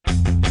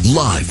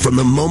Live from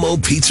the Momo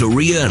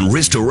Pizzeria and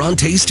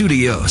Ristorante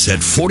Studios at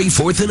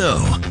 44th and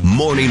O.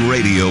 Morning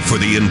radio for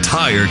the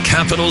entire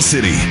capital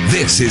city.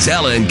 This is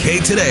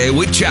LNK Today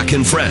with Jack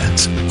and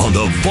Friends on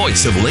the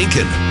voice of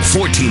Lincoln,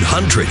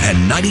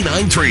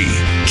 1499.3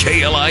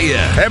 KLIN.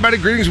 Hey, everybody,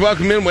 greetings.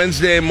 Welcome in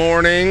Wednesday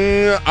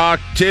morning,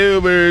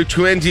 October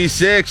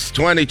 26,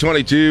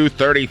 2022,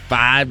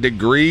 35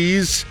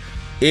 degrees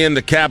in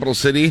the capital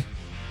city.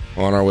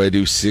 On our way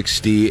to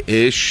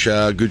 60-ish.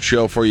 Good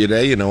show for you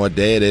today. You know what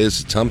day it is.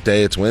 It's hump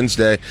day. It's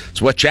Wednesday.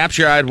 It's Wet Chaps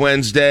Your Eyed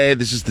Wednesday.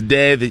 This is the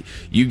day that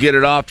you get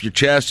it off your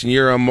chest and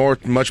you're a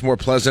much more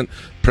pleasant,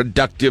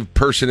 productive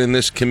person in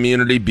this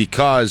community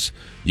because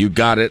you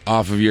got it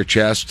off of your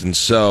chest. And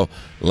so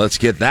let's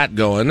get that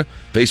going.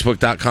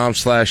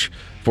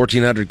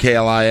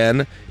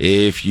 Facebook.com/1400KLIN.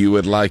 If you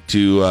would like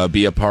to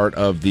be a part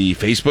of the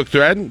Facebook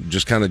thread,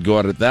 just kind of go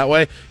at it that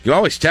way. You can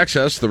always text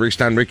us, the Rick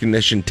Stein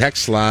Recognition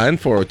text line,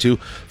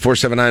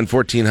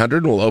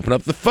 402-479-1400. We'll open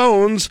up the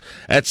phones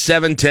at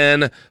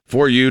 710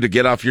 for you to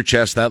get off your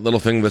chest that little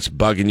thing that's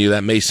bugging you.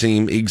 That may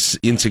seem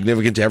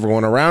insignificant to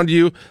everyone around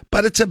you,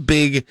 but it's a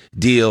big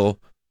deal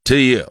to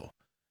you.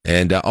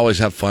 And always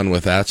have fun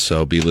with that,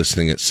 so be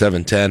listening at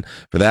 7:10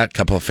 for that.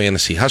 Couple of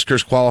Fantasy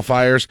Huskers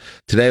qualifiers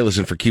today.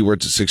 Listen for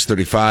keywords at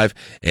 6:35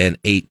 and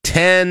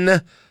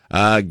 8:10.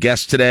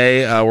 Guest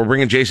today, we're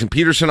bringing Jason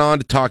Peterson on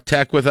to talk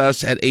tech with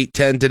us at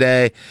 8:10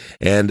 today,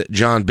 and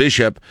John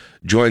Bishop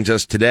joins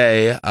us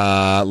today.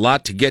 A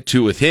lot to get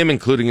to with him,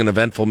 including an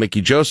eventful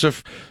Mickey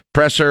Joseph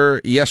presser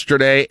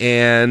yesterday,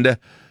 and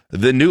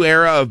the new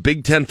era of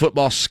Big Ten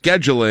football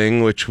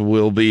scheduling, which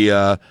we'll be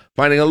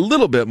finding a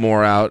little bit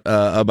more out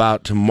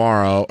about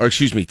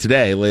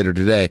later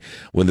today,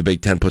 when the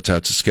Big Ten puts out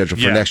its schedule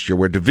for next year,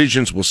 where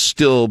divisions will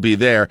still be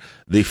there,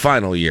 the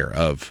final year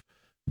of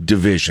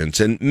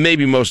divisions. And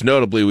maybe most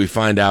notably, we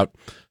find out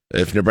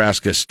if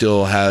Nebraska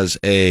still has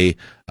a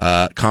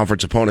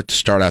conference opponent to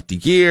start out the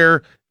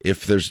year.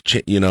 If there's,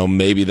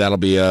 maybe that'll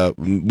be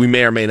we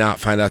may or may not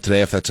find out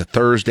today if that's a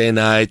Thursday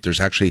night. They're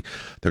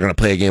going to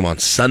play a game on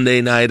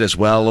Sunday night as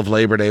well of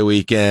Labor Day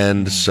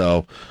weekend.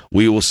 So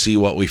we will see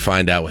what we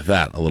find out with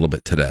that a little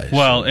bit today.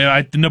 Well,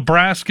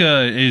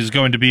 Nebraska is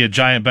going to be a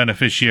giant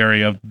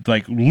beneficiary of,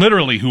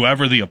 literally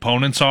whoever the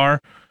opponents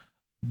are,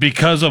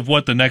 because of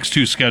what the next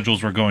two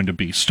schedules were going to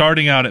be.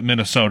 Starting out at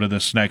Minnesota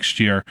this next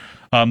year,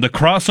 the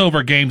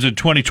crossover games in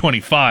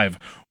 2025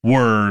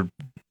 were...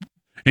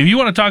 If you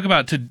want to talk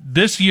about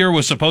this year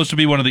was supposed to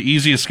be one of the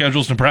easiest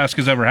schedules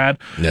Nebraska's ever had.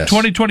 Yes.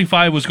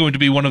 2025 was going to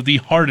be one of the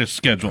hardest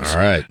schedules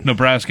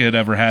Nebraska had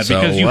ever had.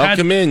 So because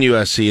welcome in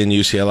USC and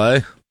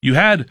UCLA. You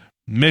had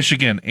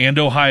Michigan and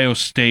Ohio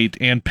State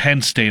and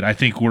Penn State. I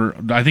think you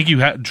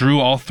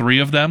drew all three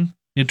of them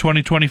in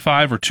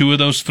 2025, or two of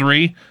those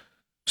three.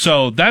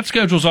 So that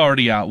schedule's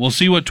already out. We'll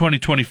see what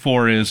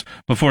 2024 is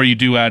before you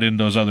do add in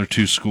those other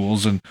two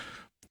schools. And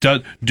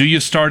do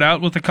you start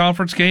out with a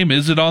conference game?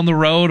 Is it on the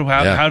road?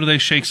 How do they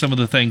shake some of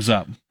the things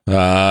up?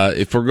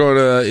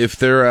 If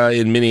they're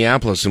in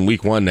Minneapolis in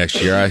week 1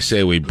 next year, I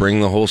say we bring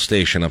the whole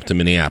station up to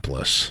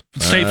Minneapolis.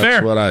 State Fair.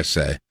 That's what I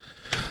say.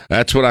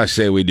 That's what I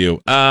say we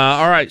do.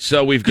 All right,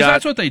 so we've got...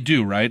 That's what they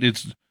do, right?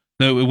 It's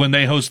when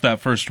they host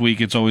that first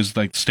week, it's always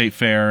like State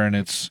Fair, and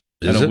it's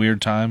at a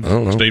weird time. I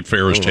don't know. State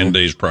Fair is 10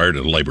 days prior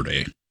to Labor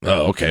Day.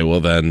 Oh, okay. Well,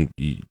 then...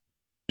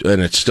 And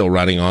it's still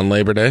running on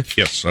Labor Day?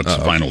 Yes, that's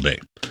the final day.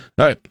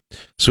 All right.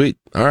 Sweet.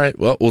 All right.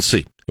 Well, we'll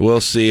see. We'll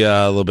see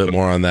a little bit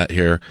more on that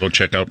here. Go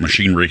check out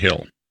Machinery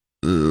Hill.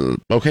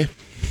 Okay.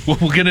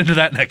 We'll get into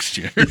that next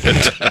year.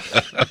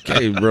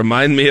 Okay.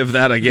 Remind me of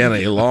that again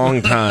a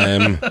long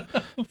time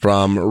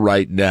from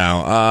right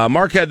now.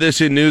 Mark had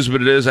this in news,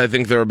 but I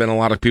think there have been a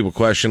lot of people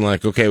question,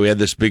 okay, we had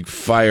this big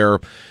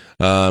fire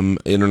in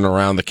and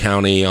around the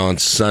county on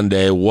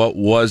Sunday. What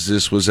was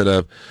this? Was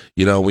it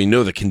we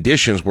know the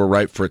conditions were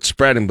right for it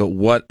spreading, but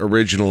what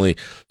originally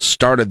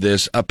started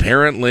this?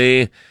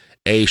 Apparently,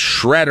 a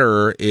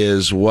shredder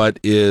is what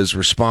is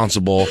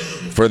responsible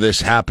for this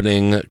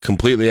happening,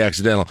 completely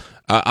accidental.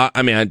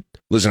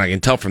 Listen, I can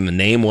tell from the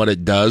name what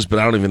it does, but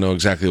I don't even know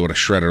exactly what a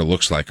shredder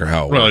looks like or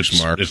how it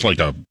works, Mark. It's like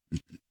a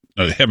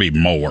heavy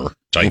mower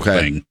type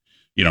thing.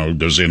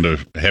 Goes into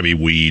heavy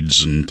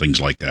weeds and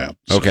things like that.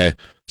 So. Okay.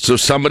 So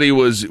somebody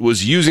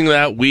was using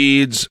that,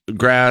 weeds,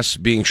 grass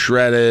being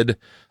shredded.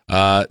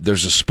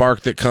 There's a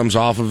spark that comes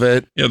off of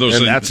it,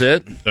 and that's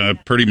it?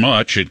 Pretty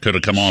much. It could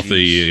have come off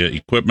the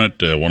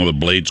equipment. One of the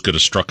blades could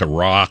have struck a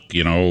rock.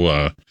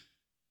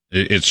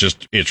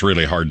 It's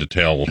really hard to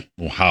tell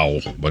how,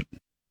 but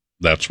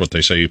that's what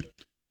they say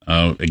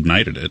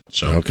ignited it.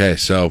 So okay,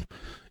 so...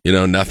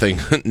 nothing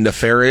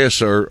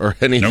nefarious or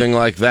anything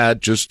like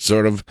that. Just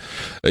sort of,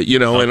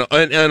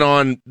 and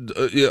on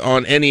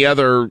any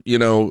other,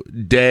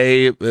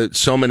 day,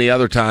 so many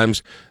other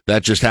times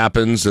that just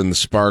happens and the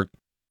spark,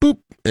 boop,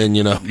 and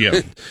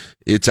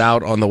it's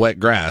out on the wet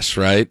grass,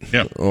 right?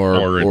 Yeah,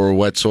 or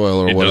wet soil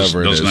or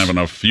whatever. It doesn't have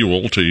enough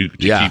fuel to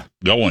keep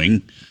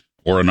going,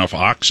 or enough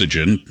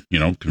oxygen,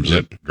 because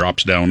it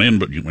drops down in.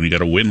 But when you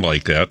got a wind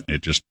like that,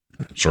 it just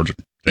sort of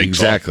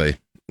takes off.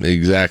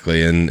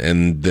 exactly.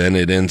 And then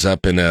it ends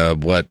up in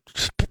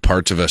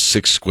parts of a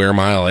 6 square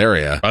mile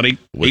area. About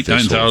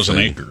 9,000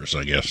 acres,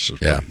 I guess. Is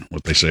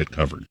what they say it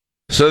covered.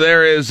 So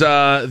there is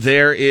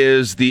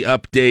the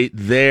update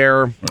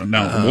there.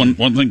 Now,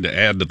 one thing to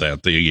add to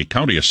that, the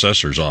county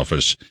assessor's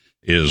office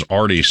is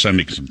already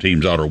sending some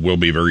teams out, or will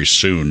be very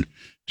soon,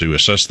 to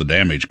assess the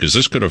damage, because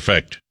this could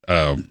affect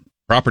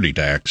property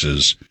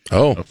taxes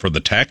for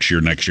the tax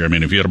year next year. I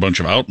mean, if you had a bunch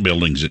of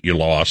outbuildings that you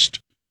lost,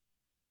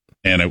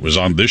 and it was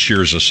on this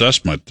year's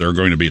assessment, they're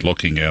going to be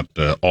looking at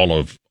all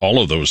of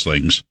those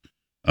things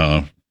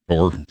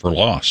for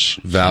loss.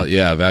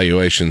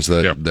 Valuations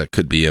that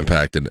could be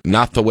impacted.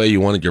 Not the way you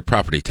wanted your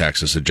property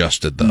taxes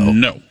adjusted, though.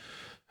 No.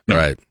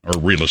 Right. Or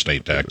real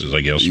estate taxes,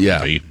 I guess.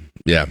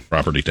 Yeah.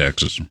 Property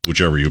taxes,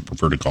 whichever you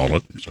prefer to call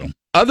it. So.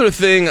 Other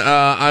thing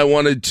I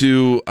wanted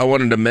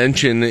to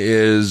mention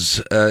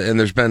is, and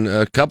there's been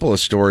a couple of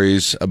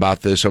stories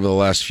about this over the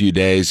last few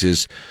days,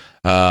 is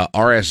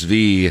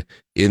RSV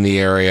in the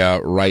area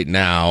right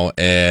now,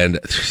 and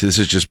this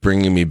is just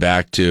bringing me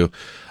back to,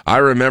 I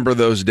remember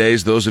those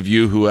days, those of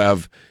you who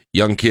have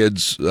young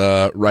kids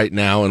right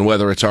now, and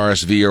whether it's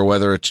RSV or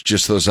whether it's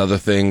just those other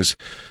things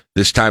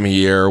this time of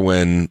year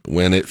when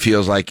it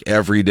feels like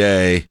every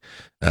day,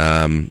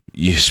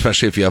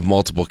 especially if you have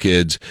multiple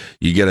kids,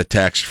 you get a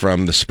text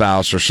from the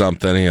spouse or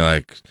something, and you're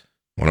like,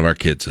 one of our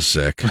kids is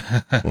sick.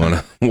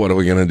 What are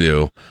we going to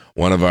do?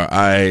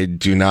 I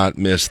do not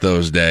miss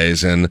those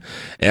days. And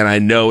I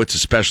know it's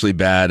especially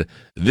bad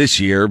this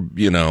year,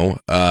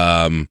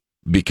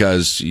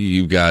 because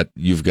you've got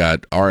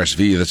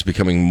RSV that's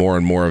becoming more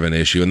and more of an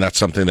issue. And that's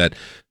something that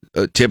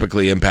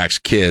typically impacts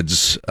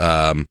kids.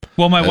 Well,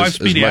 my wife's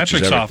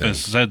pediatrics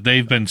office said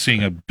they've been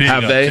seeing a big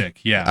uptick.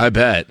 Yeah, I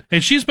bet.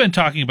 And she's been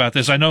talking about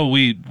this. I know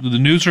the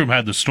newsroom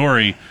had the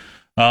story.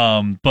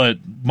 But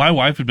my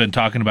wife had been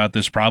talking about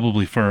this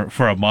probably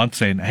for a month,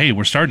 saying, hey,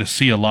 we're starting to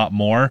see a lot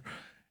more.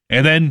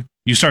 And then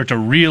you start to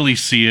really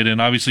see it,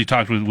 and obviously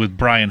talked with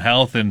Brian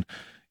Health, and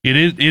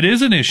it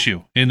is an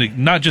issue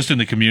not just in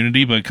the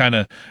community, but kind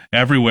of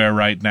everywhere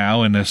right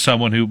now. And as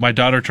someone who, my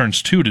daughter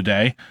turns 2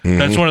 today,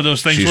 that's one of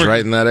those things. She's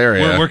right in that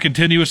area. We're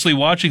continuously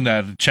watching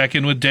that, check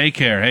in with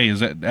daycare. Hey,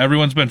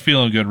 everyone's been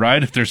feeling good,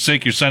 right? If they're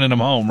sick, you're sending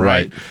them home,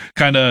 right?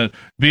 Kind of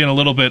being a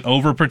little bit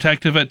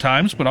overprotective at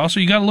times, but also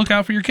you got to look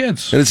out for your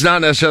kids. And it's not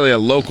necessarily a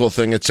local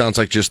thing. It sounds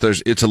like just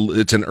it's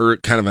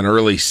kind of an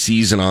early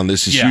season on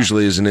this. This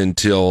usually isn't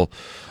until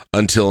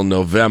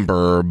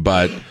November,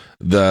 but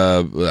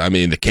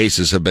the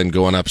cases have been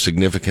going up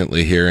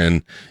significantly here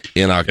in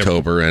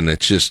October, and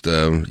it's just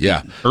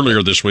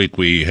Earlier this week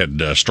we had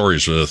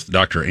stories with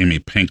Dr. Amy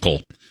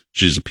Pinkel.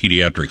 She's a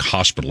pediatric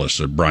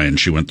hospitalist at Bryan.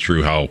 She went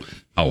through how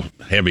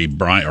heavy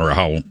Bryan, or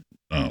how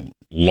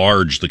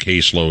large the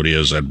caseload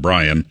is at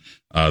Bryan.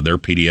 Their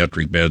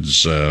pediatric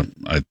beds,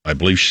 I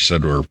believe she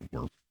said, were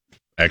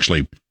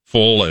actually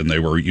full, and they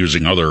were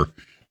using other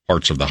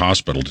parts of the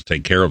hospital to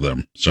take care of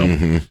them. So,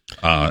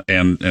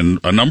 and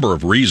a number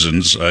of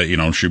reasons,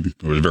 she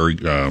was very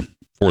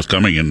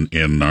forthcoming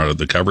in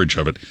the coverage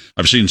of it.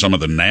 I've seen some of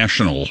the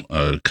national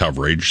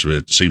coverage.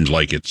 It seems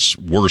like it's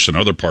worse in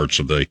other parts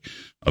of the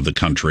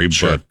country.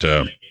 Sure.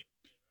 But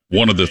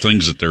one of the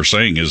things that they're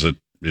saying is that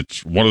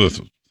it's one of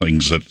the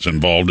things that's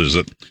involved is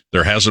that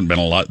there hasn't been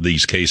a lot of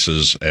these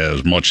cases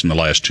as much in the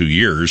last 2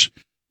 years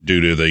due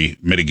to the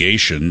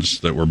mitigations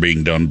that were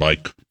being done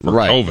for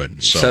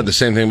COVID. So, said the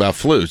same thing about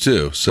flu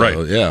too.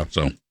 So, yeah.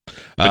 So,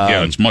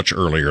 but it's much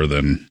earlier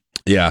than.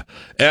 Yeah.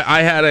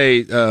 I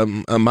had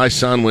my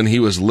son, when he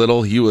was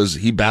little,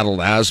 he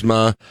battled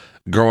asthma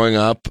growing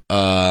up,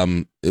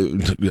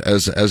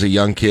 as a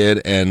young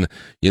kid. And,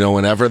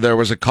 whenever there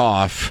was a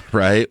cough,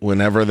 right?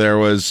 Whenever there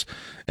was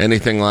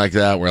anything like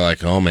that, we're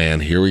like, oh man,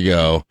 here we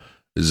go.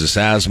 Is this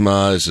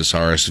asthma? Is this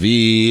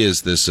RSV?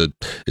 Is this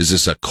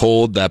a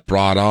cold that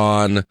brought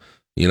on,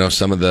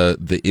 some of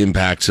the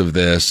impacts of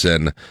this?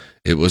 And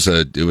it was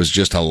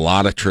just a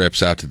lot of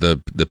trips out to the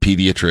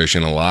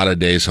pediatrician, a lot of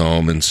days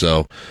home. And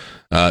so,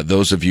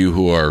 those of you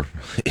who are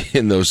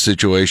in those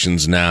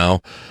situations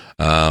now,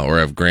 or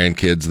have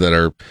grandkids that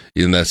are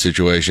in that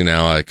situation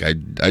now,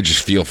 I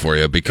just feel for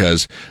you,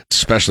 because it's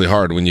especially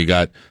hard when you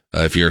got,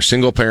 if you're a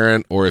single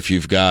parent, or if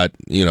you've got,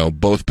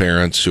 both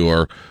parents who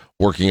are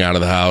working out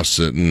of the house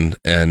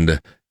and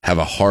have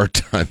a hard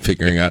time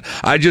figuring out.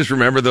 I just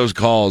remember those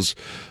calls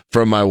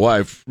from my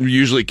wife, who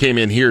usually came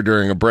in here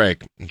during a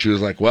break, and she was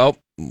like, well,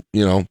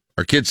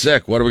 our kid's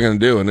sick. What are we going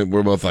to do? And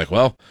we're both like,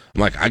 well,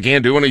 I'm like, I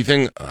can't do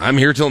anything. I'm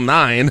here till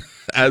 9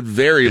 at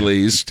very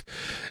least.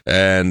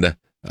 And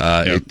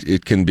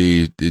it can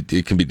be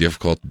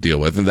difficult to deal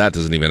with. And that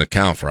doesn't even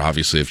account for,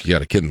 obviously, if you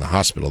got a kid in the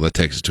hospital, that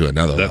takes it to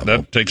another level.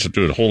 That takes it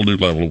to a whole new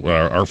level.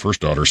 Our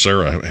first daughter,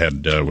 Sarah,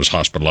 was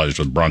hospitalized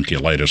with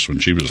bronchiolitis when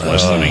she was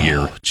less than a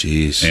year.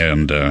 Jeez.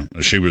 And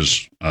she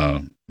was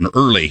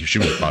early. She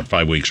was about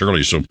 5 weeks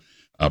early, so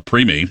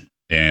preemie.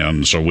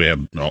 And so we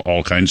had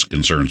all kinds of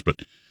concerns.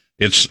 But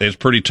it's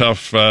pretty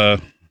tough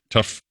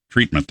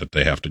treatment that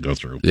they have to go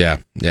through. Yeah,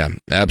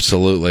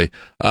 absolutely.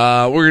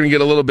 We're going to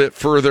get a little bit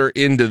further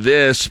into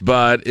this,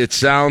 but it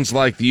sounds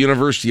like the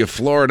University of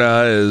Florida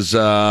has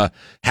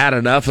had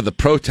enough of the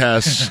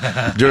protests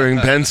during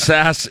Ben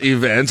Sasse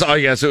events.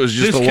 I guess it was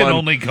just this can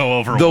only go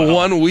over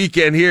one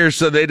weekend here,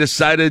 so they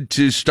decided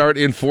to start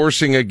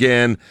enforcing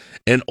again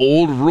an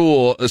old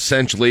rule,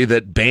 essentially,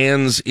 that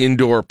bans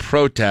indoor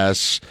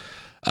protests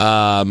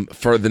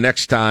for the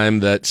next time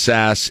that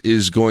Sasse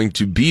is going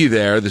to be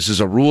there. This is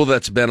a rule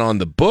that's been on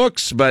the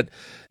books, but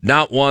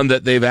not one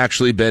that they've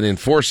actually been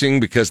enforcing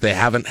because they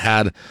haven't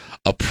had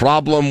a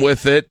problem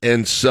with it.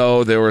 And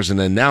so there was an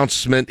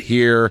announcement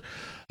here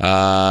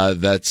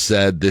that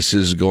said this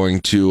is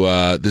going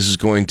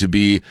to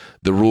be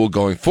the rule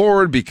going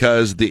forward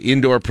because the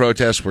indoor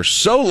protests were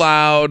so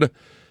loud,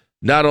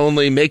 not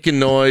only making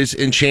noise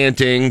and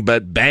chanting,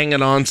 but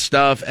banging on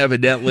stuff,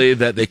 evidently,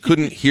 that they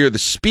couldn't hear the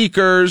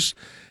speakers.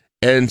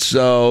 And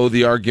so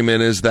the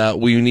argument is that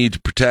we need to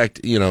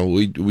protect,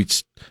 we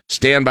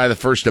stand by the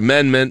First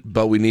Amendment,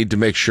 but we need to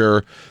make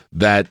sure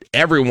that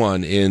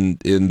everyone in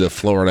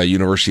the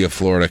University of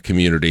Florida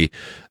community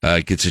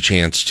gets a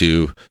chance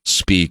to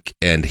speak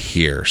and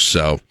hear.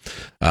 So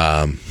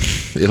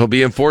it'll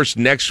be enforced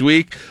next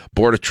week.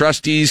 Board of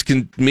Trustees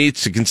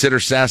meets to consider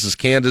Sasse's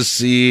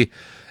candidacy,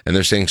 and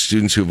they're saying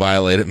students who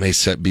violate it may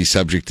be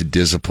subject to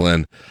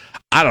discipline.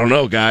 I don't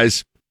know,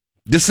 guys.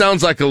 This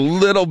sounds like a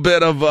little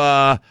bit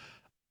of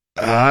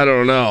I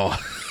don't know.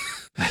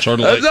 Sort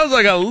of It sounds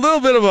like a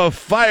little bit of a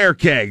fire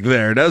keg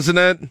there, doesn't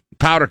it?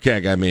 Powder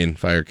keg, I mean.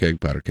 Fire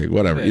keg, powder keg,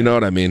 whatever. You know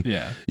what I mean?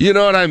 Yeah. You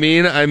know what I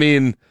mean? I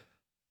mean,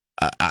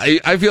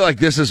 I feel like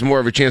this is more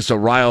of a chance to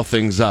rile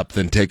things up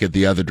than take it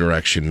the other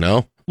direction,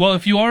 no? Well,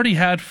 if you already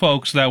had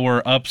folks that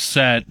were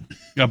upset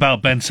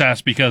about Ben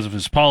Sasse because of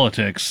his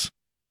politics,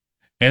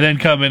 and then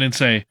come in and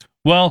say,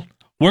 well,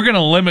 we're going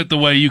to limit the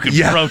way you can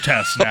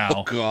protest now.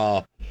 Oh,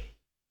 God.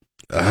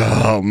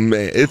 Oh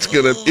man, it's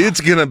gonna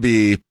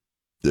be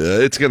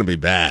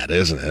bad,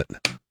 isn't it?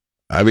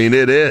 I mean,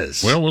 it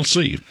is. Well, we'll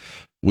see.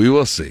 We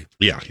will see.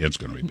 Yeah, it's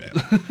gonna be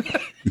bad.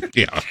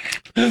 Yeah.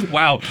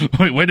 Wow.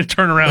 Way to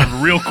turn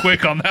around real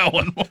quick on that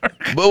one, Mark.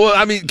 Well,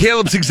 I mean,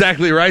 Caleb's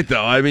exactly right,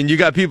 though. I mean, you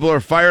got people who are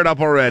fired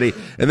up already,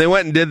 and they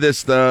went and did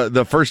this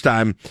the first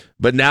time,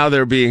 but now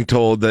they're being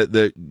told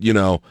that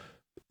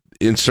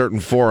in certain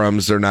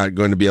forums, they're not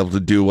going to be able to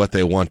do what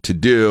they want to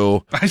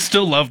do. I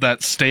still love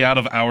that "stay out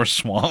of our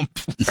swamp"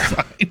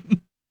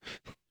 sign.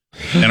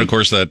 And of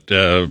course,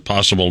 that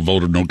possible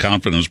vote of no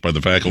confidence by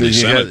the faculty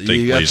senate take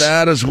you place. got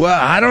that as well.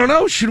 I don't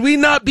know. Should we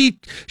not be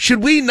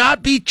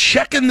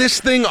checking this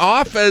thing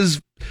off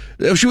as?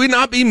 Should we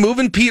not be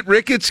moving Pete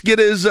Ricketts get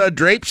his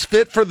drapes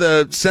fit for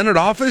the Senate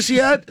office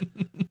yet?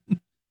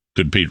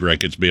 Could Pete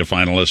Ricketts be a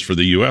finalist for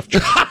the UF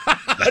job?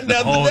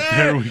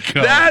 There we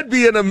go. That'd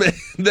be in a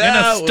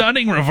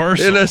stunning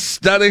reversal. In a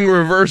stunning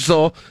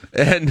reversal,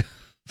 and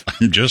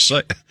I'm just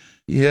saying.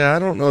 Yeah, I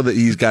don't know that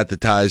he's got the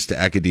ties to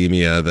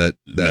academia that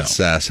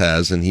Sasse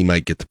has, and he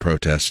might get the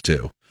protest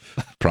too,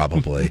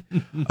 probably,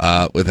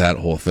 with that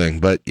whole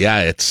thing. But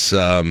yeah, it's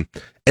and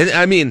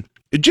I mean,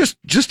 just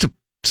to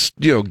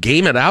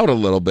game it out a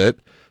little bit.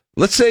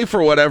 Let's say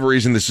for whatever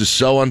reason this is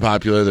so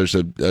unpopular, there's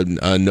a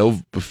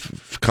no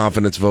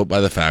confidence vote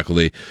by the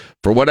faculty.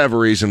 For whatever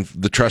reason,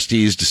 the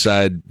trustees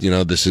decide,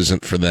 this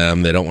isn't for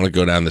them. They don't want to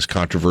go down this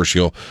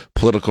controversial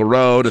political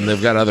road, and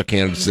they've got other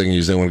candidates they can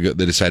use.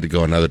 They decide to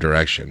go another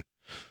direction.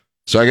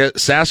 So I guess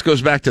Sasse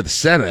goes back to the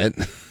Senate.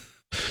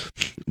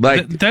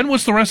 Then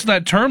what's the rest of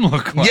that term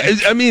look like?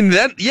 Yeah, I mean,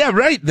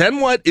 right.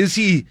 Then what is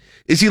he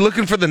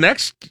looking for the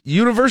next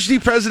university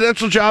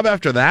presidential job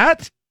after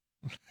that?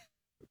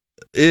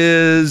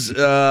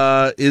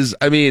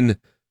 I mean,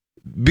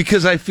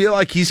 because I feel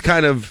like he's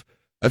kind of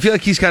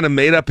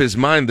made up his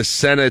mind. The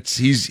Senate's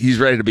he's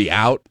ready to be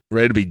out,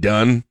 ready to be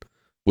done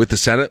with the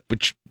Senate,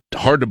 which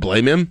hard to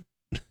blame him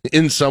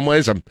in some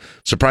ways. I'm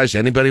surprised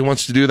anybody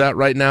wants to do that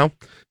right now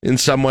in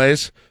some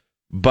ways,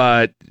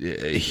 but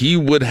he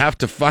would have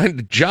to find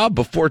a job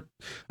before.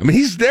 I mean,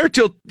 he's there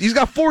till he's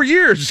got 4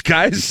 years,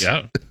 guys.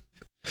 Yeah,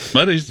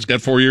 but he's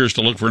got 4 years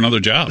to look for another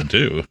job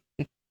too.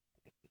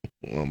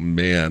 Oh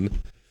man.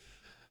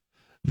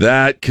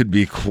 That could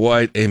be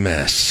quite a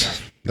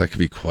mess.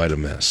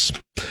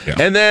 Yeah.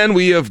 And then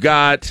we have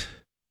got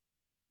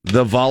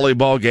the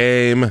volleyball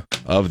game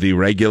of the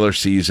regular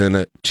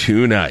season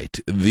tonight.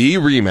 The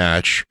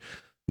rematch,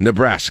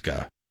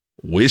 Nebraska,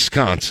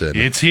 Wisconsin.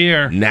 It's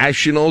here.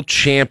 National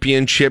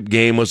championship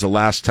game was the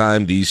last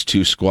time these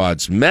two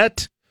squads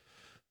met.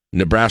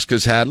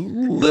 Nebraska's had a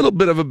little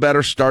bit of a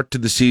better start to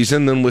the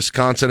season than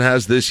Wisconsin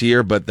has this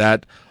year, but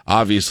that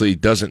obviously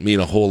doesn't mean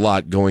a whole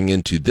lot going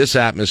into this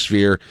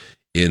atmosphere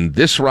in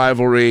this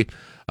rivalry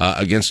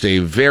against a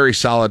very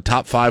solid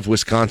top 5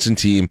 Wisconsin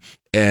team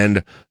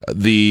and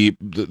the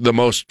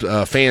most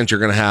fans you're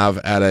going to have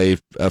at a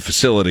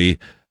facility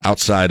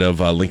outside of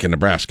Lincoln,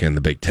 Nebraska in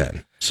the Big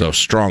Ten. So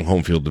strong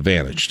home field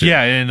advantage, too.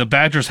 Yeah, and the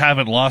Badgers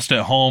haven't lost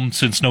at home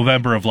since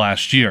November of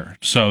last year.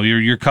 So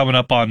you're coming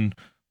up on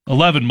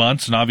 11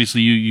 months, and obviously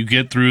you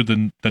get through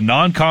the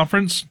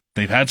non-conference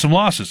they've had some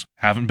losses,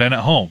 haven't been at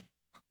home.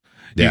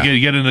 Yeah. You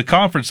get in the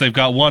conference, they've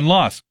got one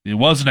loss. It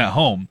wasn't at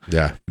home.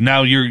 Yeah.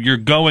 Now you're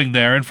going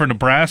there, and for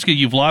Nebraska,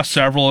 you've lost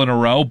several in a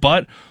row,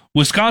 but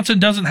Wisconsin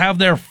doesn't have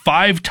their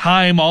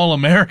 5-time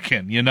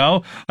All-American,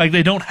 Like,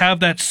 they don't have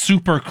that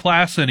super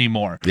class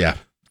anymore. Yeah.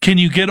 Can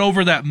you get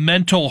over that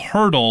mental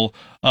hurdle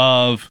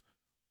of,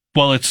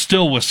 well, it's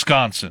still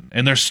Wisconsin,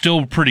 and they're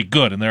still pretty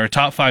good, and they're a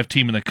top 5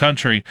 team in the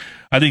country?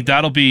 I think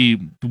that'll be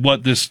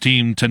what this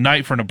team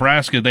tonight for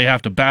Nebraska, they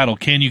have to battle.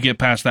 Can you get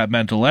past that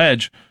mental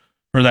edge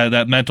or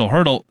that mental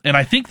hurdle? And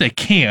I think they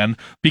can,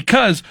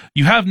 because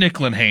you have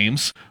Nicklin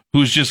Hames,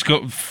 who's just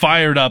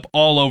fired up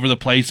all over the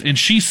place, and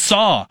she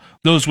saw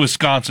those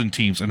Wisconsin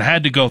teams and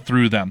had to go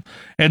through them.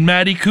 And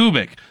Maddie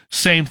Kubik,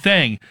 same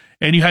thing.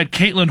 And you had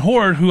Caitlin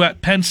Horde, who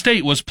at Penn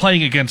State was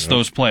playing against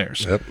those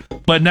players. Yep.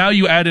 But now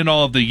you add in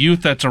all of the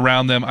youth that's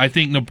around them. I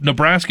think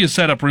Nebraska is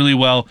set up really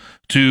well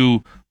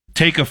to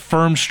take a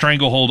firm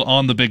stranglehold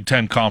on the Big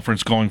Ten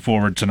Conference going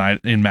forward tonight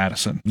in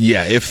Madison.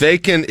 Yeah, if they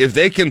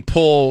can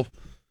pull,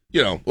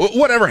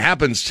 whatever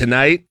happens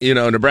tonight,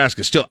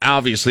 Nebraska still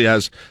obviously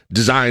has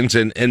designs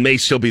and may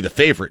still be the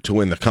favorite to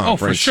win the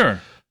conference. Oh, for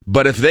sure.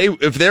 But if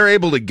they're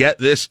able to get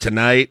this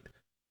tonight,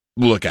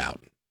 look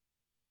out.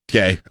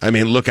 Okay, I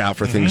mean, look out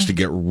for things to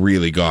get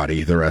really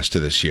gaudy the rest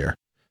of this year.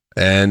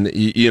 And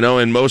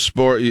in most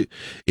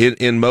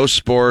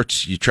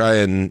sports, you try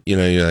and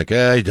you're like,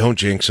 don't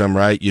jinx them,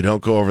 right? You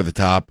don't go over the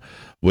top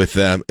with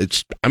them.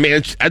 It's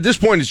at this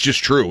point, it's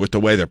just true with the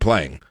way they're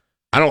playing.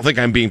 I don't think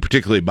I'm being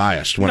particularly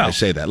biased when I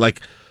say that. Like,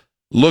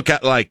 look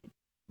at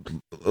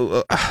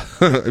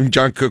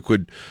John Cook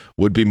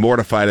would be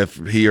mortified if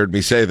he heard me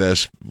say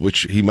this,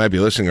 which he might be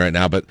listening right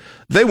now. But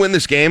if they win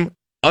this game,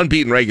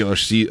 unbeaten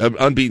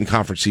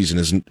conference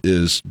season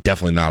is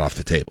definitely not off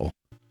the table.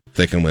 If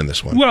they can win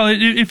this one. Well,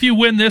 if you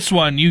win this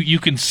one, you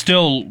can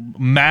still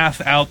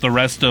math out the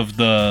rest of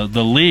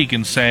the league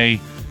and say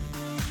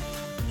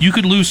you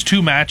could lose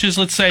 2 matches.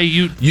 Let's say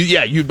you'd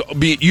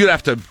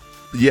have to.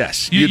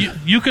 Yes,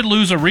 you could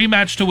lose a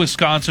rematch to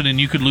Wisconsin, and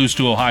you could lose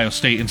to Ohio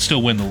State and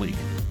still win the league.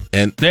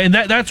 And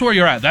that's where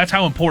you're at. That's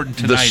how important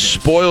tonight is. The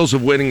spoils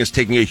of winning is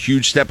taking a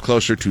huge step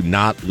closer to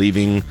not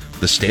leaving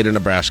the state of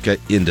Nebraska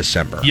in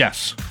December.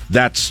 Yes.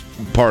 That's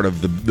part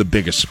of the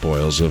biggest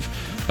spoils of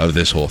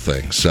this whole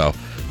thing. So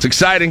it's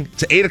exciting.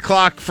 It's 8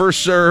 o'clock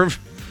first serve.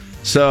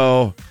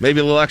 So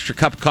maybe a little extra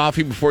cup of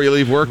coffee before you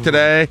leave work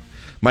today.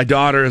 My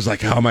daughter is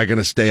like, how am I going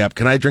to stay up?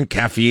 Can I drink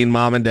caffeine,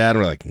 Mom and Dad? And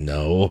we're like,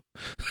 no.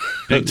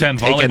 Big Ten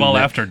volleyball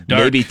after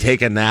dark. Maybe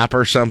take a nap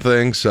or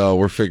something. So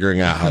we're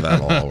figuring out how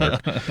that'll all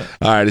work.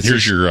 All right.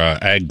 Here's your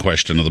ag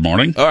question of the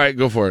morning. All right,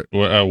 go for it.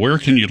 Where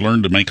can you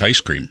learn to make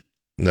ice cream?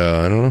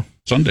 No, I don't know.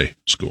 Sunday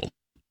school.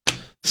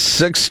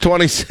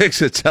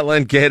 6:26. It's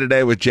LNK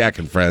Today with Jack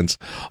and Friends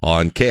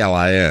on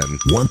KLIN.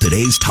 Want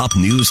today's top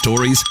news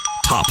stories?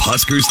 Top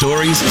Husker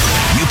stories?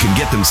 You can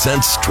get them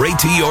sent straight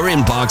to your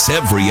inbox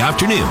every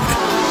afternoon.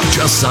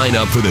 Just sign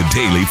up for the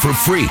daily for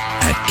free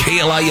at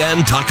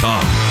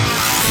KLIN.com.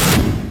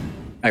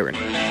 Iron.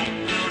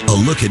 A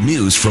look at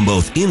news from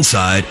both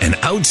inside and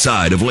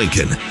outside of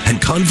Lincoln,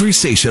 and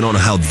conversation on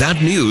how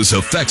that news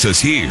affects us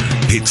here.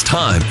 It's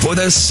time for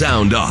the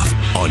Sound Off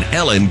on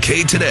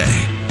LNK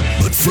Today.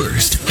 But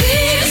first,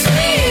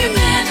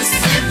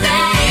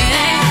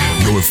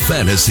 your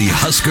fantasy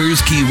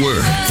Huskers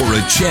keyword for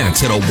a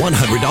chance at a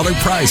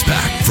 $100 prize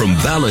pack from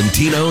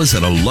Valentino's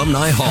at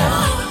Alumni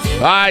Hall.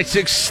 All right,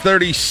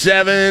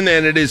 6:37,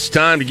 and it is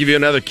time to give you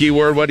another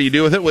keyword. What do you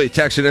do with it? Well, you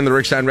text it in the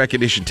Rick Stein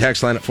Recognition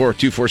text line at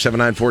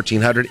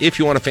 402-479-1400. If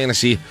you want a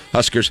Fantasy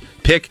Huskers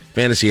pick,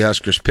 Fantasy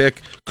Huskers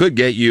pick could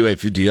get you a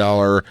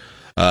 $50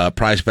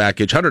 prize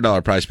package,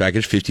 $100 prize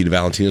package, 50 to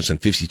Valentino's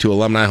and 50 to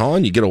Alumni Hall,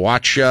 and you get to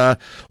watch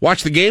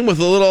the game with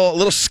a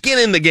little skin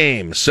in the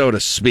game, so to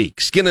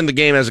speak. Skin in the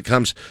game as it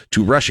comes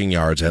to rushing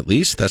yards, at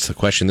least. That's the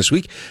question this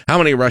week. How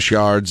many rush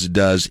yards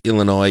does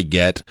Illinois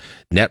get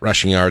net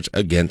rushing yards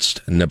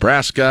against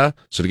Nebraska?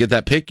 So to get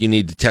that pick, you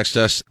need to text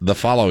us the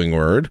following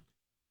word.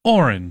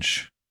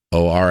 Orange.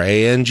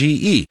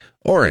 ORANGE.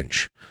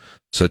 Orange.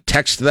 So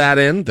text that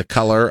in, the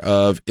color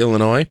of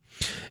Illinois,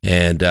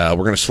 and we're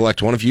going to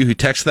select one of you who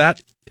texts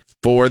that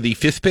for the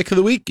 5th pick of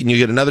the week, and you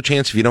get another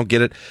chance if you don't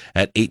get it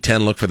at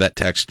 8:10. Look for that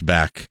text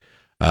back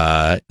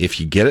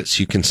if you get it, so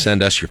you can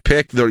send us your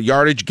pick. The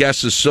yardage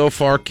guesses so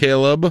far,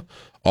 Caleb,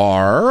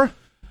 are...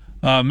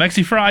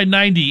 Mexi Fry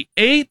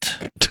 98,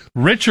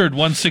 Richard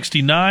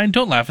 169.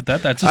 Don't laugh at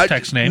that. That's his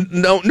text name.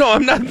 No,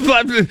 I'm not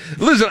laughing.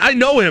 Listen, I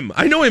know him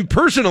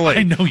personally.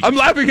 I know you. I'm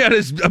laughing at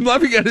his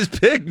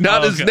pick,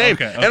 not his name.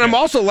 Okay. And I'm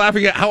also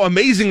laughing at how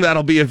amazing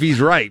that'll be if he's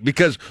right,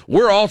 because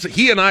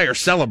he and I are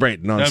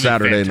celebrating on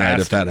Saturday night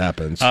if that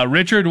happens.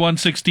 Richard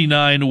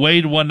 169,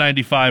 Wade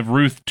 195,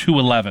 Ruth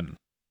 211.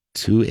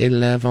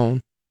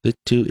 211. The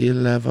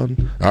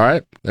 211. All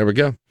right, there we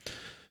go.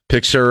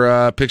 Picks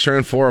are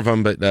in 4 of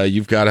them, but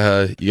you got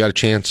a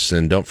chance,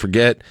 and don't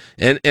forget.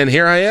 And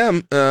here I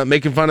am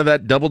making fun of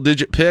that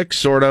double-digit pick,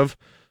 sort of,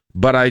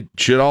 But I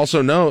should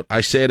also note,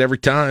 I say it every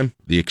time,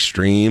 the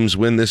extremes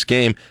win this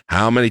game.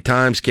 How many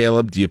times,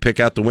 Caleb, do you pick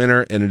out the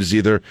winner and it is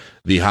either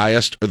the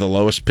highest or the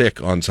lowest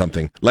pick on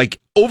something? Like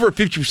over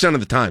 50%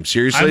 of the time,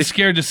 seriously? I'm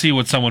scared to see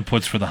what someone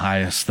puts for the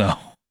highest, though.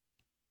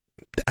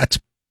 That's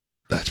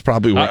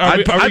probably what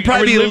I'd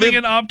probably be living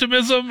in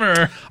optimism,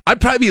 or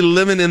I'd probably be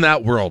living in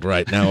that world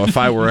right now if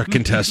I were a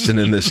contestant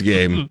in this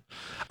game.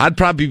 I'd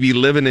probably be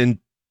living in,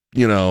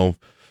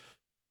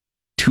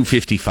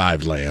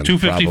 255 land.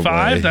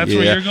 255? That's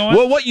where you're going?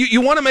 Well, what you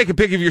want to make a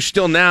pick if you're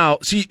still now.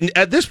 See,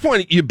 at this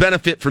point, you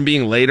benefit from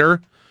being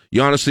later.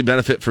 You honestly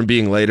benefit from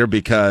being later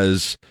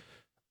because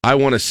I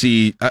want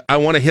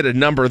to hit a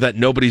number that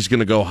nobody's going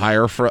to go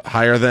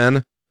higher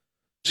than.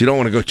 So you don't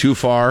want to go too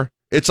far.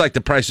 It's like the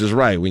Price is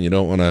Right when you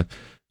don't want to,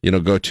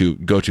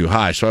 go too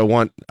high.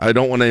 So I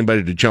don't want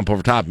anybody to jump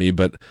over top of me,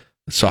 but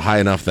so high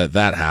enough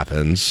that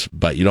happens,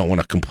 but you don't want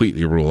to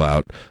completely rule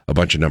out a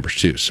bunch of numbers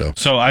too. So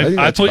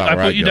I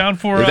put you down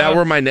for if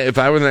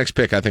I were the next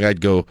pick, I think I'd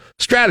go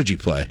strategy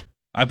play.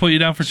 I put you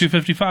down for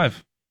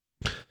 255.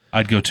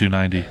 I'd go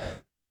 290.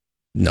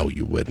 No,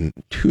 you wouldn't.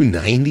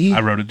 290?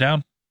 I wrote it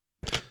down.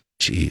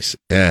 Jeez,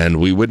 and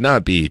we would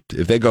not be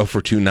if they go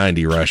for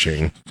 290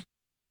 rushing.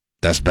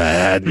 That's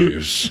bad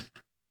news.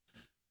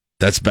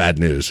 That's bad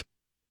news.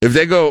 If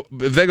they go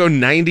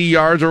 90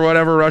 yards or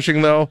whatever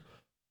rushing though.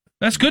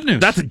 That's good news.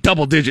 That's a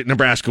double-digit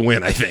Nebraska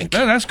win, I think.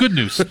 That's good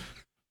news.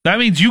 That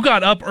means you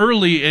got up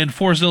early and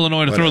forced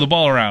Illinois to throw the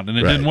ball around, and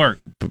it didn't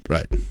work.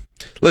 Right.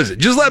 Listen,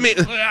 just let me...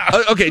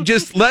 Okay,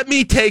 just let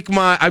me take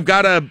my... I've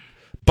got to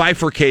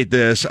bifurcate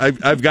this.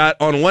 I've got,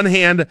 on one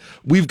hand,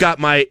 we've got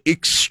my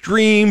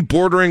extreme,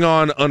 bordering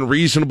on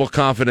unreasonable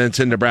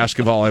confidence in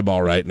Nebraska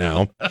volleyball right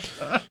now.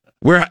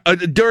 Where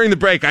during the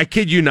break, I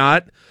kid you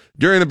not,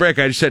 during the break,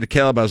 I just said to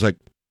Caleb, I was like,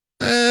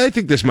 I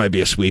think this might be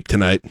a sweep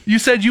tonight. You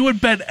said you would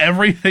bet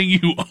everything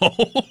you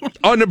own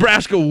on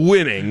Nebraska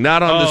winning,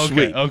 not on the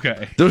sweep.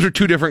 Okay. Those are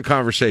two different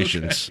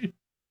conversations. Okay.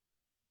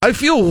 I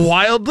feel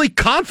wildly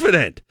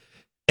confident.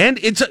 And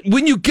it's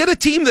when you get a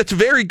team that's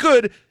very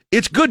good,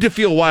 it's good to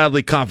feel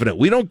wildly confident.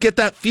 We don't get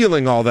that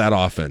feeling all that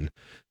often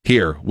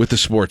here with the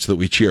sports that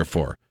we cheer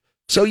for.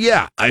 So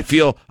yeah, I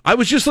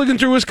was just looking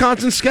through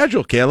Wisconsin's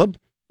schedule, Caleb,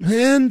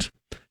 and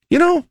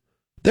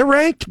they're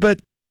ranked,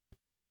 but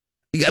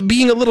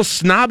being a little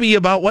snobby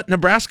about what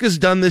Nebraska's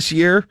done this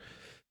year,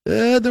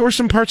 there were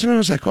some parts of it I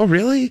was like, "Oh,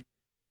 really?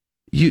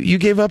 You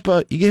gave up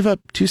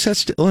 2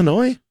 sets to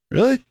Illinois?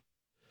 Really?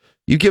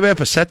 You gave up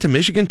a set to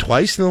Michigan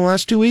twice in the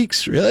last 2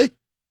 weeks? Really?"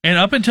 And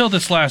up until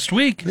this last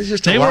week, there's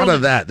just a lot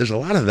of that. There's a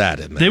lot of that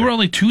in there. They were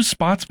only 2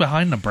 spots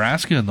behind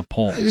Nebraska in the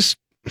poll.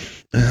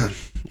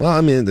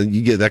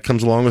 That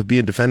comes along with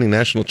being defending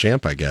national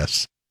champ, I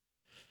guess.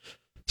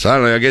 So I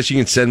don't know. I guess you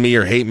can send me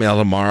your hate mail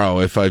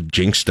tomorrow if I've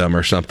jinxed them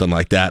or something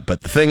like that.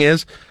 But the thing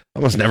is,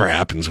 almost never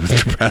happens with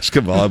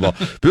Nebraska volleyball.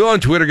 People on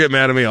Twitter get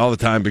mad at me all the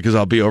time because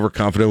I'll be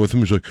overconfident with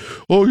them. It's like,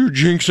 "Oh, you're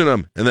jinxing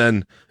them," and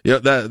then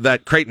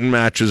that Creighton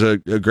match is a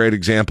great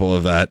example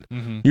of that.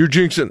 Mm-hmm. You're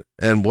jinxing,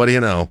 and what do you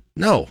know?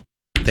 No,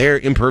 they're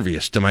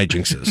impervious to my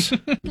jinxes.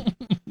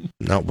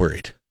 Not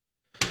worried.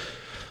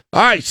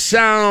 All right,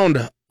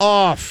 sound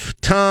off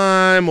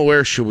time.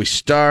 Where should we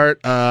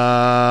start?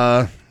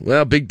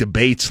 Big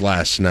debates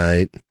last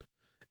night.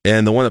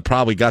 And the one that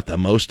probably got the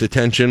most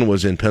attention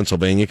was in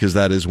Pennsylvania because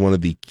that is one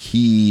of the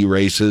key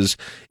races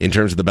in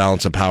terms of the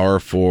balance of power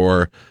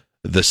for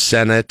the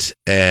Senate.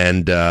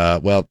 And,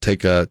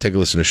 take a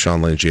listen to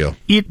Sean Langio.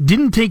 It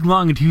didn't take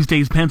long in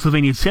Tuesday's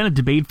Pennsylvania Senate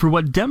debate for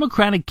what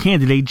Democratic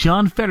candidate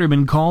John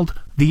Fetterman called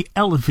the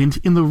elephant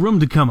in the room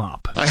to come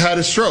up. I had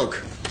a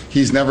stroke.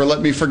 He's never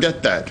let me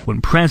forget that.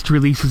 When pressed to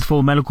release his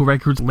full medical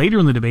records later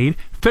in the debate,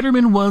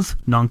 Fetterman was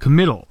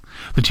noncommittal.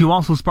 The two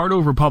also sparred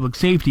over public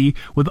safety,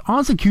 with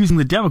Oz accusing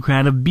the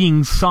Democrat of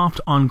being soft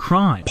on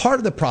crime. Part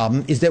of the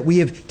problem is that we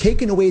have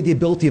taken away the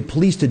ability of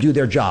police to do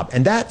their job,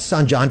 and that's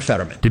on John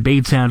Fetterman.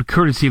 Debate sound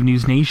courtesy of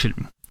News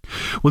Nation.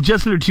 Well,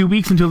 just under 2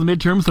 weeks until the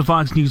midterms, the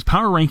Fox News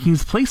Power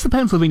Rankings place the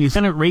Pennsylvania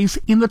Senate race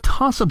in the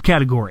toss-up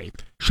category.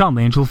 Sean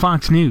Langell,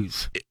 Fox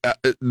News.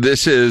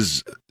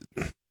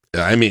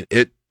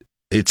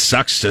 It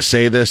sucks to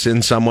say this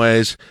in some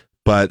ways,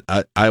 but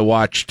I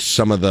watched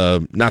some of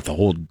not the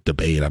whole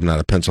debate. I'm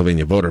not a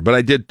Pennsylvania voter, but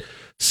I did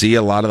see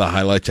a lot of the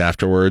highlights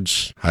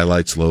afterwards,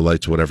 highlights,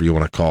 lowlights, whatever you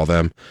want to call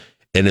them.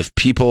 And if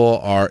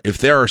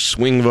there are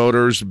swing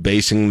voters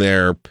basing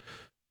their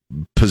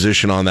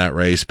position on that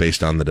race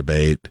based on the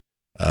debate,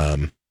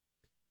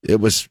 it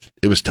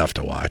was tough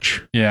to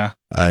watch. Yeah.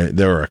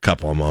 There were a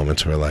couple of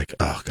moments where like,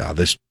 oh God,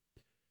 it's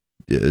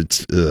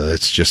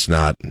just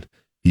not.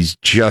 He's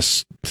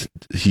just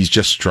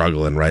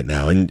struggling right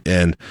now,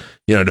 and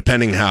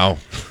depending how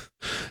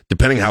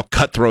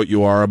cutthroat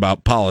you are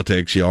about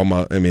politics,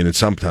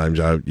 sometimes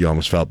you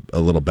almost felt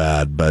a little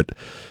bad, but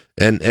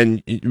I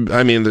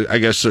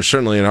guess there's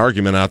certainly an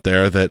argument out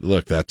there that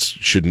look, that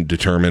shouldn't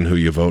determine who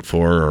you vote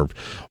for,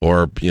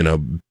 or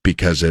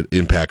because it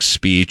impacts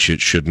speech,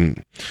 it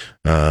shouldn't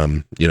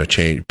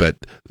change. But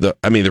the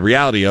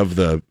reality of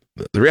the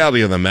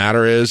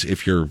matter is,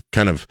 if you're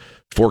kind of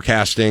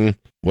forecasting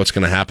what's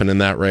going to happen in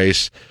that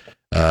race.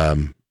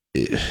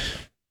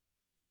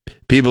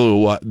 People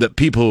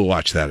who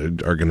watch that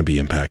are going to be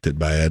impacted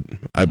by it.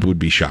 I would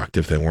be shocked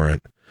if they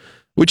weren't.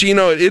 Which,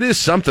 it is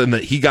something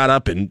that he got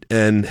up and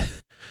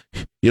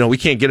we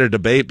can't get a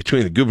debate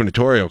between the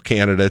gubernatorial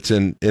candidates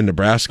in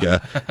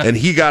Nebraska, and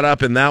he got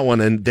up in that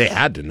one, and they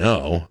had to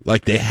know.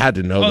 Like, they had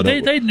to know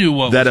they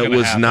knew that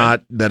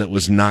it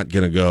was not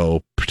going to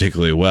go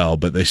particularly well,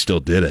 but they still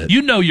did it.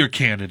 You know your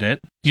candidate.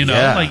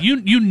 Like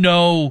you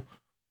know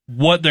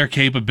what their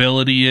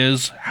capability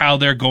is, how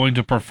they're going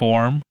to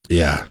perform.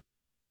 Yeah.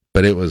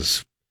 But it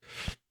was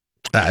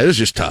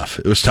just tough.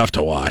 It was tough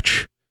to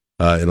watch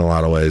in a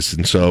lot of ways.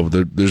 And so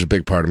there's a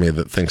big part of me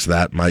that thinks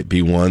that might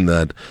be one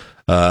that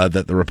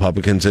the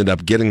Republicans end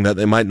up getting that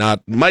they might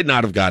not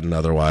have gotten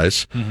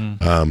otherwise.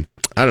 Mm-hmm.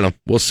 I don't know.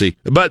 We'll see.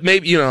 But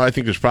maybe, I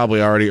think there's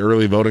probably already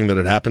early voting that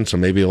had happened. So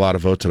maybe a lot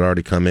of votes had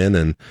already come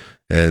in,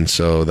 and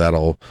so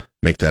that'll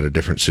make that a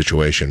different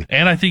situation.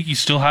 And I think you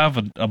still have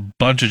a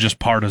bunch of just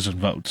partisan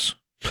votes.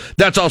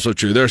 That's also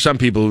true. There are some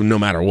people who, no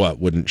matter what,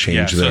 wouldn't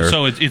change their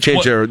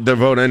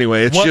vote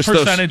anyway. It's what just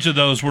percentage of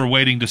those we're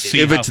waiting to see?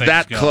 If it's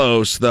that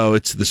close, though,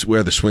 it's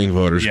where the swing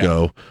voters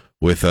go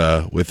with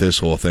this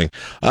whole thing.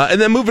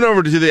 And then moving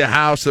over to the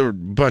House, there were a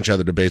bunch of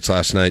other debates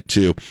last night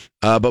too.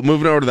 But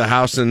moving over to the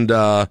House, and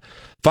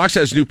Fox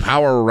has new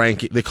power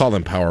ranking. They call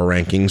them power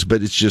rankings,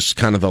 but it's just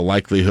kind of the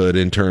likelihood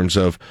in terms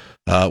of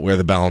where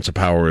the balance of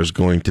power is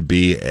going to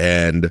be.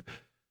 And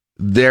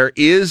there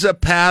is a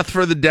path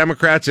for the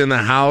Democrats in the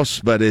House,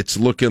 but it's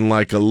looking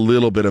like a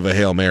little bit of a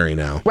Hail Mary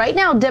now. Right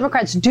now,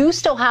 Democrats do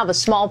still have a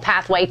small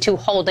pathway to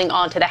holding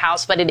on to the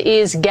House, but it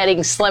is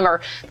getting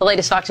slimmer. The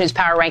latest Fox News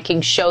power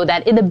rankings show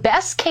that in the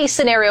best case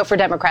scenario for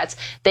Democrats,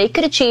 they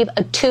could achieve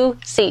a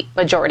 2-seat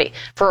majority.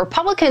 For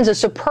Republicans, a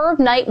superb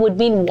night would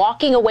mean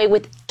walking away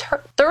with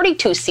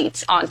 32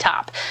 seats on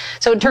top.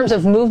 So in terms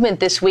of movement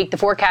this week, the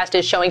forecast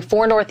is showing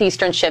 4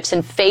 northeastern shifts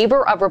in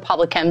favor of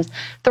Republicans,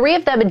 3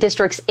 of them in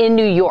districts in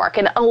New York.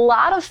 And a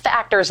lot of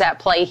factors at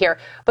play here,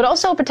 but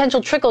also a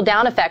potential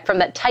trickle-down effect from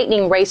that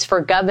tightening race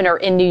for governor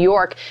in New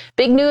York.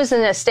 Big news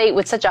in a state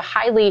with such a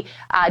highly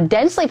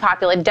densely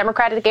populated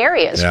Democratic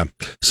areas. Yeah.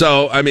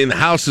 So, the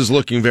House is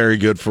looking very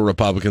good for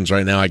Republicans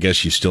right now. I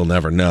guess you still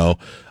never know.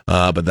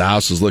 But the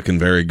House is looking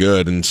very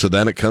good. And so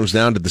then it comes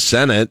down to the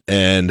Senate,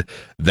 and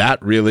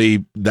that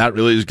really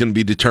is going to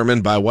be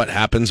determined by what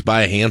happens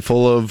by a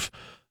handful of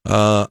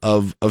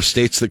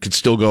states that could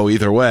still go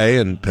either way.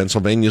 And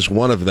Pennsylvania is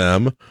one of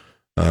them.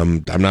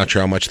 I'm not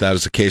sure how much that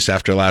is the case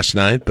after last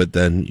night, but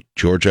then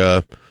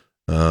Georgia,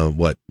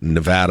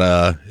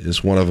 Nevada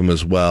is one of them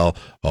as well.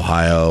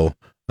 Ohio,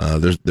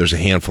 there's a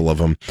handful of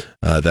them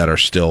that are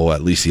still,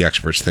 at least the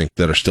experts think,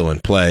 that are still in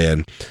play.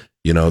 And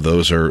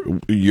those are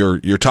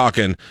you're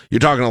talking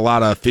a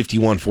lot of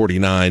 51-49,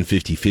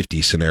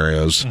 50-50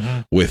 scenarios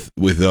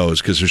with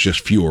those, because there's just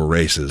fewer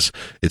races.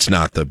 It's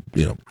not the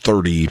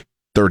 30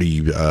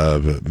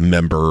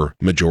 member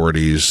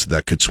majorities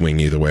that could swing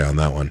either way on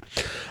that one.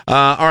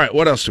 All right,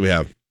 what else do we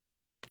have?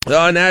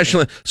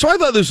 Nationally, so I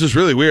thought this was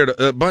really weird.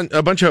 A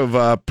bunch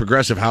of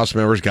progressive House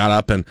members got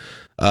up and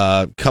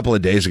a couple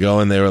of days ago,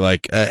 and they were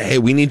like, hey,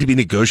 we need to be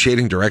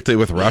negotiating directly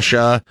with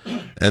Russia.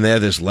 And they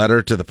had this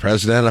letter to the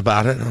president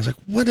about it. And I was like,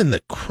 what in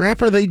the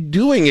crap are they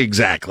doing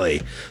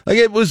exactly? Like,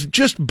 it was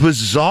just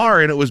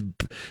bizarre, and it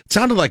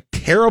sounded like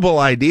terrible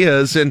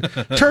ideas. And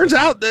turns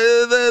out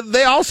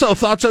they also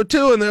thought so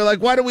too. And they're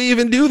like, why do we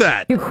even do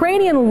that?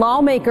 Ukrainian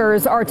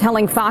lawmakers are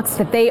telling Fox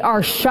that they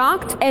are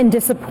shocked and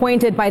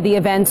disappointed by the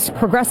events.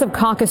 Progressive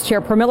Caucus Chair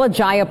Pramila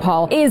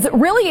Jayapal is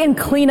really in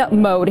cleanup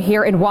mode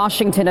here in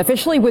Washington,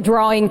 officially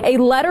withdrawing a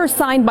letter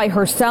signed by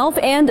herself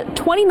and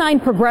 29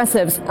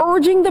 progressives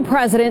urging the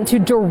president to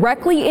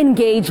directly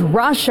engage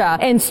Russia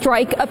and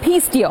strike a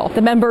peace deal.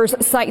 The members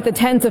cite the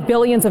tens of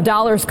billions of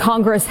dollars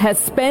Congress has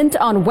spent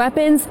on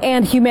weapons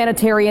and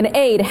humanitarian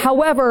aid.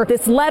 However,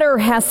 this letter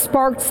has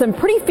sparked some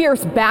pretty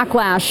fierce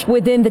backlash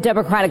within the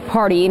Democratic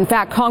Party. In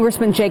fact,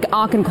 Congressman Jake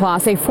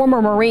Auchincloss, a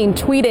former Marine,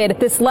 tweeted,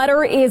 "This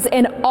letter is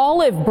an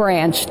olive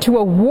branch to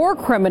a war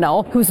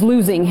criminal who's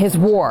losing his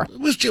war."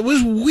 It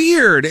was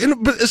weird,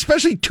 and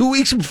especially 2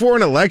 weeks before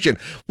an election.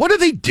 What are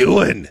they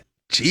doing?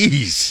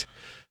 Jeez.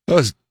 That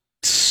was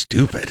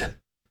stupid.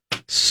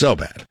 So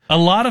bad. A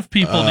lot of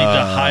people need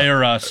to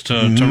hire us to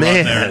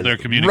run their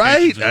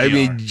communications.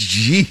 Right?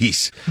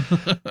 Jeez.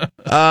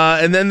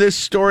 And then this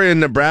story in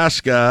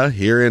Nebraska,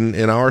 here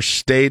in our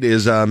state,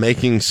 is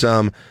making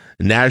some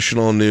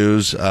national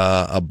news.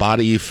 A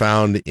body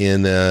found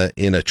in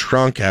a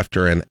trunk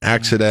after an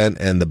accident,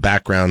 and the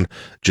background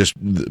just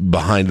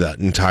behind that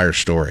entire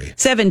story.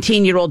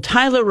 17-year-old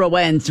Tyler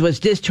Rowens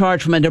was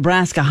discharged from a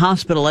Nebraska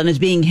hospital and is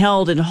being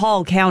held in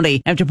Hall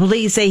County after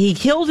police say he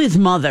killed his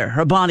mother.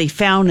 Her body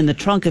found in the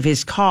trunk of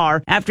his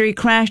car after he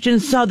crashed in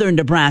southern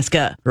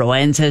Nebraska.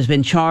 Rowens has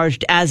been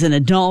charged as an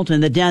adult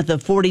in the death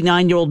of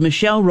 49-year-old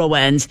Michelle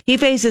Rowens. He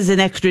faces an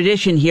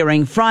extradition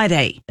hearing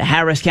Friday. The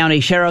Harris County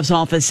Sheriff's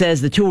Office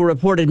says the two were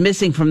reported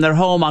missing from their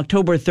home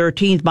October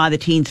 13th by the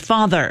teen's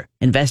father.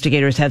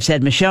 Investigators have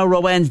said Michelle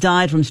Rowens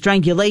died from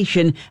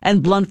strangulation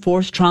and blunt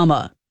force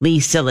trauma.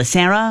 Lisa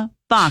Lacera,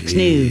 Fox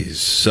News.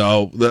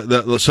 So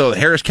the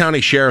Harris County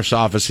Sheriff's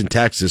Office in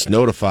Texas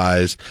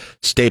notifies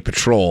State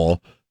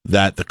Patrol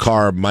that the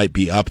car might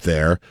be up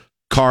there.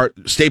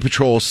 State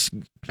Patrol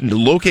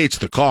locates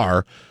the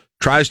car,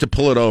 tries to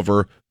pull it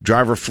over.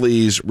 Driver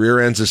flees, rear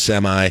ends a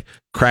semi,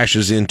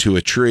 crashes into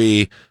a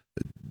tree.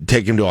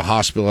 Take him to a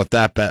hospital at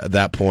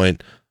that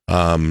point,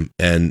 and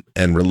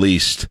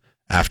released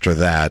after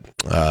that.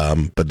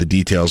 But the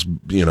details,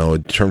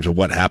 in terms of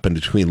what happened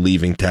between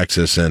leaving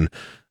Texas and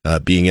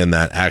being in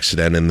that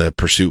accident in the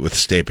pursuit with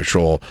State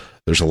Patrol,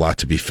 there's a lot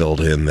to be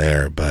filled in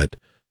there. But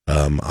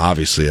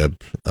obviously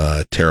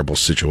a terrible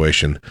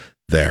situation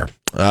there.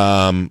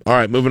 All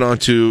right, moving on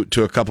to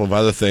a couple of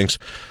other things.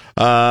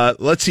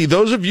 Let's see.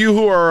 Those of you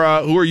who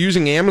are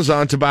using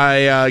Amazon to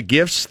buy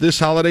gifts this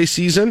holiday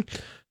season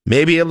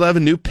may be able to have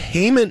a new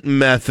payment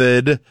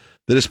method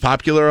that is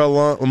popular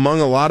among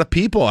a lot of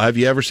people. Have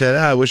you ever said,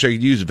 I wish I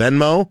could use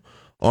Venmo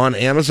on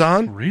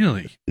Amazon?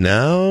 Really?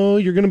 No,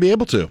 you're going to be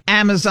able to.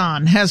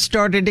 Amazon has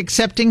started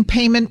accepting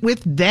payment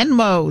with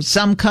Venmo.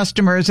 Some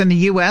customers in the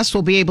U.S.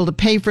 will be able to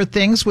pay for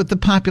things with the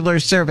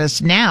popular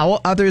service now.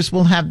 Others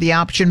will have the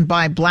option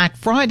by Black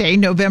Friday,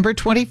 November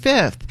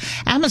 25th.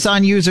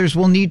 Amazon users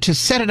will need to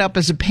set it up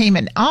as a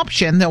payment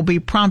option. They'll be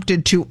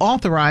prompted to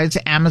authorize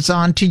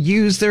Amazon to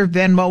use their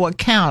Venmo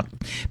account.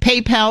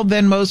 PayPal,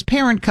 Venmo's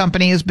parent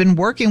company, has been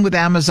working with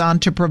Amazon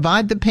to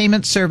provide the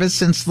payment service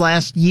since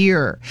last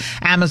year.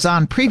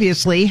 Amazon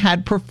previously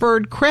had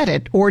preferred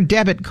credit or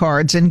debit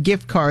cards and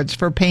gift cards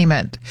for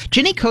payment.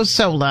 Jenny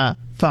Cosola,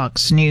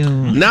 Fox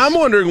News. Now I'm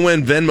wondering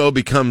when Venmo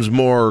becomes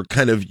more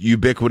kind of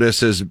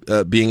ubiquitous as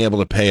being able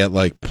to pay at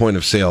like point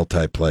of sale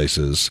type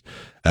places.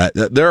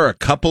 There are a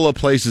couple of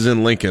places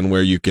in Lincoln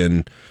where you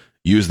can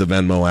use the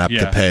Venmo app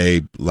to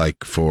pay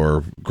like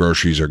for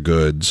groceries or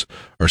goods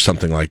or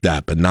something like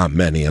that, but not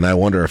many. And I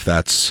wonder if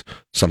that's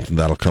something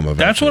that'll come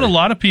eventually. That's what a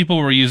lot of people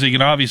were using,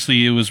 and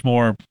obviously it was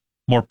more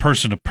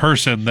person to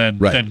person than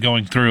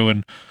going through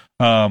and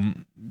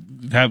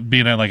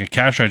being at like a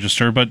cash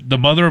register. But the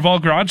mother of all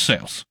garage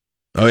sales.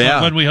 Oh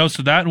yeah, when we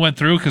hosted that and went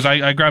through, because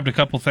I grabbed a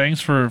couple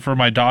things for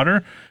my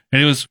daughter,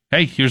 and it was,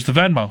 hey, here's the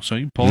Venmo, so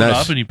you pull it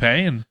up and you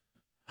pay. And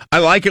I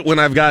like it when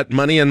I've got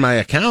money in my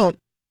account.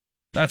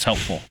 That's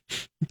helpful.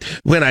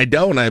 When I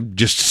don't, I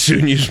just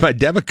soon use my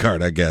debit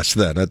card, I guess,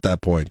 then at that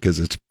point, because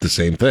it's the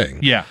same thing.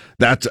 Yeah.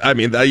 That's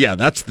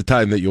the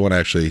time that you want to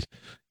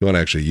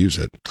actually use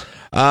it.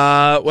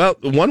 Well,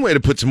 one way to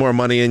put some more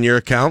money in your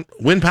account,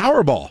 win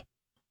Powerball.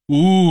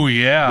 Ooh,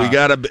 yeah.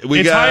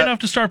 It's high enough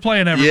to start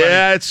playing, everybody.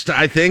 Yeah,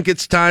 I think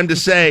it's time to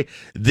say,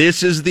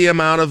 this is the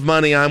amount of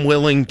money I'm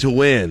willing to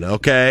win,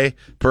 okay?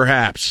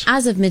 Perhaps.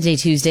 As of midday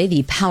Tuesday,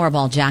 the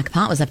Powerball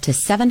jackpot was up to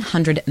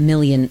 $700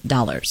 million.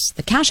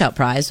 The cash-out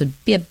prize would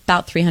be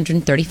about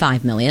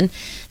 $335 million.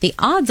 The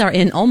odds are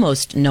in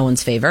almost no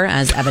one's favor,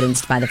 as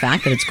evidenced by the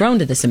fact that it's grown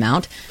to this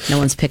amount. No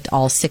one's picked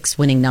all 6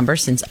 winning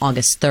numbers since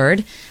August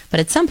 3rd. But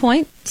at some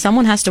point,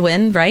 someone has to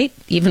win, right?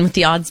 Even with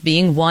the odds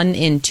being 1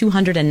 in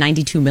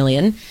 292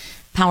 million.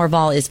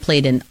 Powerball is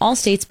played in all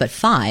states but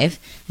 5.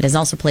 It is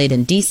also played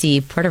in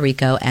D.C., Puerto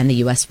Rico, and the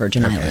U.S.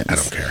 Virgin Islands. I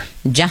don't care.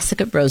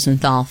 Jessica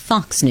Rosenthal,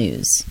 Fox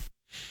News.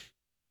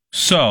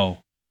 So,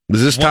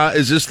 is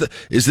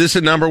this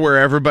a number where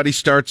everybody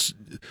starts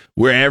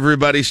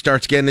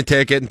getting a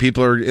ticket, and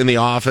people are in the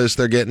office,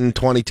 they're getting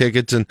 20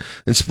 tickets and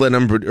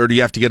splitting them, or do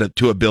you have to get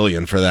to $1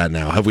 billion for that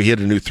now? Have we hit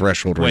a new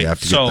threshold where you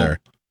have to get there?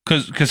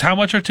 Because how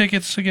much are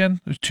tickets again?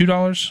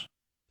 $2?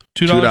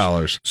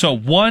 $2. So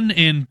 1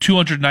 in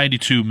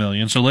 292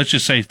 million. So let's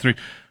just say 3.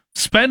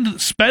 Spend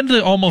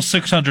almost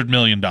 $600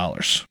 million.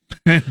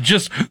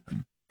 Just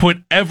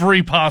put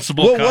every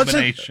possible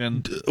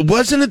combination.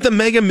 Wasn't it the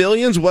Mega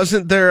Millions?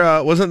 Wasn't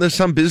there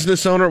some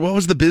business owner? What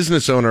was the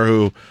business owner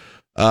who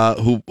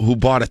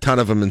bought a ton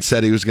of them and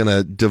said he was going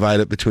to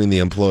divide it between the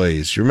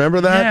employees? You remember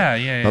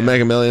that? Yeah.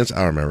 Mega Millions? I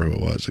don't remember who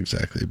it was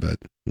exactly, but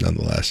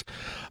nonetheless.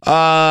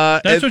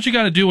 That's what you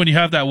got to do when you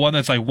have that one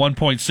that's like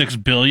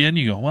 1.6 billion.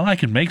 You go, well, I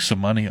can make some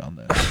money on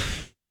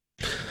this.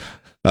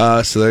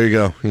 So there you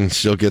go. You can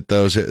still get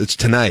those. It's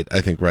tonight,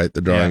 I think, right?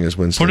 The drawing is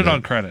Wednesday. Put it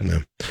on credit.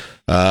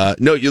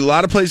 No, a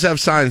lot of places have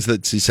signs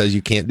that says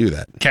you can't do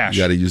that. Cash.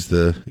 You got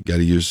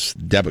to use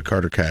debit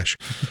card or cash.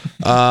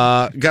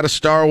 Got a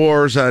Star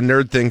Wars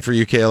nerd thing for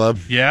you, Caleb.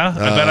 Yeah,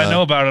 I bet I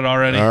know about it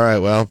already. All right,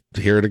 well,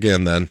 hear it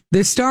again then.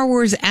 The Star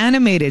Wars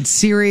animated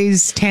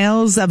series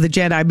Tales of the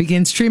Jedi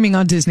begins streaming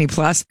on Disney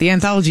Plus. The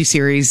anthology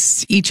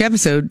series, each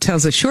episode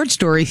tells a short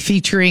story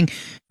featuring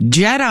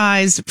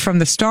Jedis from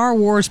the Star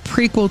Wars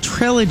prequel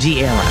trilogy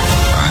era.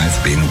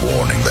 I've been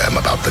warning them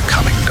about the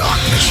coming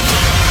darkness.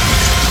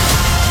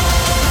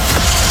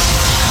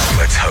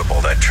 Let's hope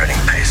all that training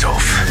pays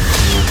off.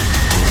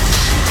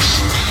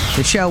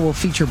 The show will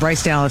feature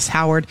Bryce Dallas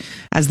Howard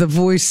as the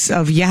voice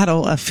of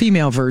Yaddle, a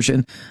female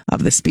version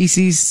of the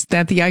species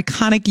that the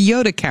iconic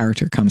Yoda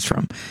character comes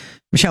from.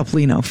 Michelle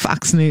Polino,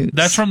 Fox News.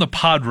 That's from the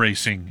pod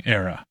racing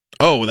era.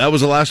 Oh, that was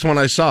the last one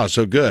I saw.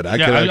 So good.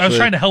 I was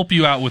trying to help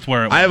you out with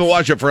where it was. I haven't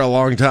watched it for a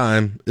long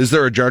time. Is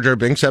there a Jar Jar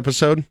Binks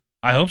episode?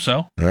 I hope so.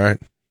 All right.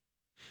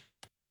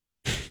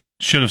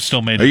 should have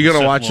still made. Are you going to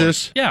Sith watch Lord.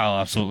 this? Yeah,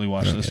 I'll absolutely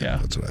watch this. Yeah,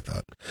 that's what I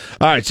thought.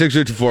 All right,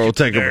 6:54. We'll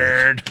take a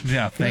break.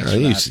 Yeah, thanks. For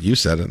that. You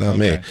said it, not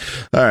me.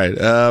 All right,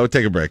 we'll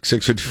take a break.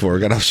 6:54. We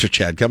got Officer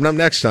Chad coming up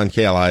next on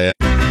KLIN.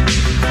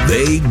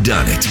 They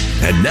done it.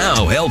 And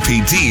now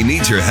LPD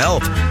needs your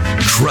help.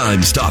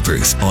 Crime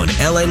Stoppers on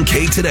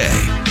LNK Today.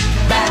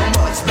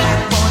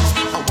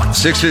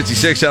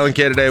 6:56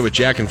 LNK Today with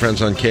Jack and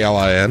Friends on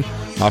KLIN.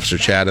 Officer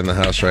Chad in the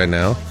house right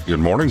now. Good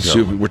morning,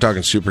 We're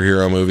talking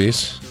superhero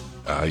movies.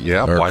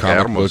 Yeah, or Black comic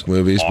Adam book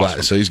movies.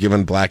 awesome. So he's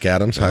given Black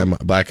Adam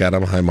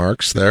high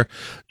marks there.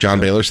 John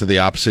Baylor said the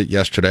opposite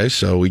yesterday,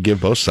 so we give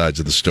both sides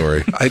of the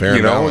story.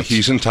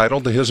 He's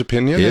entitled to his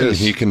opinion, and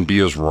he can be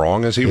as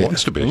wrong as he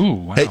wants to be. Ooh,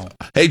 wow.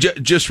 Hey,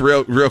 just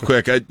real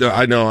quick.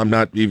 I know I'm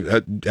not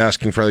even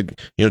asking for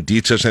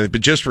details, or anything,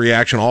 but just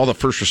reaction. All the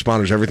first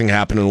responders, everything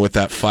happening with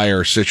that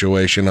fire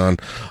situation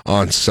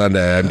on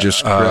Sunday. I'm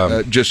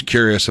just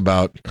curious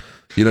about.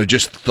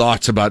 Just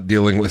thoughts about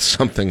dealing with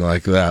something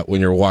like that when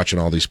you're watching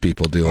all these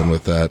people dealing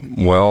with that.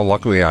 Well,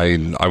 luckily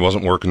I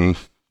wasn't working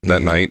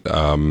that night,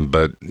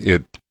 but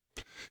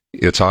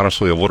it's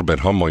honestly a little bit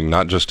humbling,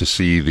 not just to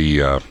see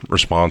the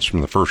response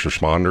from the first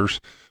responders,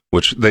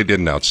 which they did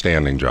an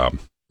outstanding job,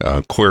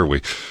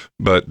 clearly,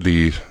 but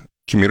the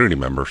community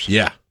members.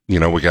 Yeah.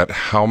 We got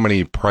how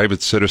many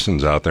private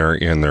citizens out there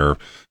in their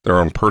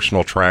own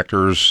personal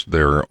tractors,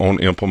 their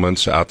own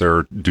implements out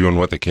there doing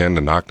what they can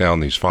to knock down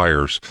these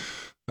fires.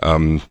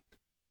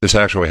 This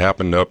actually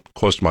happened up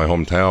close to my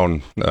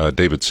hometown,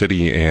 David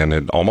City, and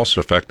it almost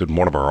affected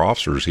one of our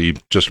officers. He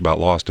just about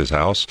lost his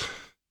house.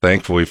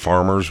 Thankfully,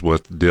 farmers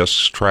with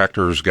discs,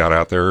 tractors got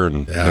out there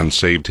and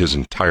saved his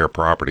entire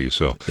property.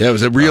 So it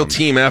was a real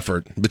team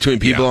effort between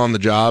people on the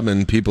job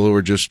and people who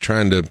were just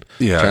trying to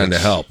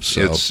help.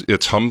 So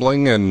it's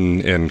humbling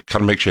and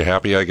kind of makes you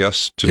happy, I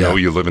guess, to know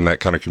you live in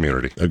that kind of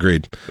community.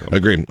 Agreed. All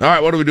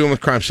right, what are we doing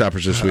with Crime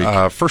Stoppers this week?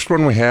 First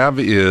one we have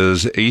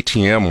is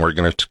ATM. We're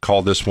going to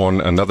call this one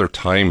Another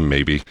Time,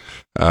 maybe.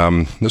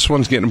 This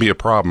one's getting to be a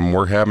problem.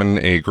 We're having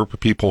a group of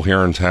people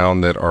here in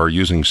town that are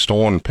using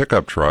stolen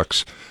pickup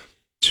trucks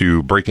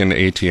to break into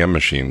ATM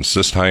machines.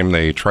 This time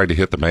they tried to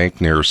hit the bank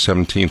near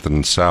 17th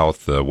and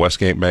South, the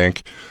Westgate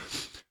Bank.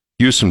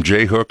 Used some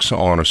J-hooks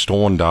on a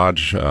stolen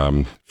Dodge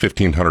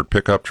 1500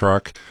 pickup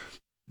truck.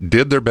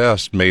 Did their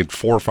best, made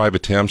 4 or 5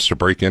 attempts to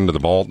break into the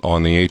vault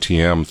on the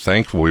ATM.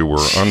 Thankfully,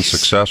 were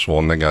unsuccessful,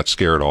 and they got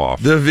scared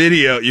off. The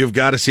video, you've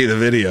got to see the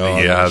video.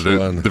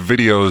 The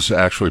video is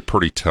actually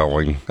pretty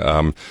telling.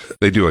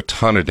 They do a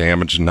ton of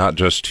damage, not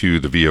just to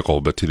the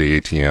vehicle, but to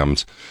the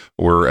ATMs.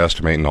 We're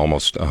estimating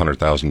almost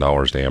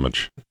 $100,000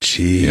 damage.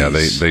 Jeez. Yeah,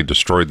 they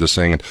destroyed this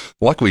thing, and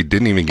luckily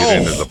didn't even get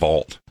into the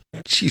vault.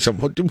 Jeez,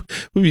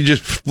 we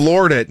just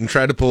floored it and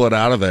tried to pull it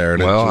out of there.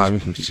 And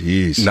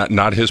jeez,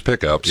 not his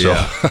pickup. So,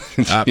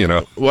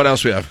 what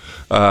else we have?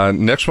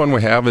 Next one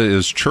we have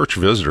is Church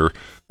Visitor.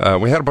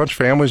 We had a bunch of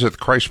families at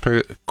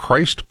the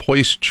Christ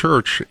Place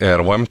Church at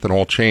 11th and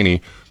Old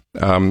Cheney.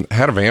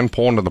 Had a van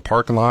pull into the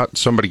parking lot.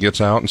 Somebody gets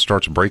out and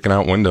starts breaking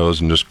out windows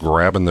and just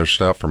grabbing their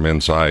stuff from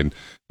inside.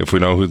 If we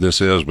know who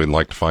this is, we'd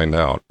like to find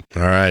out.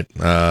 All right.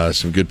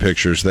 Some good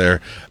pictures there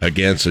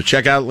again. So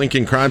check out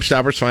Lincoln Crime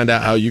Stoppers. Find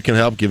out how you can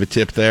help. Give a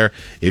tip there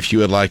if you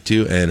would like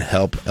to, and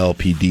help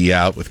LPD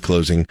out with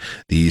closing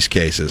these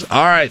cases.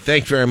 All right.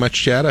 Thank you very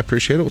much, Chad. I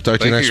appreciate it. We'll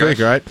talk to you next week.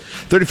 All right.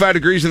 35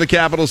 degrees in the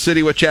capital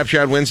city with Chap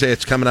Chad Wednesday.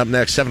 It's coming up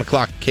next, 7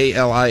 o'clock,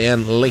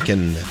 KLIN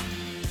Lincoln.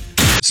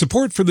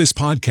 Support for this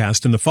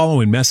podcast and the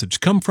following message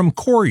come from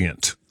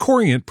Corient.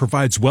 Corient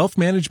provides wealth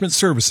management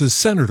services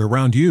centered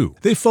around you.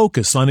 They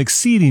focus on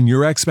exceeding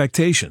your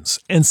expectations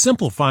and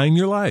simplifying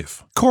your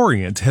life.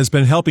 Corient has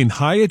been helping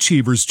high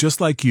achievers just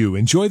like you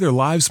enjoy their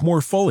lives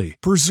more fully,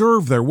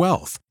 preserve their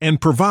wealth,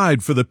 and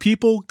provide for the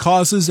people,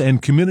 causes,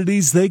 and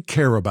communities they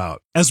care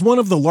about. As one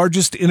of the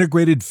largest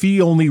integrated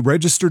fee-only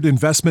registered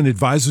investment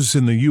advisors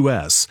in the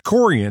U.S.,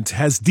 Corient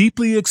has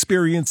deeply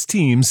experienced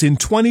teams in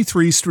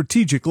 23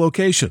 strategic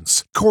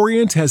locations.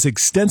 Corient has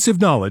extensive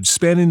knowledge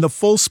spanning the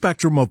full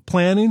spectrum of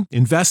planning,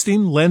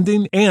 investing,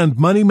 lending, and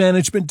money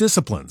management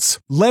disciplines.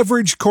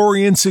 Leverage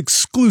Corient's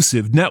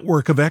exclusive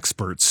network of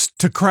experts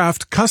to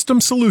craft custom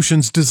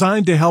solutions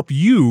designed to help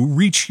you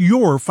reach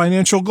your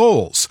financial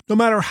goals, no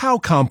matter how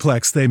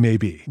complex they may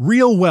be.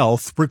 Real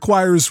wealth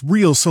requires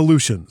real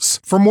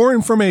solutions. For more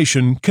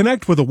information,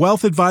 connect with a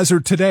wealth advisor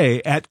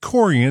today at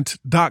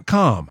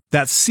Corient.com.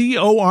 That's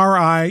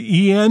Corient.com.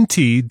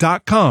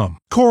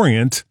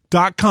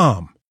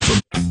 Corient.com.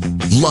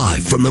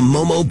 Live from the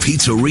Momo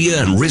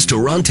Pizzeria and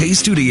Ristorante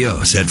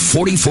Studios at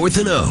 44th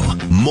and O.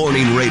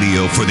 Morning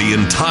radio for the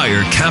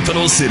entire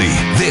capital city.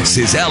 This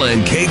is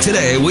LNK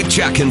Today with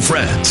Jack and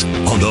Friends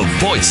on the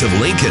voice of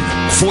Lincoln,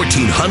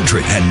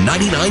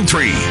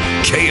 1499.3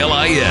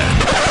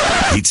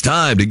 KLIN. It's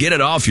time to get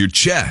it off your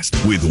chest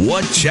with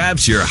What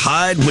Chaps Your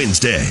Hide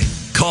Wednesday.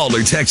 Call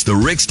or text the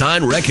Rick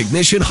Stein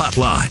Recognition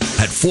Hotline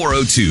at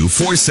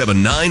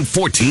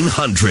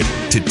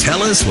 402-479-1400 to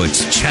tell us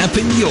what's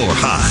chapping your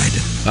hide.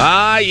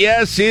 Ah,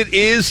 yes, it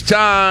is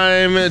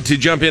time to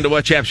jump into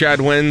What Chaps Your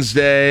Hide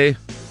Wednesday.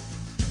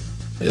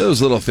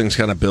 those little things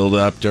kind of build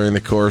up during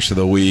the course of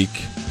the week.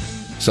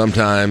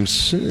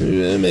 Sometimes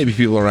maybe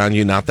people around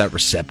you not that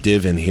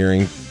receptive in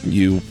hearing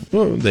you.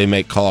 Well, they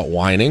may call it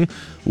whining.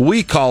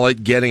 We call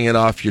it getting it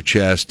off your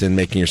chest and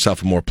making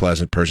yourself a more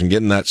pleasant person,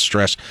 getting that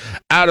stress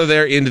out of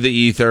there into the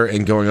ether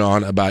and going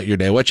on about your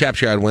day. What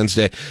chaps here on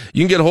Wednesday?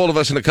 You can get a hold of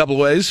us in a couple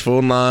of ways.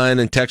 Phone line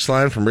and text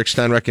line from Rick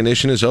Stein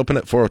Recognition is open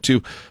at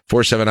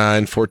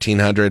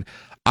 402-479-1400.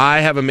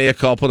 I have a mea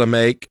culpa to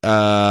make.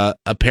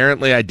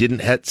 Apparently, I didn't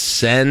hit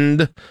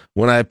send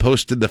when I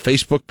posted the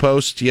Facebook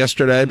post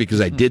yesterday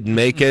because I didn't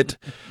make it.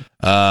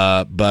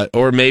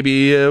 Or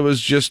maybe it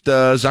was just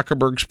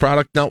Zuckerberg's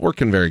product not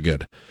working very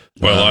good.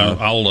 Well,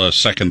 I'll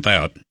second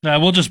that.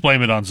 We'll just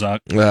blame it on Zuck.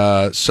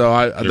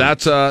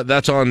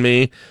 That's on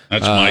me.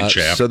 That's my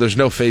chap. So there's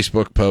no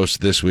Facebook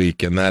post this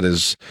week, and that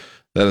is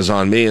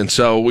on me. And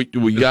so we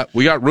got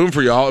room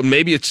for y'all, and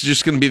maybe it's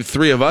just going to be the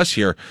three of us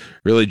here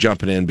really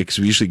jumping in because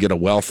we usually get a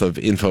wealth of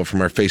info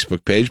from our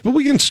Facebook page. But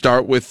we can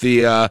start with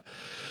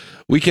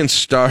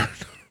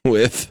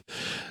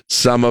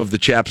some of the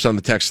chaps on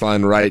the text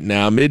line right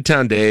now.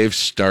 Midtown Dave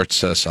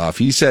starts us off.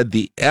 He said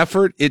the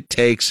effort it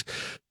takes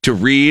to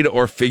read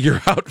or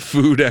figure out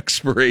food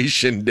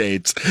expiration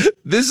dates.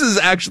 This is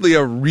actually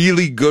a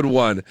really good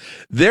one.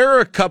 There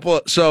are a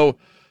couple. So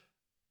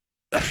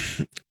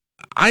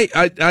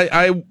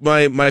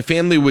my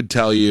family would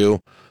tell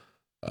you,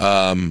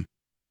 I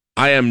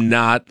am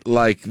not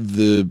like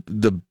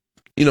the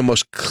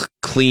most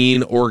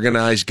clean,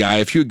 organized guy.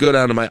 If you would go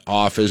down to my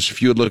office,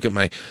 if you would look at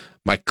my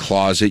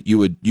closet, you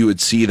would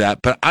see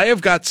that. But I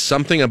have got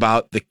something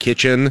about the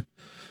kitchen.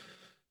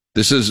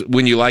 This is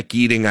when you like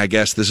eating, I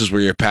guess this is where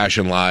your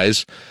passion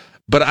lies.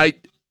 But I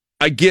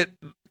get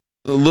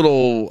a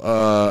little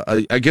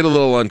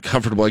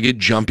uncomfortable. I get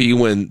jumpy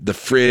when the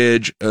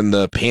fridge and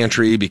the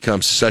pantry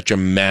becomes such a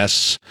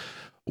mess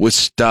with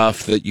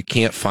stuff that you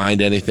can't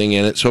find anything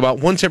in it. So about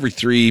once every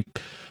 3-4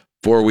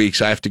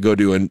 weeks, I have to go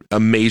do a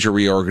major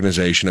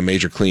reorganization, a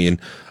major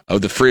clean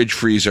of the fridge,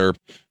 freezer,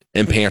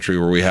 and pantry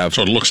where we have.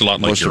 So it looks a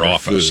lot like your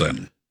office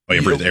then.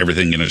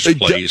 Everything in its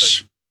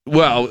place.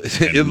 Well,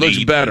 it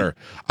looks better.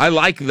 I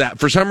like that.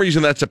 For some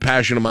reason, that's a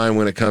passion of mine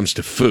when it comes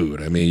to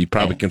food. I mean, you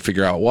probably can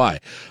figure out why.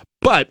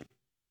 But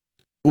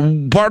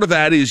part of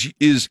that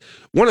is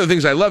one of the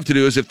things I love to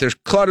do is if there's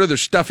clutter,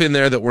 there's stuff in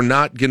there that we're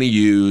not going to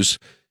use,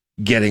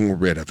 getting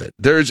rid of it.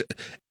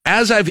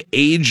 As I've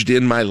aged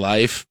in my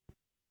life,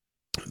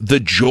 the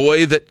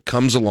joy that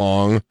comes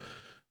along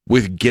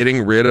with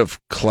getting rid of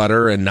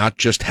clutter and not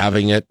just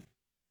having it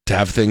to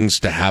have things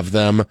to have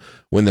them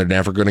when they're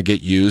never going to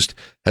get used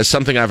is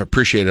something I've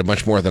appreciated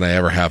much more than I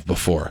ever have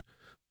before.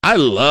 I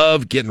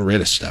love getting rid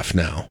of stuff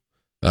now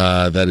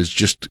that is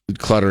just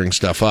cluttering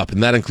stuff up,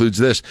 and that includes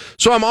this.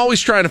 So I'm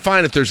always trying to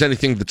find if there's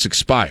anything that's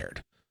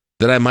expired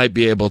that I might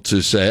be able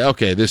to say,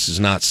 okay, this is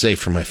not safe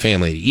for my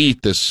family to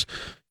eat. This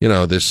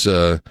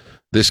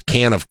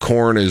can of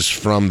corn is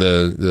from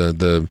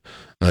the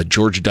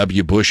George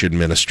W. Bush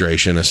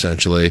administration,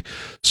 essentially.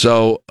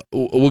 So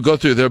we'll go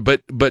through there.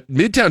 But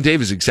Midtown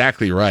Dave is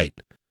exactly right.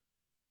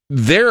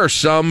 There are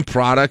some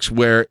products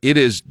where it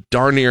is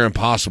darn near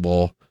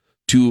impossible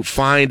to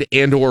find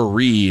and or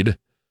read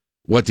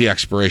what the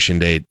expiration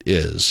date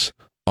is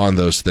on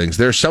those things.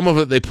 There's some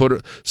of they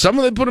put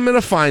them in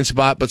a fine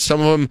spot, but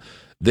some of them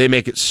they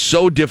make it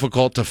so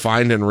difficult to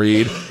find and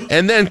read,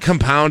 and then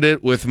compound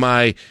it with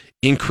my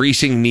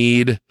increasing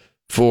need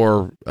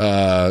for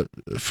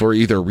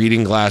either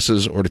reading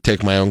glasses or to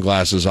take my own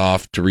glasses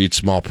off to read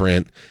small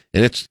print,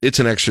 and it's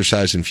an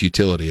exercise in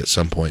futility at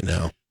some point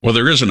now. Well,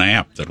 there is an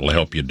app that will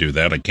help you do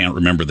that. I can't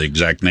remember the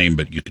exact name,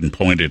 but you can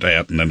point it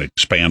at and then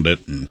expand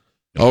it. And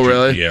oh,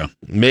 really? Yeah.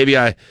 Maybe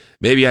I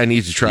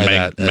need to try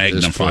that.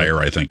 Magnifier,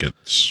 I think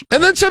it's.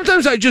 And then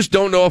sometimes I just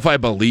don't know if I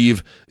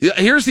believe.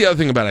 Here's the other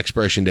thing about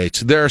expiration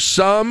dates. There are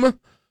some,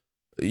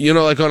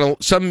 like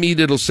on some meat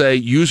it'll say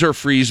user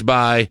freeze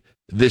by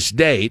this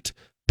date.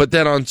 But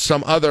then on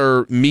some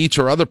other meats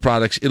or other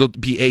products, it'll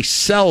be a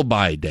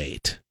sell-by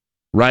date,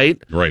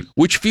 right? Right.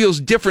 Which feels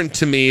different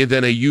to me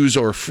than a use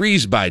or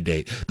freeze-by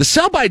date. The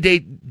sell-by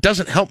date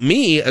doesn't help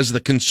me as the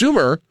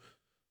consumer.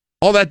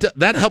 All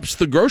that helps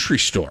the grocery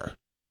store,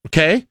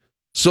 okay?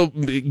 So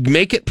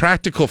make it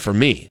practical for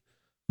me.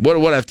 What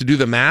I have to do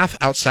the math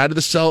outside of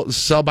the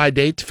sell-by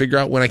date to figure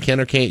out when I can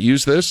or can't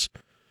use this?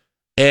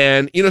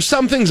 And,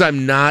 some things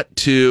I'm not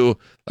too...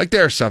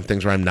 there are some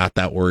things where I'm not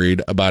that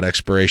worried about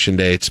expiration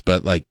dates,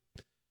 but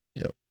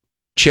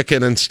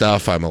chicken and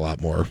stuff, I'm a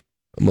lot more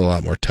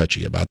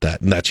touchy about that.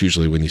 And that's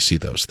usually when you see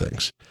those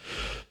things.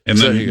 And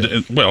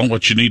then,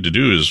 what you need to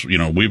do is,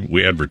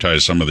 we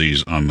advertise some of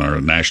these on our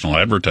national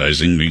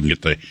advertising. You can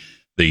get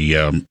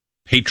the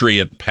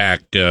Patriot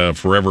Pack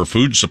Forever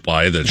Food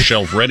Supply that's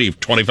shelf ready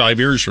 25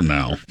 years from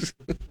now.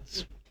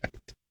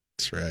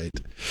 That's right.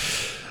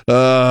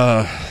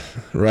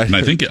 Right. And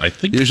I think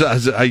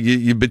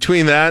you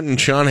between that and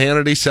Sean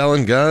Hannity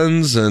selling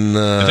guns, and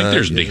I think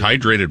there's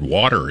dehydrated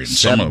water in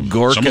some of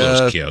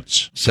those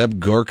kits. Seb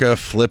Gorka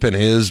flipping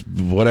his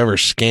whatever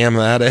scam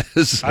that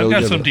is. I've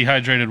got some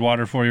dehydrated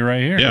water for you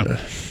right here. Yeah.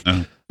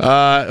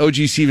 OG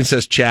Steven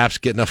says, Chaps,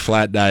 getting a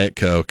flat Diet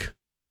Coke.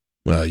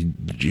 Well,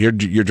 you're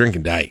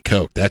drinking Diet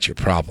Coke. That's your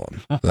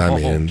problem. I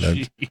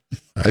mean,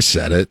 I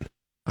said it.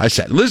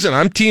 Listen,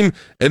 I'm team,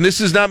 and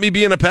this is not me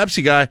being a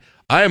Pepsi guy.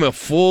 I am a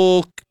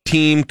full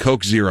team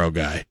Coke Zero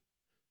guy.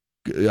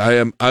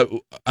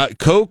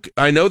 Coke,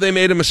 I know they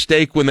made a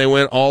mistake when they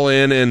went all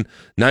in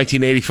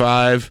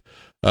 1985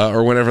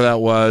 or whenever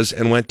that was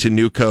and went to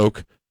New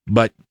Coke,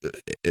 but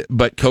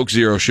Coke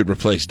Zero should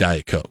replace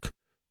Diet Coke.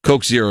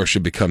 Coke Zero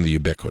should become the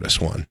ubiquitous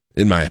one,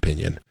 in my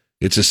opinion.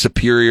 It's a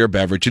superior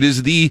beverage. It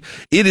is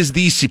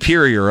the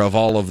superior of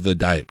all of the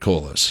Diet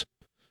Colas.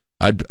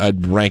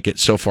 I'd rank it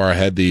so far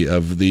ahead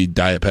of the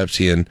Diet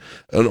Pepsi, and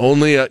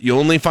you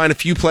only find a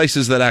few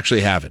places that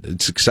actually have it.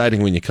 It's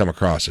exciting when you come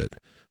across it,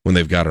 when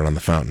they've got it on the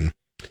fountain.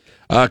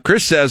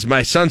 Chris says,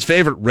 my son's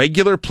favorite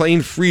regular plain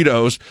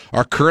Fritos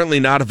are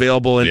currently not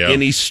available in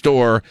any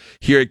store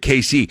here at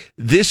KC.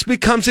 This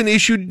becomes an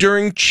issue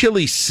during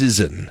chili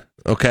season.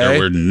 Okay, there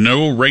were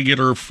no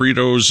regular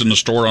Fritos in the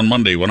store on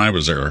Monday when I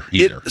was there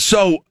either.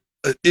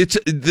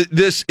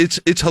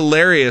 It's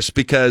hilarious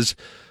because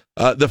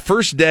the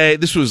first day,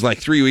 this was like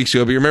 3 weeks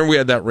ago, but you remember we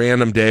had that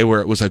random day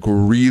where it was like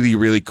really,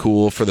 really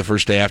cool for the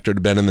first day after it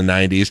had been in the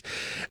 90s.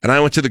 And I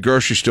went to the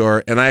grocery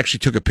store and I actually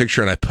took a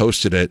picture and I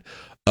posted it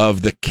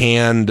of the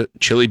canned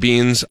chili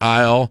beans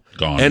aisle.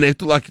 Gone. And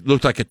it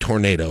looked like a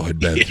tornado had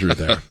been through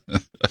there.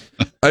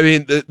 I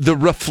mean, the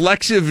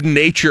reflexive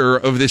nature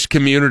of this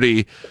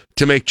community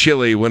to make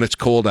chili when it's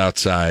cold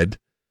outside.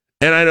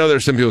 And I know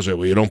there's some people who say,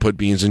 well, you don't put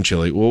beans in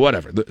chili. Well,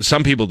 whatever.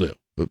 Some people do.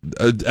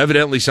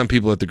 Evidently, some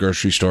people at the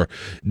grocery store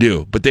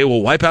do. But they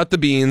will wipe out the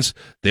beans.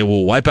 They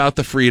will wipe out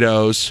the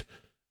Fritos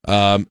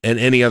and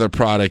any other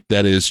product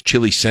that is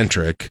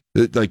chili-centric,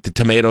 like the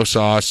tomato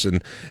sauce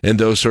and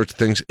those sorts of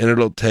things. And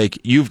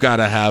you've got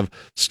to have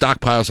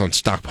stockpiles on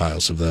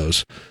stockpiles of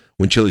those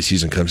when chili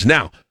season comes.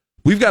 Now,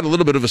 we've got a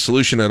little bit of a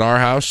solution at our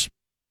house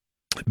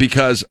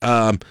because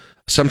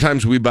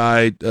sometimes we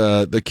buy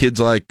the kids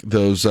like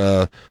those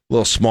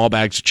little small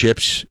bags of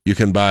chips you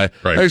can buy.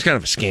 Right. It's kind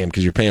of a scam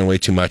because you're paying way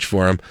too much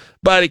for them,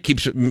 but it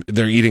keeps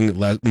they're eating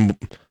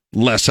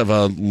less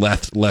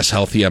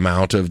healthy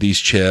amount of these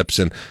chips,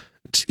 and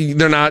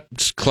they're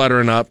not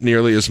cluttering up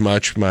nearly as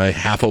much my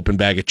half-open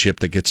bag of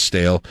chip that gets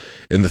stale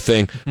in the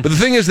thing. But the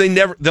thing is,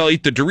 they'll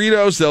eat the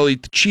Doritos, they'll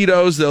eat the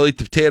Cheetos, they'll eat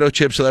the potato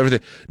chips, and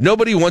everything.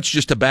 Nobody wants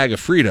just a bag of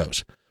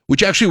Fritos,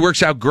 which actually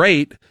works out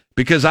great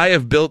because I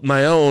have built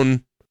my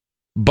own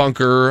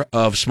bunker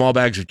of small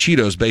bags of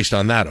Cheetos based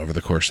on that over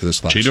the course of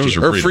this last year.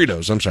 Or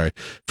Fritos, I'm sorry.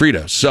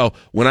 Fritos. So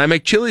when I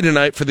make chili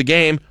tonight for the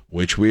game,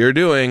 which we are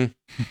doing,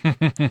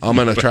 I'm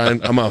going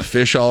to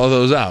fish all of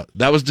those out.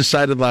 That was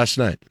decided last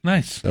night.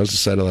 Nice. That was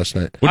decided last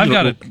night.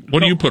 What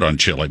do you put on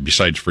chili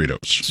besides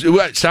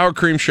Fritos? Sour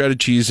cream, shredded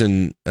cheese,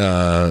 and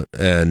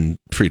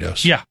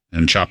Fritos. Yeah.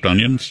 And chopped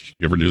onions?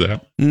 You ever do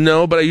that?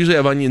 No, but I usually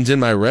have onions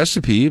in my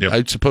recipe. Yep.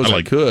 I suppose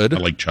I could. I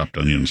like chopped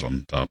onions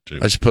on top, too.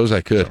 I suppose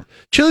I could. So.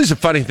 Chili's a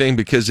funny thing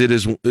because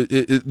there's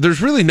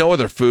really no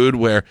other food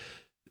where,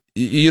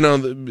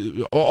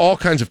 all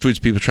kinds of foods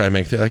people try to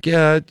make. They're like,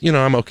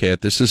 I'm okay at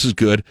this. This is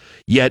good.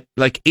 Yet,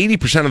 like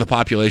 80% of the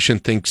population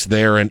thinks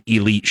they're an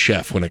elite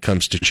chef when it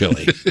comes to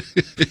chili.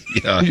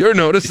 Yeah. You ever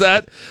notice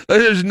that?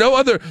 There's no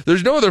other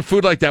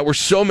food like that where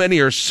so many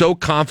are so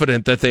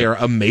confident that they are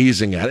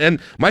amazing at it,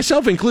 and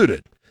myself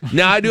included.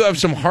 Now, I do have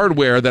some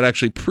hardware that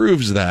actually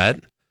proves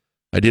that.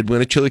 I did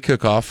win a chili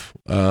cook-off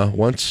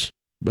once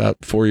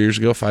about 5 years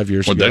ago.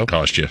 What'd that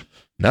cost you?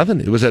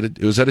 Nothing. It was at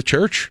a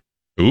church.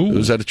 Ooh. It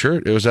was at a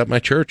church. It was at my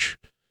church.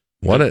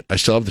 Won it. I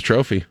still have the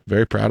trophy.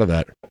 Very proud of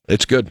that.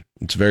 It's good.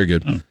 It's very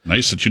good. Oh,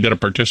 nice that you got a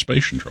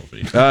participation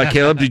trophy.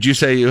 Caleb, did you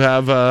say you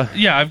have?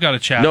 Yeah, I've got a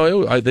chat.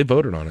 No, they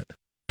voted on it.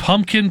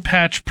 Pumpkin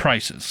patch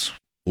prices.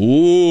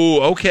 Ooh,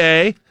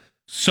 okay.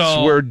 So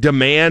it's where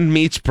demand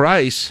meets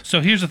price.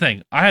 So here's the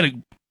thing.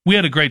 We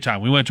had a great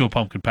time. We went to a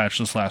pumpkin patch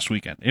this last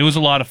weekend. It was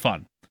a lot of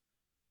fun.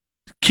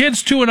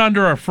 Kids 2 and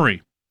under are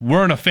free.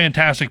 We're in a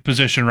fantastic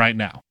position right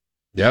now.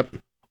 Yep.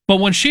 But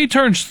when she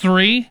turns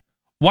 3,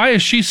 why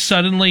is she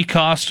suddenly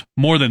cost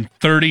more than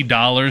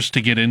 $30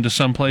 to get into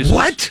some places?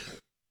 What?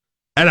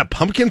 At a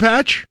pumpkin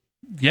patch?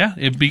 Yeah,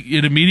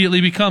 it immediately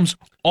becomes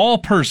all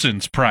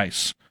persons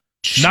price.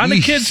 Jeez. Not a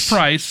kid's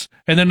price,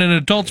 and then an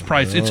adult's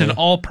price. It's an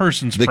all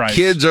persons price. The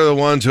kids are the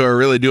ones who are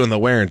really doing the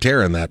wear and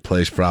tear in that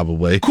place,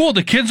 probably. Cool.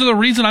 The kids are the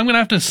reason I'm going to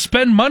have to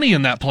spend money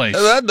in that place.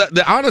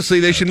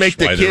 Honestly, they should make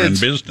the kids. They're in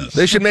business.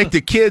 They should make the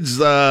kids,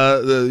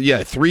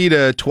 3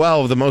 to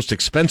 12, the most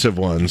expensive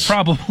ones.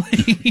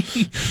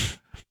 Probably.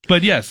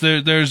 But yes,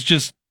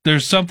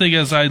 there's something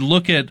as I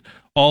look at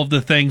all of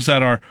the things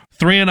that are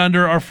 3 and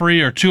under are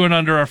free or 2 and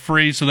under are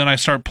free. So then I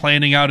start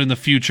planning out in the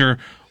future.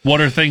 What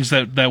are things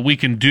that we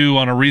can do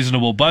on a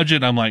reasonable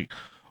budget? I'm like,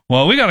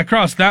 well, we got to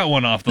cross that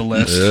one off the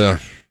list. Yeah.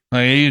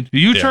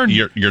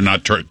 You're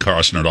not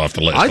crossing it off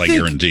the list like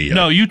guarantee.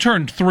 No, you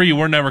turned 3.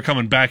 We're never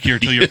coming back here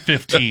till you're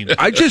 15.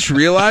 I just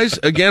realized,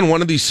 again,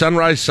 one of these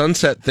sunrise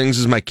sunset things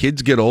as my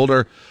kids get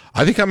older,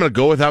 I think I'm going to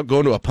go without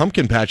going to a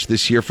pumpkin patch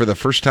this year for the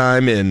first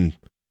time in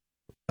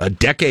a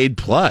decade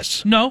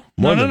plus. No.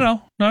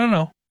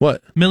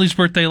 What? Millie's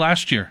birthday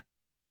last year.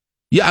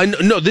 Yeah,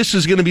 no, this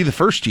is going to be the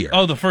first year.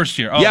 Oh, the first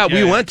year. Oh, yeah,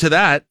 we went to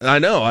that. I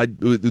know. I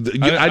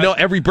know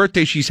every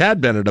birthday she's had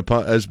has been at a I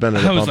was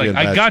pumpkin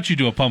patch. I got you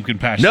to a pumpkin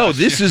patch. No,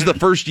 this is the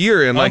first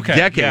year in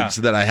decades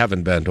that I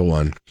haven't been to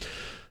one.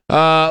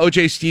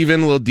 OJ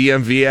Steven, a little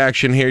DMV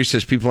action here. He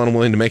says people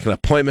unwilling to make an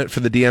appointment for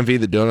the DMV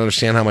that don't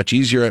understand how much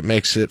easier it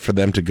makes it for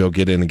them to go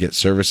get in and get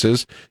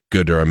services.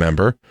 Good to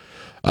remember.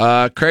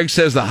 Craig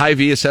says the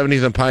Hy-Vee is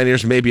 70th and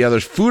Pioneers, maybe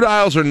others. Food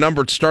aisles are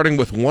numbered starting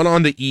with 1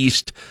 on the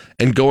east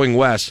and going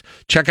west.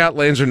 Checkout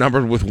lanes are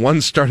numbered with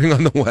 1 starting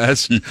on the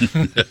west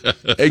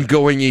and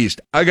going east.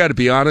 I got to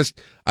be honest,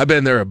 I've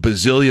been there a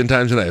bazillion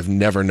times and I have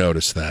never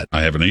noticed that.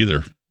 I haven't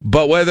either.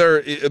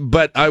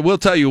 But I will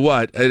tell you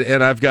what,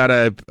 and I've got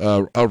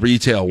a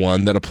retail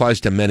one that applies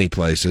to many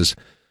places.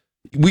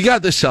 We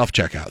got this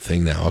self-checkout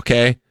thing now,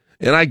 okay?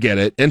 And I get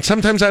it. And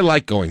sometimes I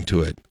like going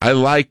to it. I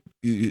like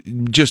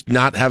just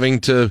not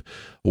having to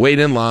wait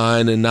in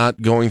line and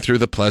not going through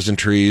the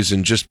pleasantries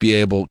and just be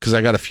able, because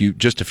I got a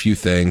few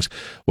things,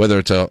 whether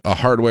it's a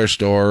hardware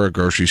store or a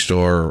grocery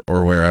store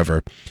or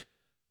wherever.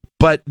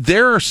 But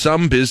there are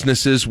some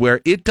businesses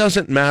where it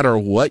doesn't matter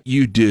what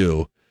you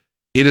do,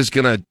 it is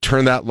going to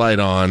turn that light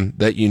on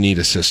that you need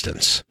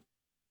assistance,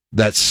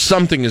 that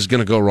something is going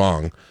to go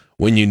wrong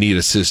when you need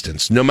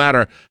assistance. No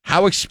matter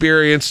how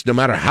experienced, no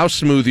matter how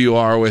smooth you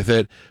are with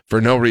it,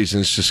 for no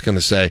reason, it's just going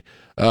to say,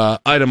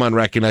 item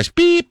unrecognized,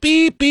 beep,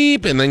 beep,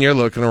 beep, and then you're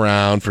looking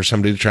around for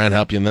somebody to try and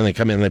help you, and then they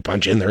come in and they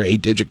punch in their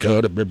 8-digit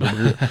code.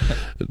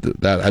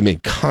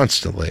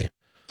 Constantly.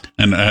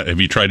 And have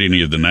you tried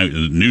any of the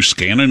new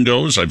scan and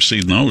goes? I've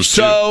seen those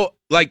too. So,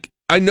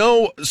 I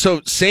know,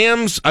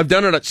 Sam's, I've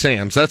done it at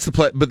Sam's. That's the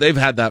place, but they've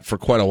had that for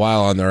quite a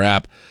while on their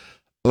app.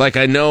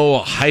 I know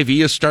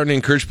Hy-Vee is starting to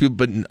encourage people,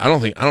 but I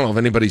don't know if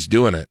anybody's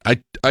doing it.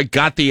 I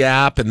got the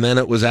app, and then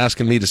it was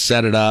asking me to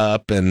set it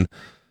up, and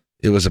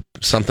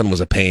something was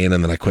a pain,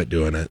 and then I quit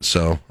doing it,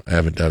 so I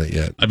haven't done it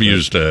yet. I've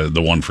used the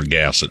one for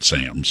gas at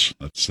Sam's.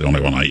 That's the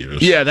only one I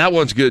use. Yeah, that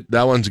one's good.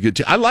 That one's good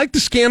too. I like the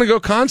Scan and Go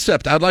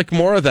concept. I'd like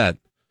more of that.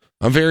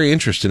 I'm very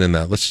interested in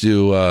that. Let's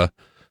do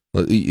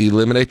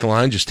eliminate the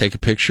line, just take a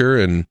picture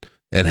and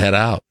head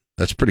out.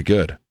 That's pretty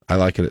good. I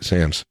like it at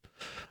Sam's.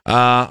 All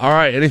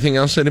right. Anything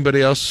else?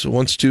 Anybody else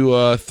wants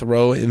to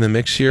throw in the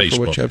mix here for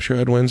what Chaps Your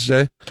Hide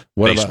Wednesday?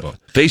 What about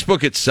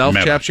Facebook itself?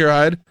 Chaps Your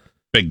Hide.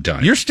 Big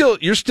time. You're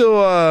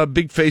still a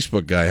big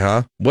Facebook guy,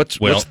 huh? What's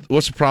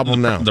the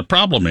problem now? The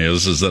problem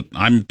is that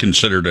I'm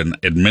considered an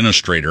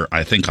administrator,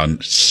 I think, on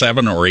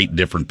 7 or 8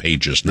 different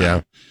pages now.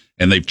 Yeah.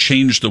 And they've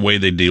changed the way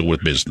they deal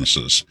with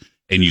businesses.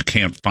 And you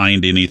can't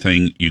find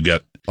anything.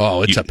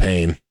 It's a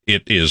pain.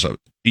 It is.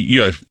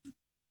 You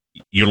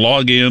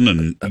log in,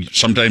 and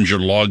sometimes you're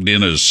logged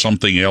in as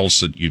something else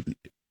that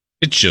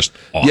it's just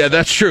awful. Yeah,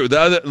 that's true.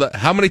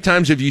 How many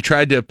times have you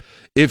tried to,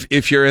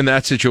 if you're in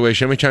that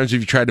situation, how many times have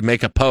you tried to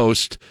make a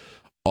post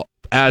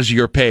as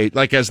your page,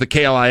 like as the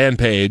KLIN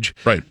page,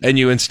 right? And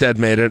you instead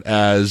made it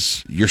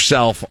as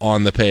yourself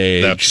on the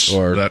page, that's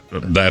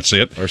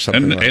it, or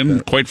something like that.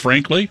 And quite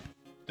frankly,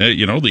 the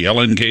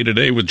LNK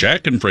Today with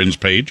Jack and Friends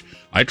page,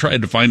 I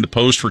tried to find a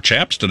post for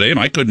Chaps today, and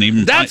I couldn't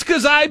even. That's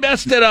because I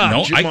messed it up.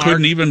 No, Jamar. I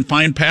couldn't even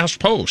find past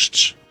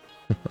posts.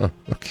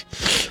 Okay.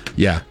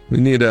 Yeah, we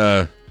need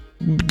to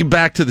get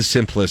back to the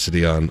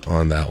simplicity on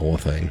that whole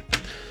thing.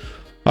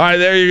 All right,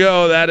 there you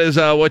go. That is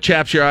what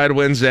Chaps Your Hide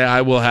Wednesday.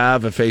 I will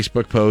have a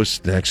Facebook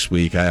post next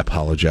week. I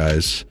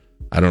apologize.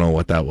 I don't know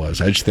what that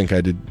was. I just think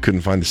I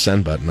couldn't find the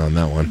send button on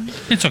that one.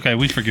 It's okay.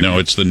 We forgive you. No,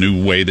 it's the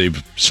new way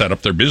they've set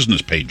up their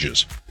business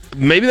pages.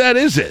 Maybe that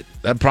is it.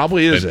 That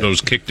probably is it. Those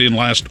kicked in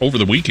over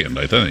the weekend,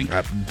 I think.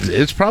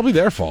 It's probably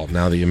their fault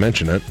now that you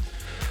mention it.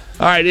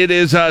 All right, it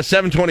is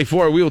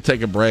 7:24. We will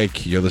take a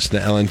break. You're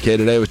listening to LNK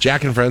Today with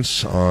Jack and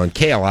Friends on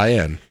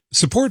KLIN.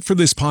 Support for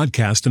this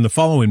podcast and the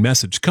following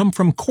message come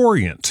from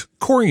Corient.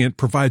 Corient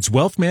provides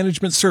wealth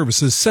management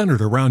services centered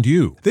around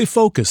you. They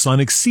focus on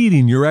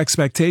exceeding your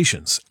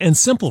expectations and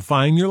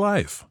simplifying your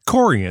life.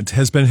 Corient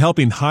has been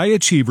helping high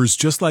achievers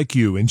just like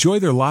you enjoy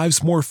their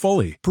lives more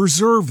fully,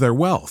 preserve their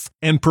wealth,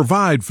 and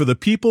provide for the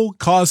people,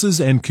 causes,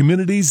 and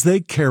communities they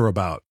care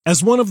about.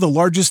 As one of the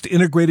largest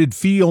integrated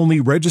fee-only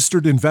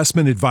registered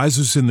investment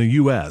advisors in the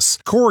U.S.,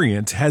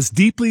 Corient has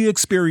deeply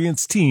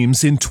experienced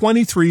teams in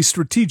 23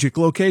 strategic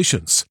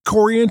locations.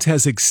 Corient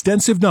has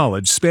extensive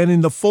knowledge spanning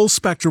the full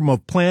spectrum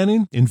of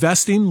planning,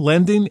 investing,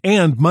 lending,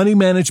 and money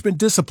management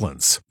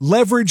disciplines.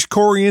 Leverage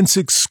Corient's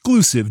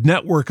exclusive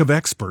network of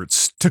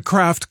experts to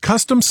craft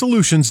custom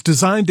solutions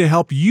designed to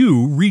help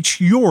you reach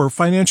your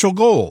financial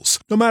goals,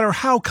 no matter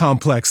how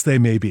complex they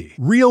may be.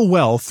 Real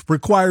wealth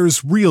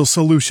requires real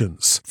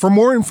solutions. For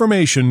more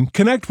information,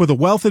 connect with a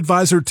wealth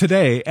advisor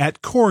today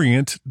at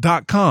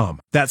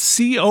Corient.com. That's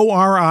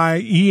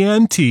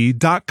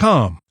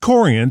Corient.com.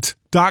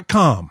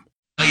 Corient.com.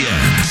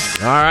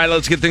 All right,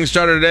 let's get things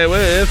started today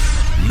with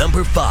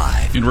number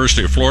 5.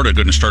 University of Florida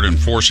going to start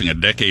enforcing a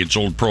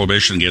decades-old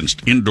prohibition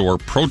against indoor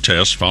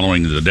protests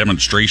following the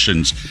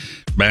demonstrations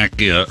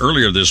back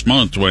earlier this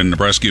month when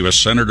Nebraska U.S.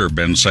 Senator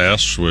Ben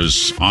Sasse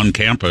was on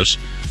campus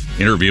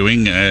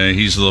interviewing.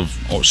 He's the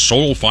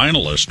sole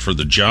finalist for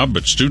the job,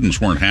 but students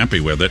weren't happy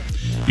with it.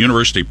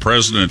 University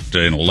president,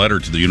 in a letter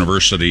to the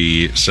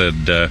university,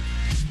 said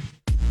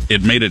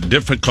it made it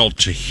difficult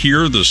to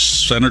hear the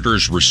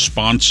senator's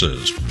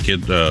responses.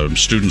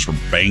 Students were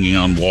banging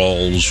on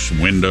walls,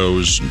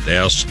 windows, and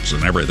desks,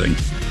 and everything.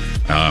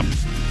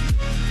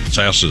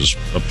 Sasse's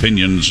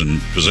opinions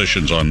and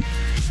positions on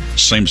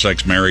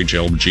same-sex marriage,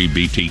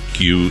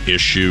 LGBTQ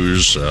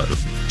issues,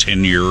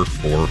 tenure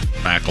for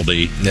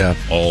faculty,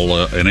 all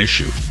an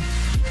issue.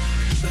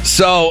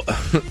 So,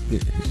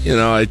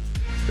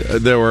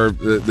 there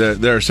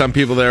are some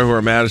people there who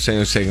are mad at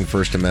saying it's taking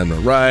First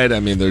Amendment right.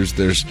 I mean,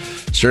 there's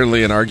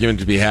certainly an argument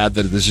to be had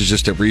that this is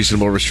just a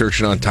reasonable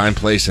restriction on time,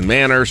 place, and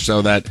manner,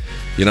 so that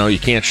you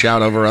can't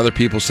shout over other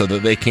people so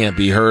that they can't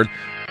be heard.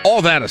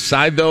 All that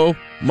aside, though,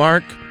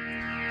 Mark,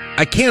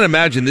 I can't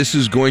imagine this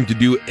is going to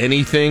do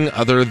anything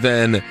other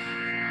than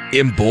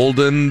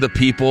embolden the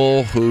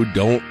people who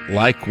don't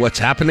like what's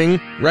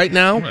happening right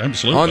now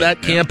on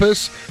that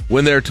campus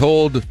when they're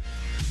told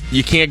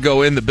you can't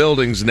go in the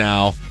buildings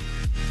now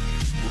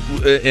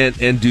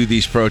and do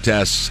these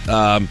protests.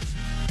 I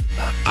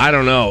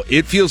don't know.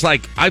 I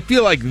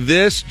feel like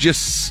this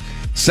just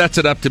sets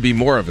it up to be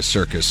more of a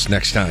circus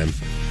next time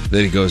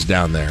that he goes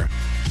down there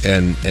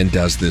and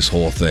does this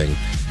whole thing.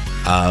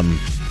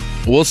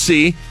 We'll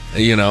see.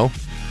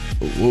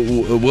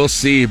 We'll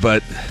see,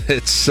 but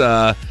it's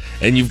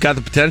and you've got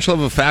the potential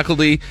of a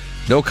faculty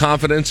no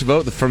confidence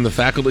vote from the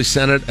faculty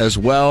senate as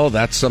well.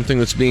 That's something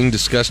that's being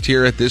discussed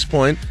here at this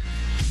point.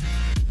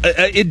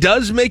 It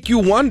does make you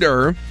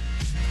wonder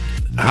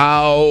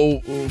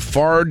how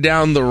far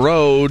down the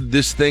road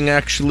this thing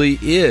actually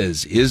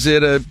is. Is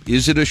it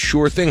a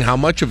sure thing? How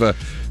much of a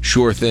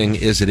sure thing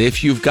is it?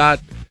 If you've got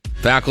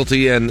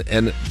faculty and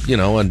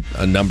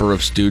a number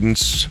of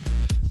students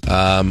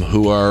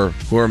who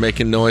are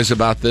making noise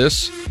about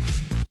this,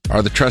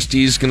 are the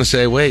trustees going to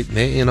say, wait,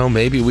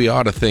 maybe we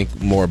ought to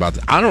think more about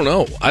that? I don't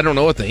know. I don't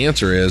know what the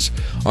answer is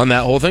on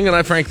that whole thing, and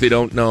I frankly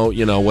don't know,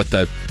 what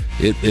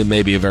it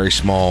may be a very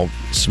small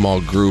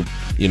group,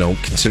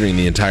 considering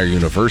the entire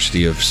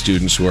university of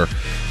students who are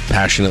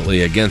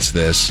passionately against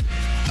this.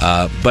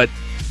 But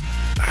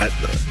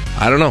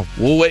I don't know.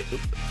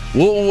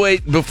 We'll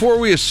wait before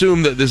we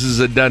assume that this is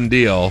a done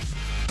deal.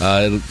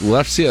 We'll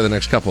have to see how the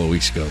next couple of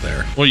weeks go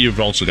there. Well, you've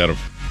also got to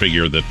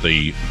figure that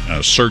the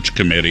search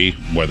committee,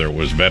 whether it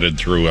was vetted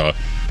through a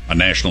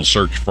national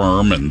search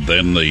firm and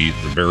then the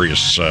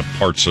various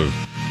parts of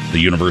the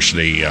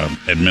university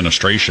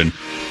administration,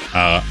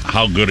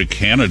 how good a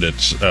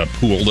candidates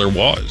pool there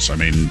was. I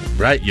mean,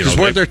 right? Because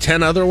weren't there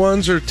 10 other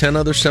ones or 10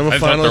 other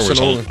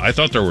semifinalists? I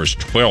thought there was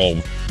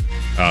 12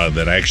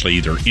 that actually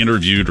either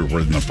interviewed or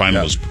were in the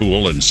finalist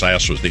pool, and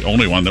Sasse was the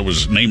only one that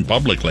was named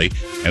publicly,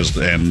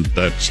 and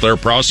that's their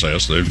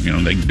process. They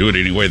can do it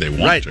any way they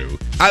want to.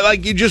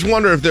 You just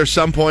wonder if there's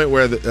some point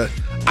where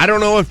I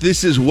don't know if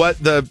this is what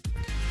the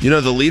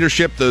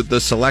leadership, the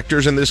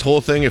selectors in this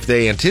whole thing, if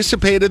they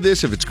anticipated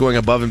this, if it's going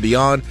above and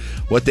beyond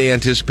what they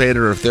anticipated,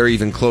 or if they're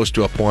even close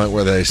to a point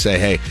where they say,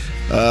 hey,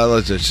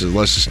 let's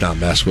just not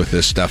mess with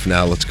this stuff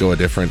now. Let's go a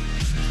different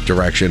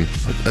direction.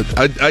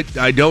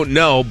 I don't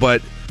know,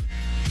 but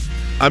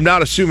I'm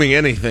not assuming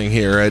anything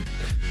here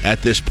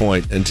at this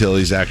point until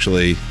he's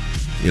actually,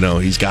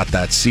 he's got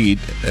that seat,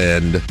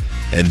 and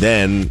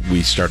then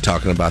we start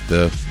talking about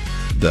the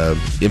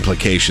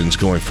implications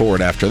going forward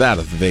after that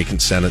of the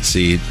vacant Senate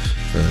seat,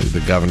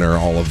 the governor,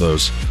 all of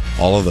those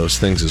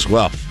things as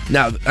well.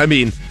 Now, I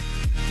mean,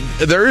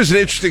 there is an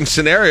interesting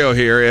scenario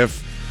here if,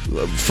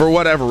 for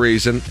whatever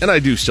reason, and I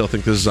do still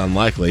think this is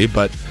unlikely,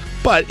 but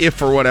if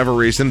for whatever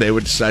reason they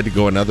would decide to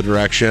go another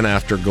direction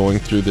after going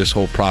through this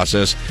whole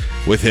process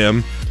with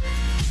him,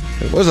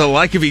 what is it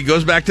like if he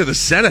goes back to the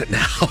Senate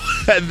now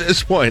at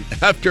this point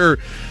after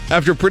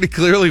pretty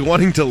clearly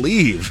wanting to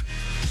leave?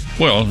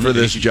 Well, for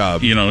this job,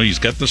 he's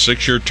got the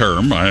 6-year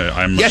term.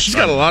 He's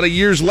got a lot of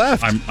years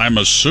left. I'm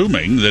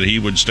assuming that he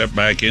would step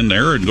back in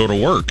there and go to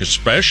work,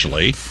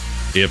 especially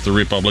if the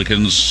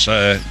Republicans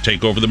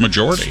take over the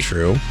majority. That's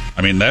true.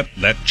 I mean that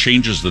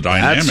changes the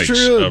dynamics. That's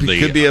true. Of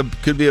the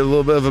could be a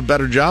little bit of a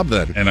better job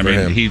then. And I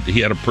mean he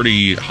had a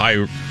pretty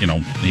high.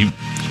 He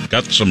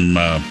got some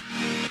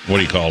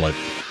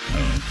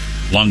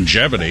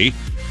longevity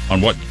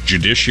on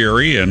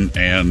judiciary and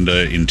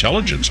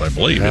intelligence, I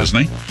believe,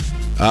 isn't he?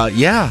 I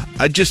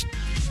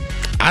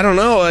don't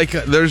know.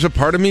 There's a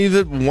part of me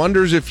that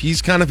wonders if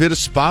he's kind of hit a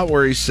spot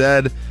where he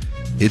said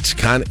it's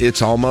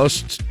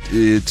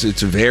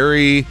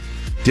very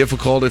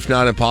difficult, if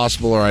not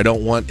impossible, or I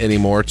don't want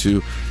anymore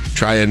to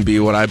try and be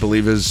what I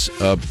believe is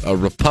a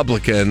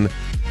Republican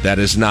that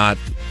is not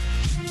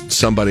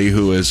somebody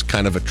who is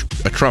kind of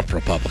a Trump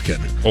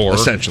Republican,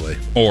 essentially.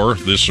 Or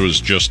this was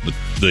just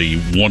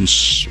the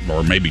once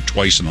or maybe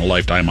twice in a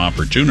lifetime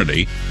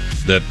opportunity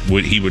that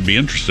he would be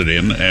interested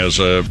in as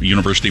a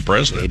university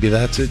president. Maybe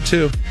that's it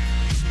too.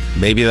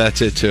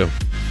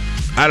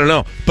 I don't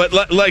know. But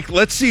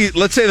let's say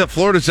that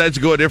Florida decides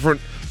to go a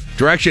different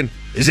direction.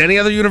 is any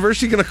other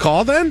university going to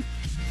call then?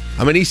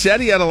 I mean, he said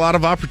he had a lot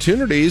of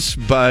opportunities,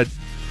 but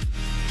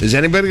is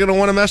anybody going to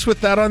want to mess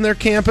with that on their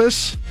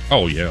campus?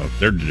 Oh, yeah.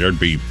 There'd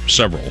be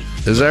several.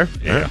 Is there?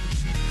 Yeah.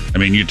 I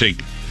mean, you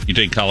take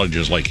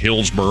colleges like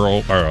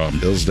Hillsdale.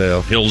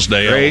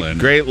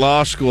 Great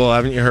law school,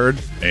 haven't you heard?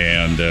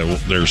 And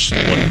there's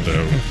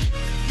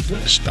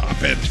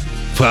stop it.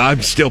 Well,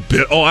 I'm still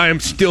bitter. Oh, I am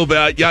still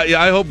bitter.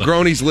 Yeah. I hope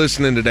Groney's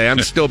listening today.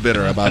 I'm still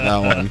bitter about that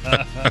one.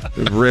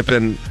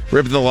 ripping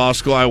the law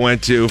school I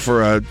went to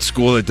for a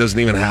school that doesn't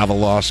even have a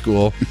law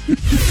school.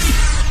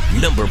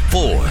 Number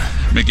 4.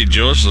 Mickey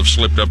Joseph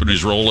slipped up in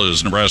his role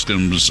as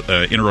Nebraska's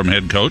interim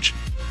head coach.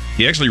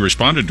 He actually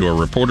responded to a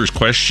reporter's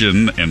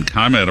question and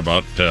comment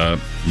about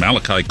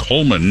Malachi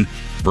Coleman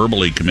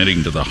verbally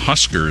committing to the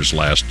Huskers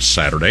last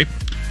Saturday.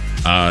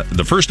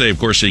 The first day, of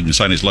course, he can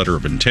sign his letter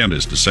of intent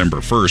is December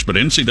 1st, but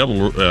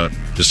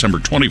December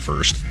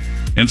 21st,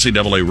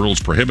 NCAA rules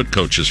prohibit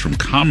coaches from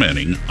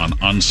commenting on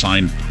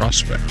unsigned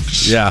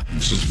prospects. Yeah.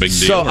 This is a big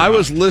deal. So I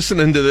was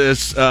listening to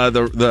this,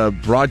 the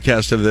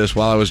broadcast of this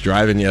while I was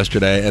driving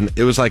yesterday, and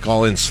it was like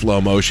all in slow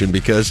motion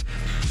because,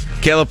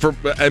 Caleb,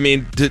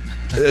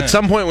 at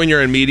some point when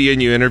you're in media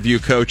and you interview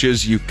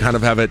coaches, you kind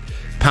of have it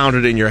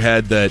pounded in your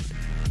head that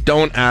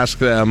don't ask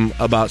them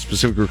about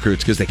specific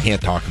recruits because they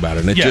can't talk about it.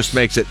 And it just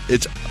makes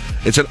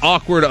it's an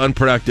awkward,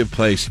 unproductive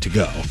place to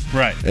go.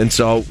 Right. And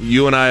so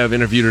you and I have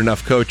interviewed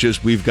enough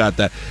coaches. We've got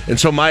that. And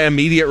so my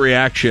immediate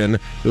reaction,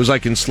 it was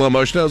like in slow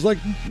motion. I was like,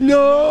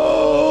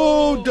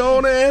 no,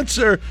 don't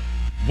answer.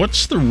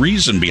 What's the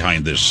reason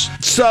behind this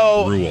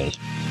rule?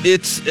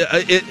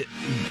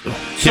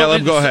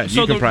 Caleb, go ahead.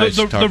 So you can probably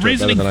talk to the it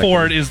reasoning better than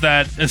for I it can. is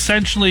that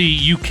essentially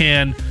you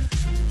can.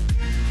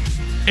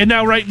 And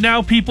now, right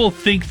now, people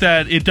think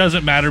that it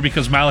doesn't matter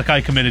because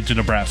Malachi committed to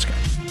Nebraska.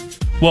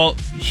 Well,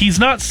 he's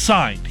not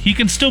signed. He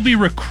can still be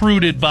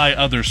recruited by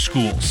other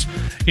schools.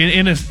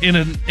 In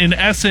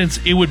essence,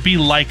 it would be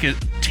like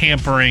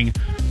tampering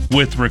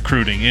with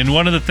recruiting. And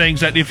one of the things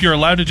that if you're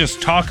allowed to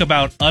just talk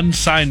about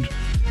unsigned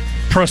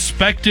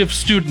prospective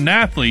student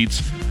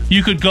athletes,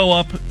 you could go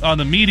up on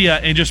the media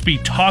and just be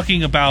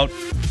talking about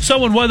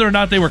someone whether or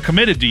not they were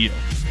committed to you.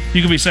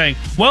 You could be saying,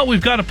 well,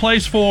 we've got a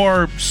place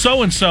for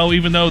so-and-so,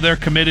 even though they're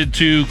committed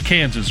to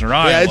Kansas or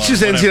Iowa. Yeah, it's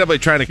just NCAA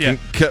trying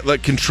to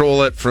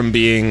control it from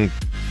being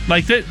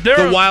like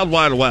the wild,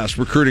 wild west,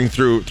 recruiting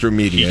through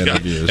media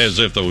interviews. As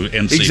if the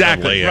NCAA...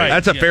 Exactly, right.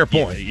 That's a fair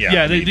point. The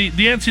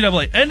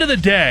NCAA. End of the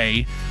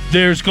day,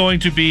 there's going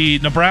to be...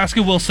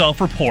 Nebraska will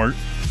self-report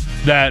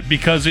that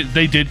because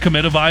they did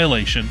commit a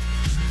violation,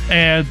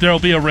 and there will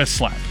be a wrist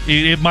slap.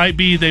 It might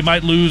be they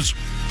might lose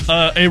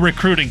a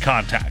recruiting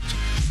contact,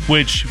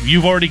 which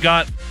you've already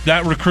got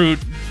that recruit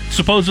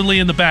supposedly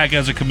in the bag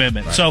as a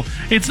commitment. Right. So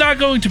it's not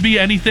going to be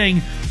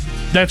anything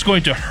that's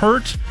going to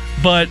hurt,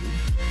 but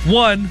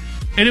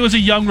and it was a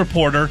young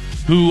reporter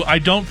who I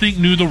don't think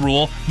knew the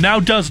rule, now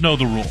does know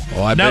the rule.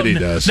 Oh, I bet he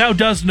does. Now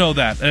does know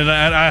that. And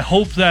I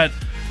hope that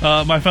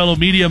my fellow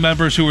media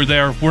members who were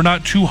there were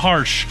not too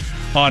harsh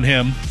on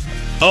him.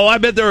 Oh, I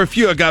bet there were a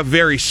few that got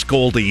very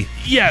scoldy.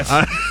 Yes.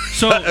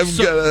 So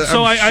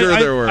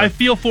I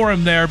feel for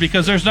him there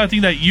because there's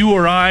nothing that you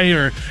or I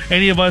or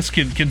any of us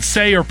can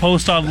say or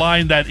post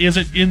online that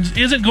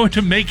isn't going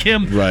to make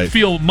him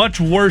feel much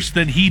worse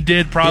than he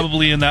did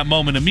probably in that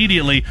moment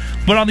immediately.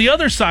 But on the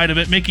other side of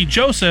it, Mickey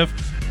Joseph,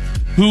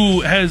 who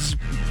has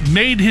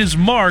made his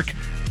mark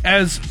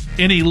as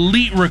an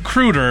elite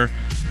recruiter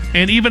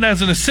and even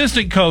as an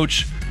assistant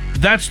coach,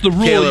 that's the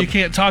rule. Caleb, you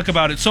can't talk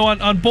about it. So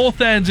on both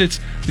ends,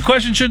 the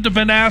question shouldn't have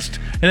been asked,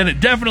 and then it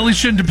definitely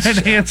shouldn't have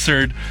been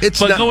answered.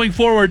 Going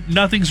forward,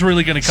 nothing's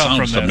really going to come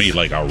from this. Sounds to me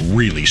like a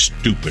really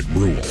stupid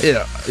rule.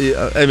 Yeah,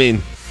 I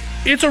mean...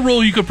 It's a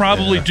rule you could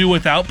probably do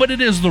without, but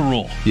it is the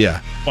rule.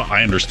 Yeah. Well,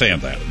 I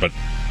understand that, but...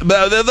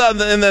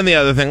 And then the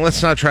other thing,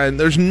 let's not try...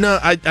 There's no...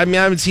 I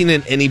haven't seen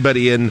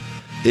anybody in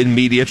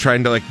media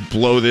trying to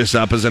blow this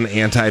up as an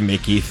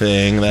anti-Mickey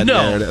thing.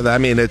 Narrative. I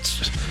mean,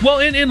 it's... Well,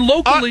 and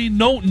locally,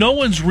 no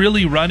one's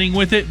really running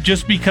with it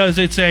just because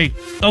it's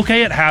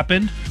okay, it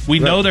happened. We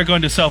know they're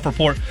going to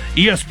self-report.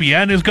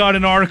 ESPN has got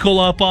an article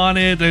up on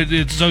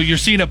it. So you're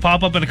seeing it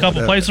pop up in a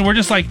couple places. And we're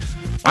just like,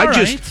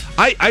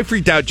 I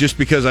freaked out just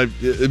because I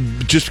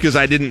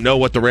didn't know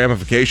what the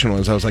ramification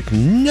was. I was like,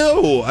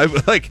 no, I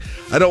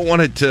don't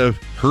want it to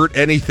hurt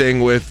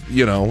anything with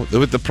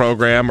the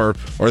program or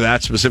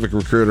that specific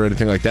recruit or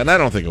anything like that. And I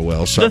don't think it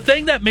will. So the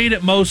thing that made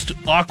it most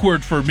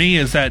awkward for me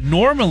is that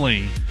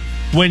normally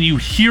when you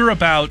hear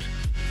about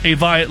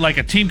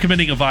a team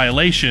committing a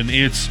violation,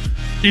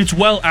 it's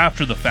well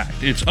after the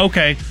fact. It's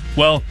okay.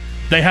 Well,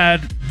 they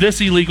had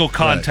this illegal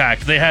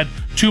contact. Right. They had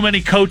too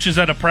many coaches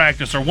at a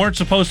practice or weren't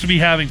supposed to be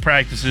having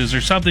practices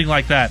or something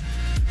like that.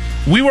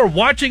 We were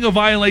watching a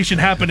violation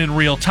happen in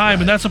real time,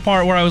 and that's the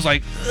part where I was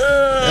like,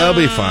 it'll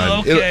be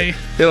fine. Okay.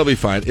 It'll be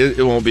fine.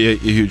 It won't be a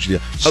huge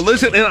deal.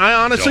 Listen, and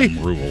I honestly,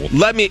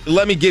 let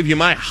me give you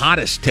my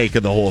hottest take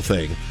of the whole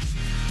thing.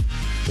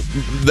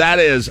 That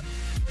is,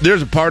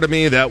 there's a part of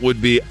me that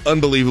would be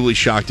unbelievably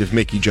shocked if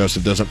Mickey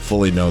Joseph doesn't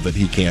fully know that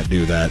he can't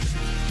do that.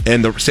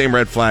 And the same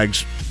red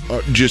flags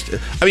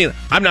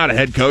I'm not a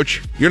head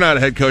coach. You're not a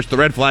head coach. The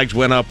red flags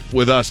went up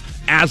with us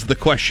as the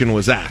question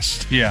was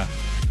asked. Yeah.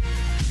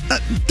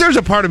 There's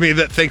a part of me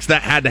that thinks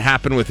that had to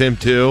happen with him,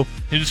 too.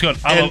 He just goes,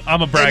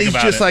 I'm a brag and he's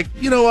about just it. like,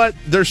 you know what?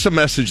 There's some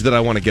message that I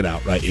want to get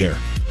out right here.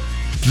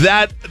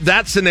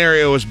 That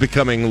scenario is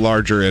becoming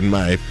larger in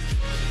my...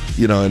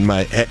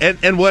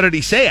 and what did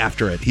he say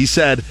after it? He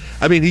said,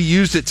 he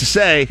used it to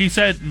say... He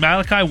said,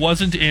 Malachi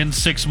wasn't in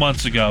 6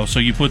 months ago, so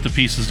you put the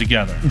pieces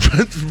together.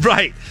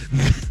 Right.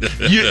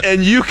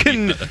 You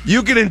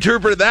can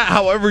interpret that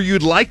however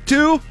you'd like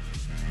to,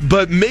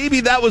 but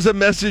maybe that was a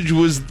message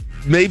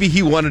maybe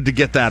he wanted to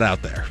get that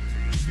out there,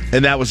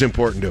 and that was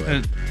important to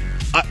him.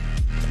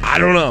 I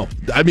don't know.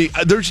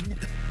 There's...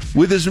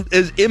 With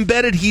as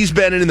embedded he's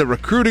been in the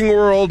recruiting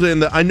world,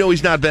 and I know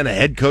he's not been a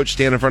head coach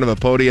standing in front of a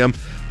podium,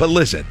 but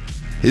listen,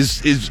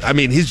 his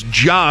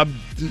job,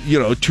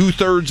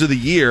 2/3 of the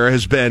year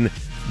has been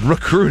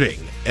recruiting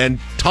and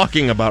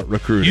talking about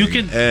recruiting.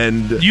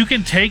 You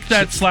can take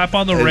that slap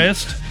on the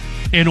wrist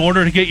in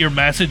order to get your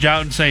message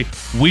out and say,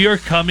 we are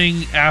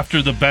coming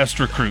after the best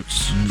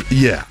recruits.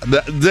 Yeah,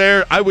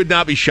 I would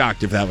not be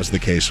shocked if that was the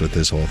case with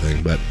this whole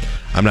thing, but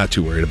I'm not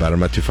too worried about it.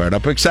 I'm not too fired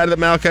up. I'm excited that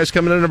Malachi's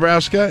coming to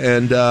Nebraska,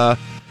 and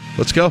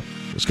let's go.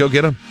 Let's go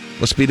get him.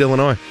 Let's beat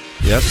Illinois.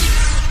 Yep.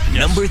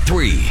 Number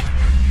 3.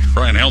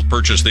 Bryan Health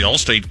purchased the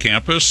Allstate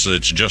campus.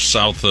 It's just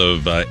south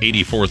of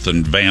 84th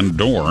and Van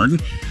Dorn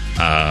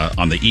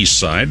on the east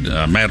side.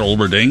 Matt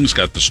Olberding's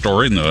got the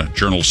story in the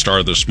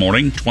Journal-Star this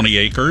morning. 20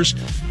 acres.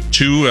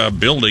 2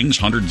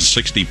 buildings,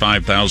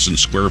 165,000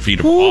 square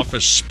feet of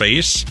office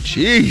space.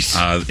 Jeez.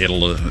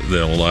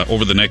 They'll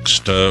over the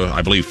next,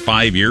 I believe,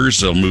 5 years,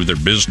 they'll move their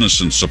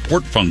business and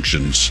support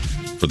functions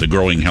for the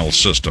growing health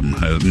system,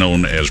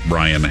 known as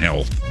Bryan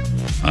Health.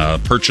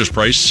 Purchase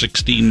price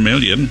 $16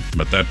 million,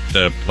 but that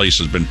place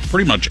has been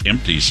pretty much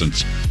empty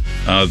since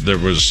there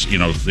was,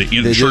 the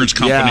insurance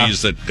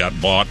companies that got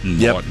bought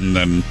and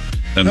then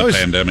the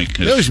pandemic.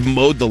 They always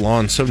mowed the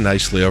lawn so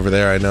nicely over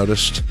there, I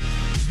noticed.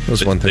 That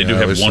was one thing. They do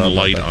have one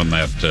light on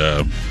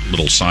that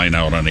little sign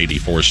out on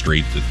 84th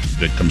Street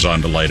that comes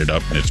on to light it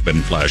up, and it's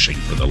been flashing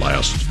for the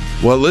last.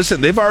 Well, listen,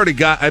 they've already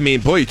got,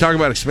 you talking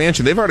about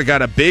expansion, they've already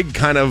got a big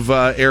kind of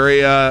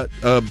area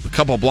a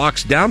couple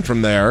blocks down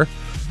from there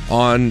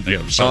on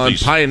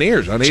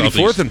Pioneers, on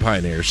 84th and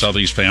Pioneers.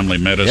 Southeast Family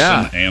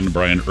Medicine and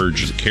Bryan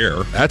Urgent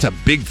Care. That's a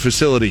big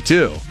facility,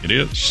 too. It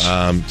is.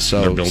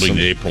 They're building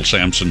the April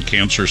Sampson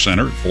Cancer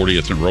Center,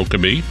 40th and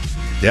Rokeby.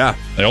 Yeah.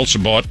 They also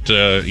bought,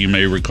 you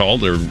may recall,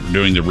 they're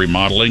doing the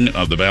remodeling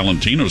of the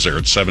Valentinos there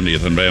at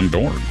 70th and Van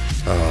Dorn.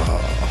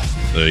 Oh.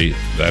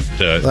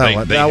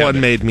 That one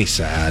made me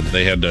sad.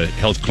 They had a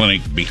health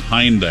clinic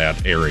behind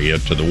that area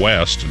to the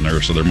west,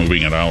 and so they're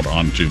moving it out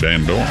onto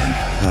Van Dorn.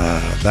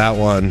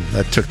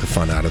 That took the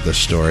fun out of this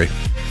story.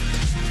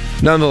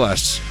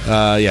 Nonetheless,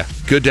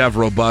 good to have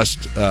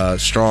robust,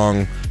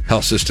 strong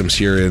health systems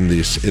here in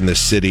this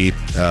city,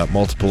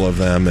 multiple of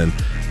them, and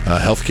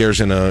healthcare's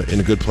in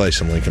a good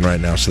place in Lincoln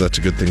right now, so that's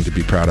a good thing to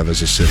be proud of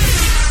as a city.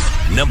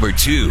 Number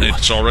 2.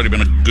 It's already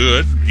been a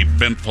good,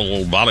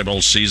 eventful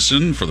volleyball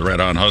season for the Red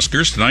Hot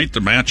Huskers. Tonight,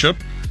 the matchup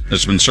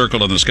has been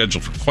circled on the schedule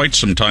for quite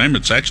some time.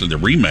 It's actually the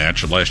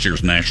rematch of last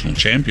year's national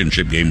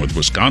championship game with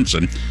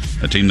Wisconsin,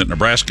 a team that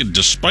Nebraska,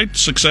 despite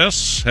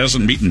success,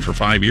 hasn't beaten for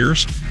 5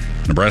 years.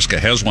 Nebraska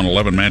has won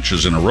 11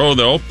 matches in a row,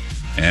 though,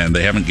 and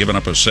they haven't given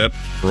up a set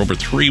for over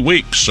 3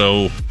 weeks.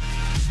 So,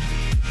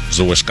 is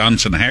the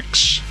Wisconsin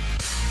Hex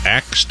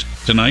axed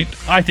tonight?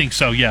 I think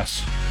so,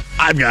 yes.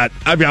 I've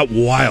got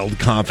wild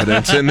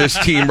confidence in this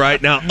team right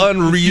now.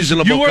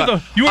 Unreasonable.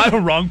 You are the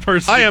wrong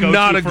person. I am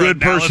not a good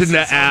person to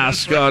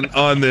ask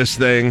on this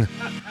thing.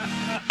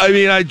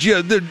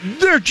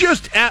 They're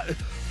just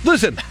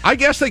listen. I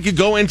guess they could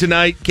go in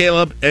tonight,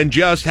 Caleb, and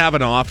just have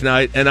an off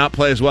night and not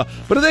play as well.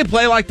 But do they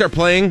play like they're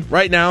playing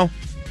right now,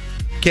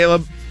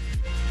 Caleb?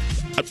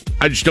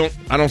 I just don't.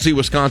 I don't see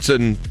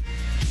Wisconsin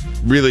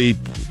really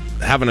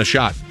having a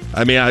shot.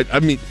 I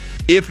mean,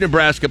 if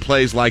Nebraska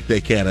plays like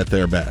they can at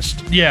their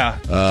best. Yeah.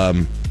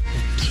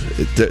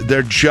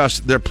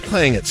 They're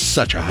playing at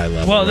such a high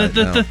level. Well, right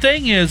now. the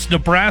thing is,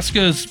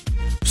 Nebraska's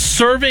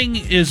serving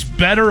is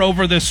better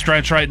over this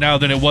stretch right now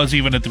than it was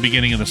even at the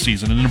beginning of the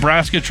season. And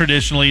Nebraska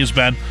traditionally has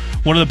been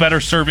one of the better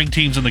serving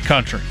teams in the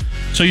country.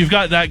 So you've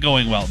got that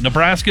going well.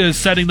 Nebraska is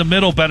setting the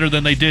middle better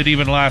than they did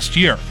even last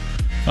year.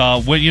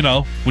 When you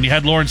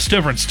had Lawrence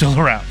Stivern still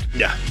around.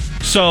 Yeah.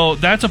 So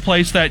that's a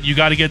place that you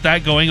got to get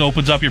that going,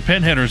 opens up your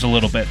pin hitters a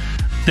little bit.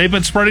 They've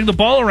been spreading the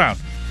ball around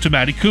to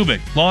Matty Kubik,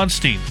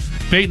 Launstein,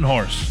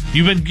 Batenhorst.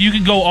 You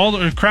can go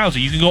Krause.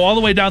 You can go all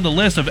the way down the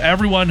list of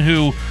everyone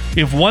who,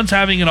 if one's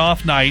having an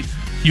off night,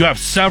 you have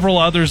several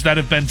others that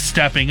have been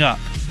stepping up.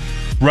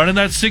 Running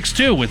that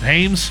 6-2 with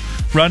Hames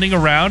running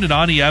around and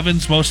Ani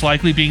Evans most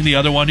likely being the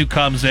other one who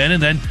comes in,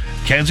 and then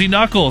Kenzie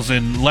Knuckles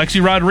and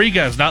Lexi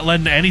Rodriguez not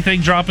letting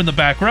anything drop in the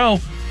back row.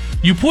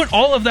 You put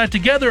all of that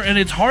together, and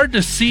it's hard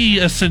to see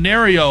a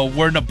scenario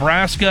where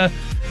Nebraska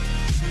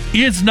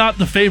is not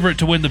the favorite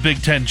to win the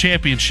Big Ten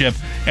championship,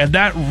 and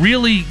that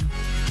really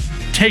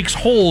takes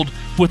hold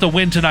with a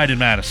win tonight in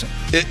Madison.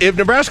 If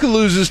Nebraska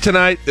loses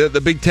tonight,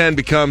 the Big Ten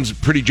becomes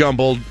pretty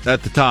jumbled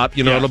at the top.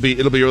 It'll be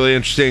really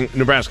interesting.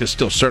 Nebraska's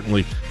still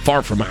certainly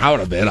far from out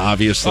of it,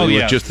 obviously,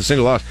 with just the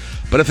single loss.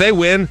 But if they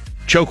win,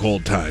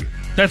 chokehold time.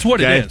 That's what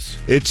it is.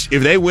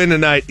 If they win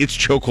tonight, it's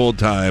chokehold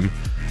time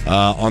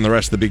on the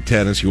rest of the Big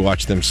Ten as you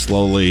watch them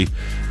slowly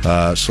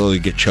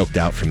get choked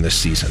out from this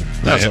season.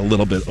 That's a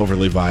little bit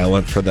overly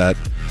violent for that.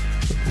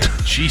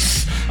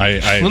 Jeez,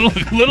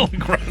 little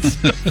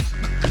aggressive.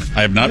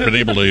 I have not been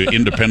able to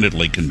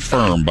independently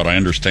confirm, but I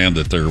understand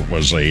that there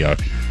was a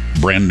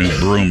brand new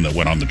broom that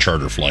went on the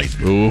charter flight.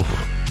 Ooh,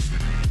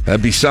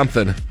 that'd be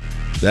something.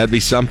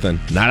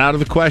 Not out of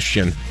the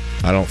question,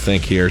 I don't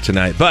think, here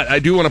tonight. But I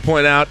do want to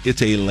point out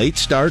it's a late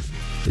start.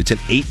 It's an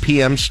 8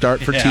 p.m.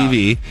 start for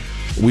TV.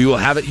 We will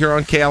have it here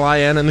on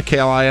KLIN and the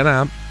KLIN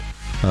app.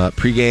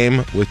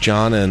 Pregame with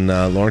John and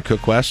Lauren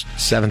Cook West,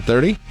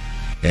 7:30.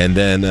 And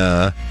then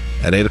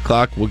at 8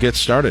 o'clock, we'll get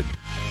started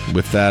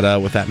with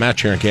that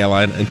match here in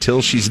KLIN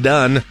until she's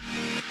done,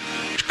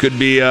 which could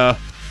be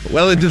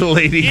well into the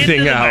late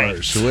evening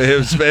hours.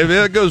 If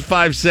it goes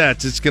 5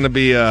 sets, it's going to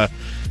be a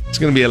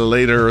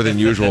later than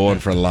usual one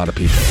for a lot of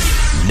people.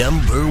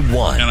 Number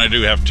 1. And I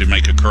do have to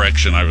make a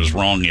correction. I was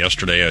wrong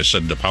yesterday. I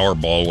said the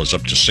Powerball was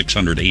up to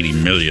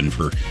 $680 million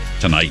for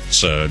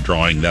tonight's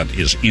drawing. That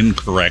is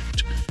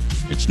incorrect.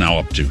 It's now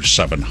up to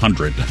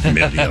 $700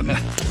 million.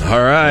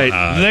 All right.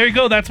 There you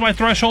go. That's my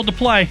threshold to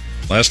play.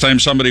 Last time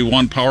somebody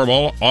won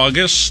Powerball,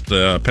 August,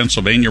 the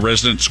Pennsylvania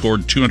resident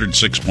scored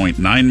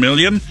 $206.9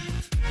 million.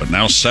 But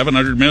now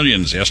 $700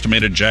 million is the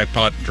estimated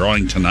jackpot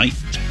drawing tonight.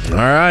 All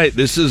right.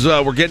 This is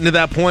we're getting to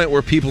that point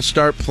where people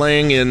start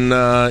playing in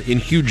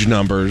huge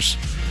numbers.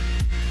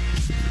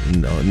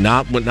 No,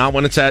 not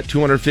when it's at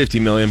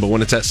 $250 million, but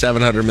when it's at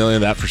 $700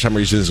 million, that for some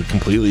reason is a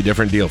completely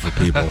different deal for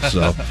people.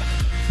 So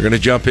we're going to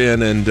jump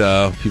in, and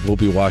people will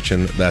be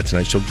watching that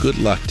tonight. So good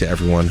luck to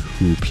everyone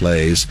who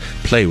plays.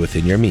 Play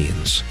within your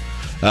means.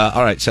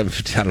 All right,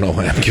 7:50. I don't know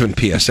why I'm giving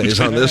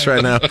PSAs on this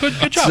right now. Good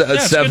job.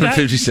 It's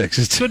 7:56.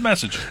 It's good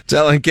message. It's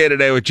LNK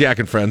Today with Jack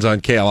and Friends on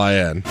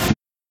KLIN.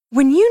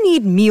 When you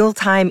need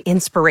mealtime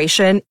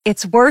inspiration,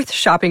 it's worth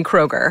shopping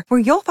Kroger, where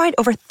you'll find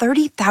over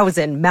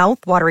 30,000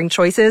 mouth-watering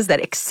choices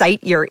that excite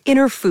your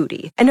inner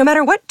foodie. And no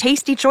matter what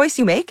tasty choice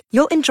you make,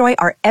 you'll enjoy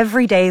our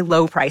everyday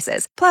low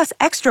prices, plus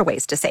extra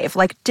ways to save,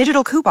 like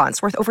digital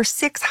coupons worth over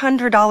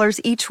 $600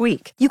 each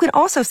week. You can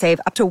also save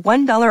up to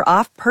 $1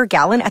 off per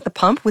gallon at the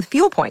pump with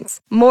fuel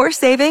points. More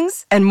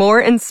savings and more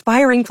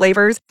inspiring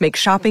flavors make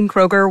shopping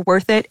Kroger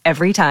worth it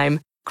every time.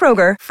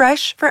 Kroger,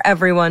 fresh for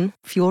everyone.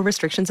 Fuel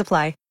restrictions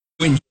apply.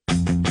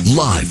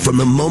 Live from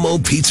the Momo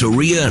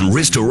Pizzeria and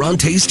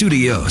Ristorante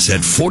Studios at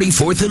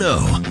 44th and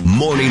O.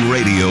 Morning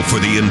radio for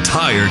the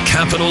entire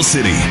capital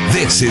city.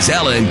 This is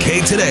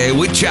LNK Today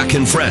with Jack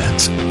and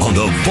Friends on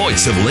the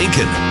voice of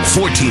Lincoln,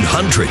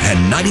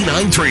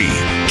 1499.3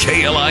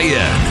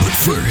 KLIN. But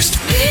first,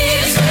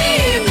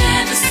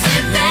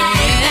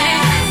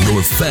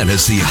 your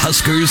fantasy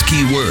Huskers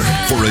keyword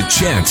for a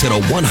chance at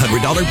a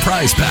 $100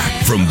 prize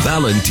pack from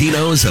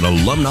Valentino's at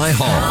Alumni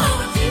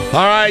Hall.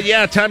 All right,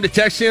 time to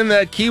text in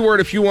that keyword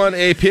if you want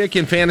a pick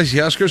in Fantasy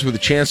Huskers with a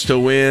chance to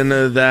win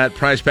that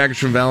prize package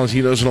from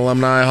Valentino's and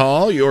Alumni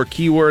Hall. Your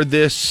keyword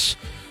this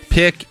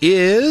pick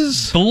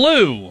is...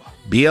 Blue.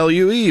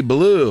 B-L-U-E,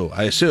 blue.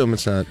 I assume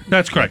it's not...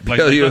 That's correct, like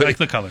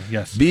the color,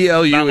 yes.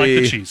 B-L-U-E. Not like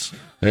the cheese.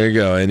 There you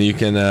go. And you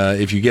can,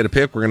 if you get a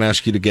pick, we're going to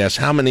ask you to guess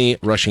how many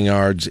rushing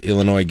yards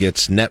Illinois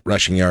gets, net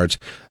rushing yards,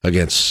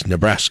 against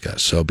Nebraska.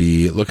 So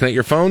be looking at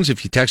your phones.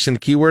 If you text in the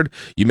keyword,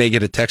 you may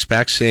get a text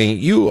back saying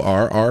you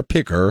are our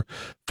picker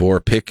for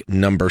pick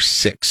number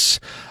 6.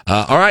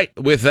 All right.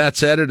 With that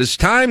said, it is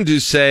time to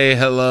say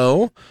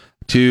hello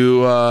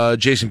to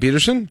Jason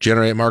Peterson,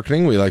 Generate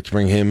Marketing. We like to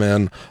bring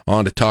him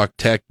on to talk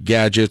tech,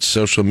 gadgets,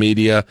 social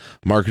media,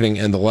 marketing,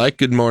 and the like.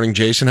 Good morning,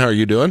 Jason. How are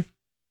you doing?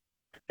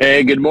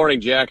 Hey, good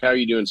morning, Jack. How are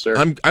you doing, sir?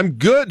 I'm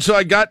good. So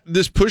I got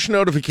this push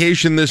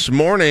notification this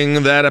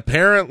morning that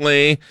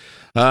apparently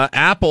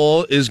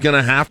Apple is going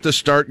to have to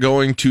start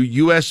going to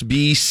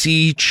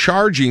USB-C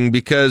charging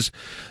because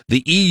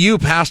the EU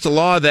passed a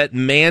law that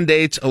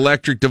mandates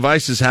electric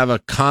devices have a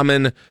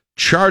common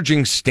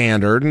charging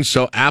standard, and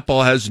so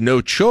Apple has no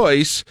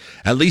choice,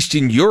 at least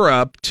in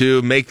Europe,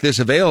 to make this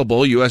available,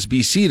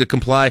 USB-C, to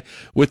comply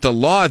with the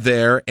law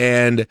there,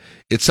 and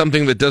it's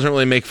something that doesn't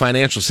really make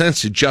financial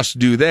sense to just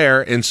do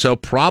there, and so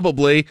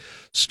probably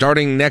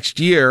starting next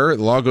year,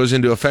 the law goes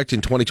into effect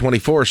in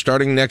 2024,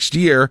 starting next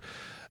year,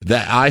 the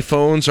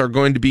iPhones are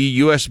going to be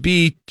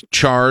USB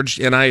charged,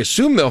 and I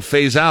assume they'll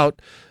phase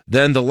out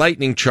then the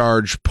Lightning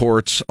charge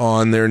ports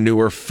on their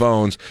newer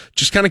phones.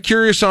 Just kind of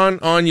curious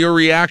on your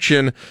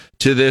reaction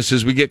to this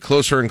as we get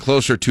closer and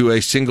closer to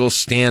a single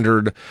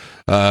standard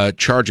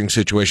charging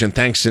situation,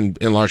 thanks in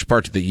large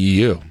part to the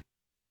EU.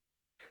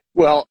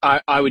 Well,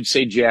 I would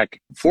say,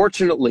 Jack,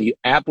 fortunately,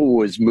 Apple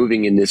was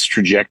moving in this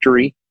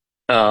trajectory.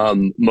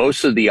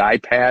 Most of the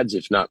iPads,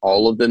 if not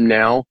all of them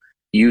now,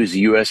 use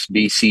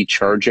USB-C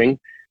charging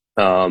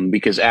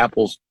because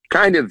Apple's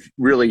kind of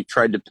really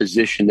tried to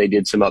position. They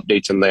did some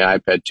updates on the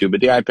iPad too,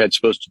 but the iPad's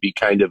supposed to be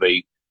kind of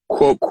a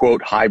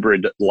quote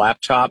hybrid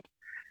laptop,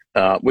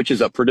 which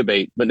is up for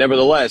debate. But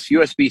nevertheless,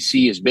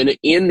 USB-C has been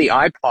in the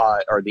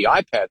iPod or the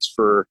iPads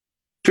for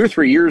 2 or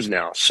 3 years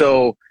now.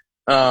 So,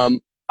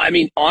 I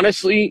mean,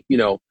 honestly, you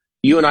know,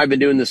 you and I have been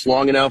doing this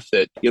long enough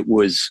that it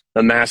was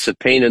a massive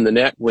pain in the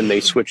neck when they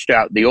switched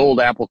out the old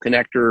Apple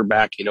connector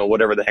back, you know,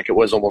 whatever the heck it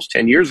was, almost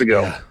 10 years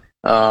ago.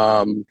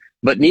 Yeah.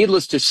 But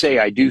needless to say,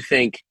 I do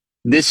think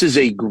this is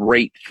a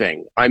great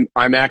thing. I'm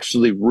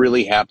actually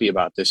really happy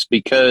about this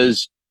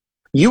because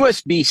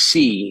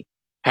USB-C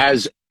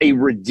has a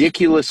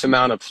ridiculous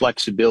amount of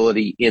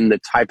flexibility in the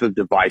type of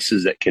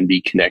devices that can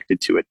be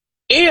connected to it.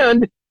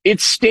 And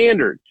it's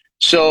standard.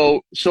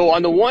 So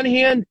on the one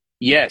hand,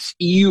 yes,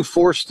 EU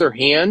forced their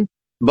hand,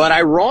 but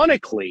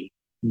ironically,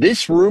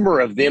 this rumor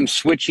of them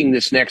switching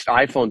this next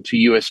iPhone to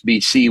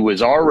USB-C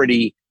was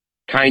already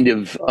kind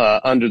of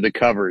under the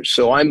covers.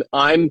 So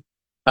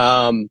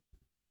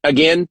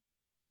again,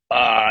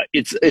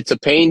 it's a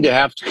pain to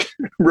have to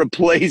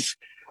replace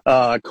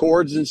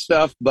cords and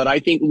stuff, but I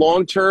think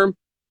long term,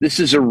 this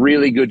is a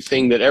really good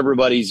thing that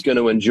everybody's going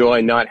to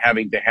enjoy, not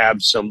having to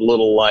have some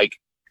little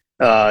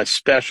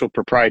special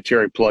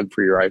proprietary plug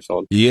for your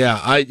iPhone. Yeah,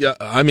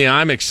 I mean,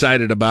 I'm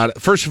excited about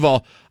it. First of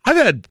all, I've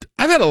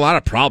had a lot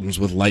of problems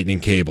with lightning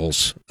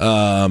cables.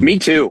 Me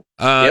too.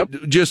 Yep.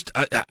 Just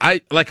I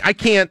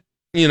can't.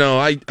 You know,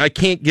 I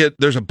can't get,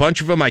 there's a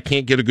bunch of them I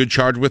can't get a good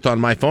charge with on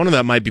my phone, and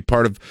that might be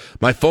part of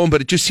my phone,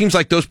 but it just seems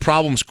like those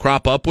problems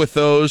crop up with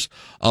those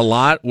a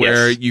lot,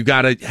 where you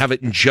got to have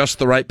it in just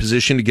the right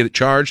position to get it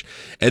charged.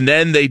 And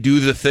then they do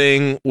the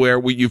thing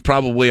where you've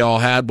probably all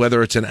had,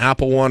 whether it's an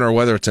Apple one or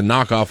whether it's a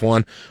knockoff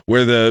one,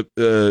 where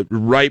the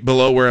right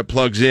below where it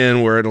plugs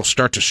in, where it'll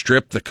start to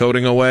strip the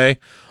coating away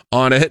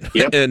on it.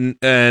 Yep.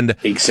 And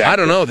exactly. I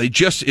don't know,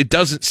 it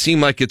doesn't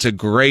seem like it's a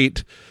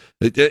great.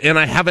 And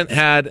I haven't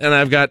had, and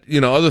I've got,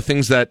 you know, other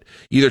things that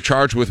either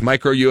charge with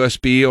micro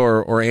USB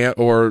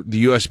or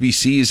the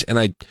USB-Cs, and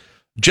I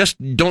just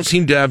don't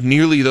seem to have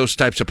nearly those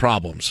types of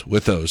problems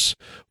with those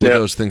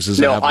things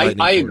as I have lightning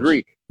cords. I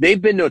agree.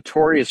 They've been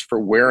notorious for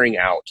wearing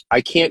out.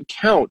 I can't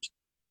count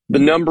the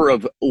number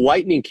of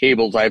lightning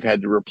cables I've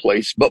had to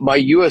replace, but my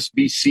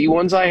USB-C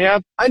ones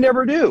I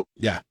never do.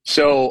 Yeah.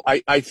 So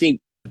I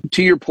think,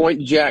 to your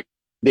point, Jack,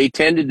 they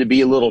tended to be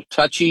a little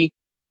touchy.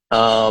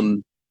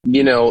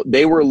 You know,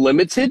 they were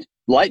limited.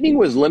 Lightning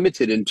was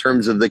limited in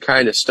terms of the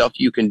kind of stuff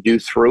you can do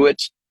through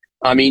it.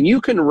 I mean,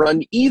 you can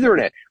run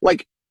Ethernet,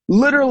 like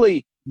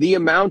literally the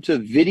amount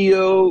of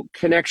video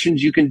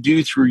connections you can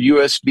do through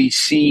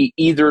USB-C,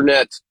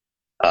 Ethernet.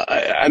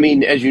 I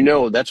mean, as you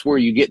know, that's where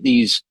you get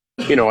these,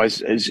 you know, as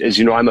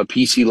you know, I'm a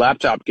PC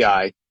laptop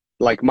guy.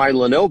 Like my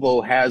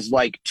Lenovo has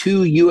like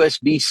 2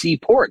 USB-C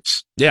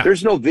ports. Yeah.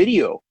 There's no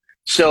video.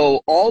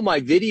 So all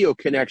my video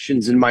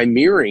connections and my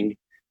mirroring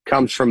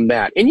comes from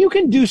that. And you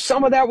can do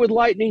some of that with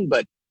Lightning,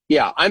 but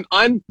yeah,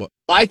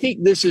 I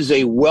think this is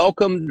a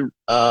welcomed,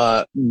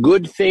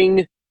 good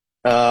thing,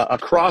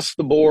 across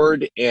the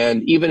board.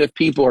 And even if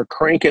people are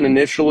cranking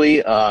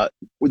initially,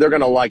 they're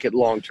going to like it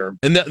long term.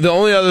 And the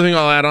only other thing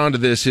I'll add on to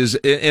this is,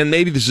 and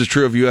maybe this is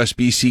true of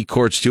USB-C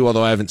cords too,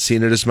 although I haven't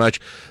seen it as much,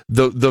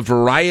 the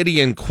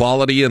variety and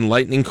quality in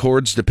Lightning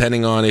cords,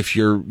 depending on if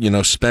you're, you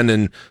know,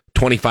 spending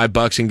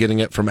 $25 and getting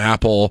it from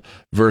Apple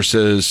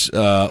versus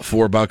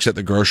 $4 at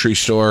the grocery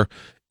store,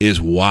 is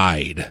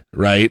wide,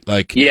 right?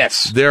 Like,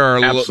 yes, there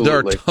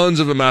are tons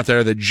of them out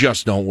there that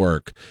just don't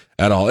work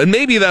at all. And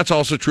maybe that's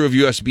also true of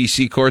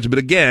USB-C cords, but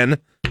again,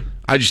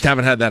 I just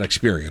haven't had that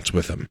experience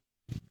with them.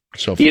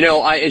 So, you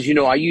know,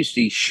 I used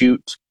to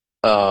shoot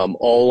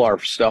all our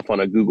stuff on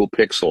a Google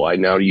Pixel. I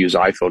now use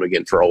iPhone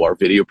again for all our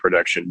video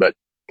production, but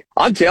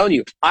I'm telling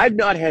you, I've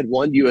not had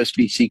one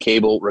USB-C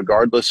cable,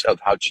 regardless of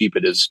how cheap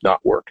it is,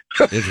 not work.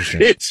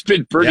 Interesting. It's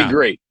been pretty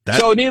great.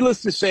 So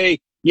needless to say,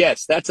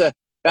 yes, that's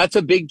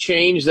a big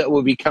change that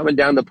will be coming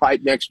down the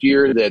pipe next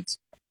year.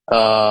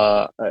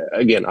 That,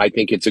 again, I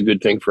think it's a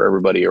good thing for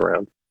everybody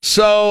around.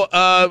 So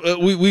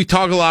we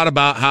talk a lot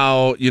about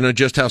how, you know,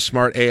 just how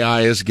smart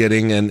AI is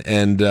getting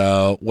and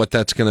what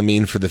that's going to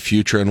mean for the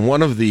future. And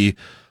one of the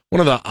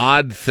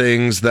odd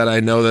things that I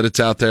know that it's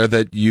out there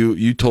that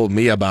you told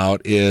me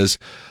about is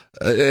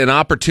an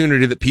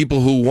opportunity that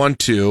people who want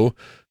to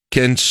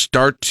can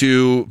start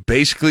to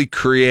basically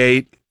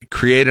create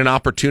an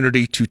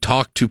opportunity to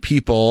talk to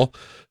people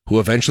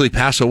who eventually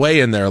pass away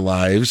in their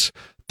lives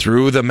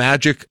through the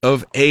magic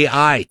of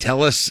AI.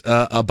 Tell us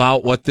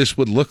about what this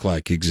would look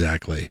like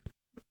exactly.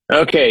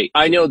 Okay,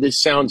 I know this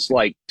sounds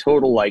like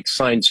total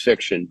science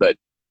fiction, but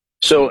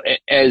so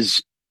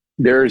as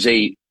there's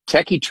a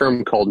techie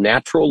term called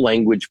natural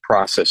language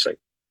processing.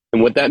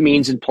 And what that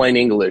means in plain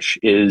English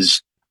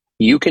is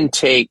you can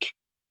take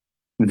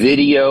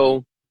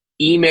video,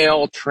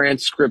 email,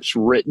 transcripts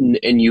written,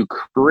 and you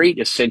create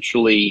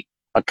essentially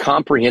a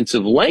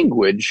comprehensive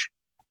language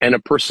and a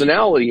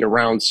personality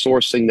around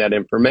sourcing that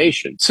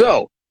information.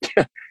 So,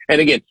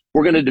 and again,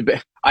 we're going to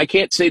debate. I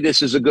can't say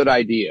this is a good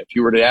idea. If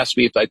you were to ask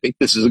me if I think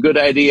this is a good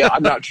idea,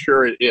 I'm not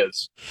sure it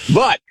is.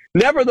 But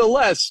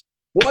Nevertheless,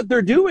 what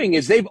they're doing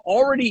is they've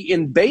already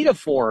in beta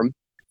form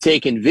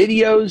taken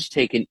videos,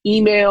 taken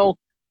email,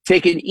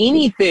 taken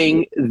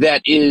anything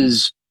that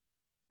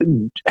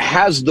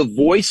has the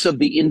voice of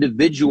the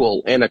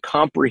individual and a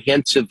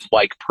comprehensive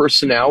like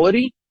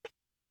personality.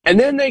 And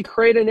then they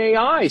create an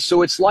AI.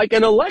 So it's like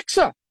an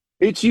Alexa.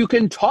 You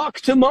can talk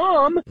to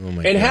mom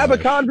and have a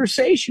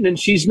conversation and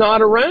she's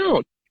not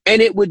around. And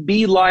it would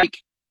be like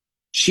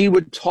she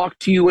would talk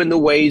to you in the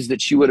ways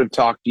that she would have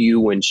talked to you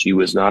when she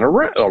was not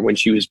around, or when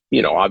she was,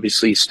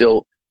 obviously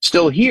still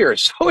here.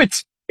 So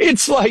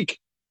it's like,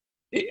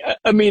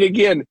 I mean,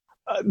 again,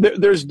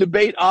 there's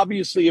debate,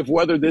 obviously, of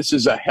whether this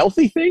is a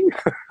healthy thing,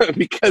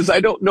 because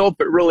I don't know if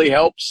it really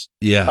helps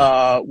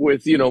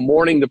with,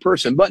 mourning the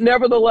person. But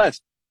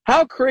nevertheless,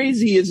 how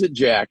crazy is it,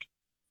 Jack,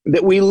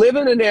 that we live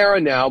in an era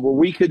now where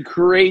we could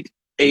create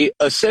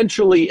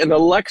essentially an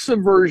Alexa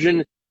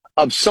version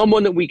of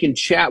someone that we can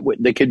chat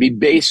with that could be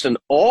based on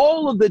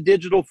all of the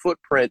digital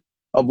footprint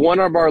of one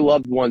of our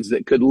loved ones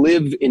that could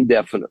live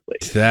indefinitely.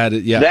 That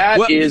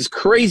is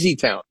crazy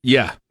town.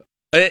 Yeah.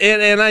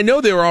 And I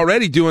know they were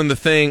already doing the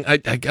thing. I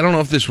don't know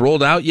if this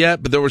rolled out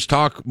yet, but there was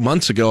talk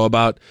months ago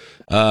about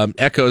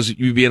Echoes,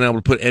 you being able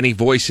to put any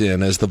voice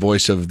in as the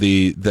voice of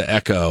the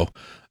Echo.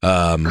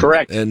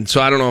 Correct. And so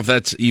I don't know if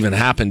that's even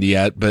happened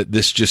yet, but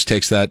this just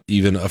takes that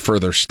even a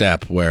further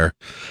step where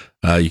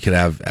you can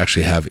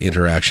actually have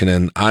interaction.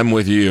 And I'm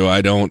with you.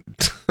 I don't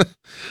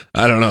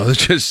know.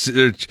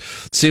 It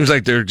seems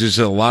like there's just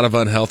a lot of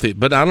unhealthy,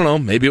 but I don't know.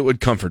 Maybe it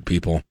would comfort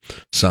people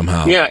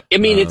somehow. Yeah. I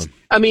mean,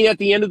 at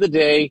the end of the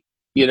day,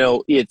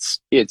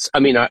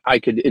 I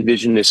could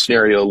envision this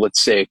scenario. Let's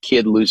say a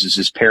kid loses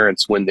his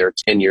parents when they're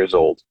 10 years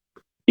old,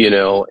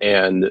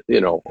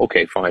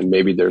 okay, fine.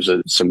 Maybe there's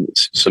some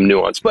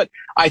nuance, but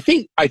I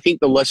think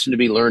the lesson to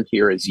be learned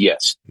here is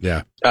yes.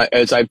 Yeah.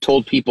 As I've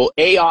told people,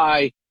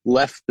 AI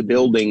left the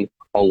building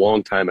a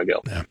long time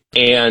ago. Yeah.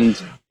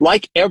 And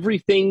like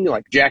everything,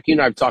 like Jackie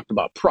and I have talked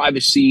about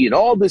privacy and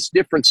all this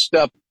different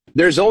stuff,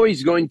 there's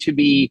always going to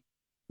be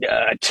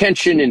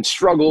tension and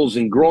struggles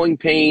and growing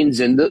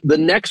pains. And the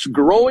next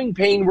growing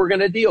pain we're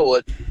going to deal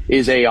with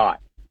is AI.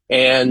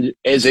 And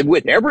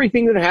with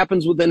everything that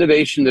happens with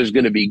innovation, there's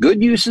going to be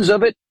good uses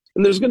of it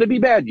and there's going to be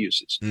bad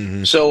uses.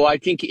 Mm-hmm. So I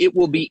think it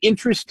will be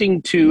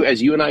interesting to,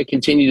 as you and I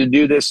continue to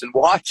do this and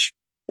watch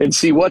and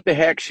see what the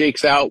heck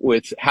shakes out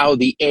with how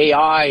the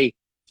AI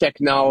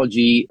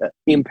technology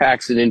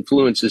impacts and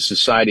influences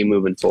society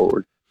moving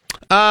forward.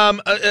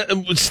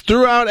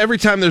 Throughout, every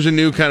time there's a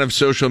new kind of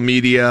social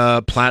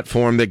media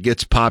platform that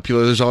gets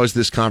popular, there's always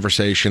this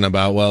conversation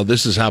about, well,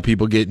 this is how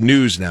people get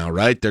news now,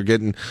 right? They're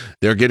getting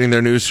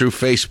their news through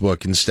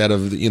Facebook instead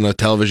of,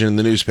 television and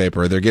the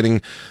newspaper. They're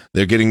getting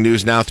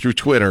news now through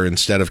Twitter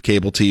instead of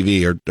cable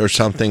TV or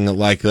something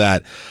like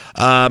that.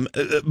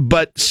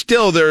 But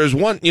still, there is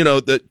one,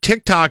 the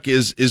TikTok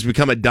is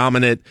become a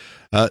dominant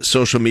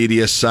social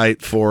media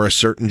site for a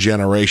certain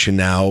generation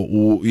now,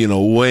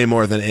 way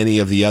more than any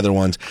of the other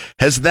ones.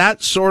 Has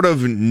that sort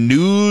of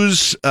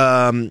news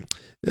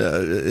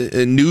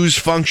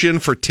function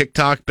for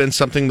TikTok been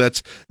something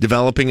that's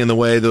developing in the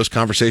way those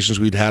conversations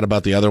we'd had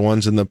about the other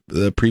ones in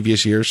the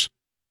previous years?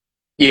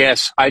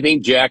 Yes, I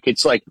think, Jack,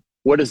 it's like,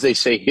 what does they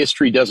say?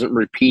 History doesn't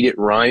repeat, it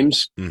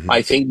rhymes. Mm-hmm.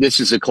 I think this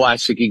is a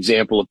classic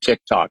example of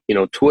TikTok.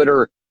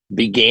 Twitter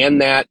began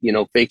that,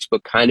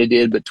 Facebook kind of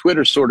did, but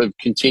Twitter sort of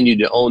continued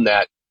to own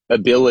that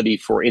ability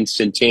for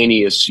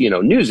instantaneous,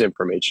 news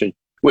information,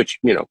 which,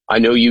 I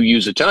know you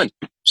use a ton.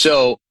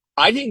 So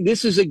I think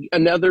this is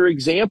another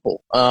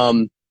example.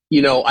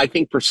 I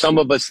think for some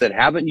of us that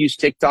haven't used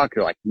TikTok,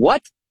 you're like,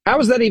 what? How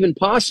is that even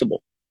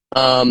possible?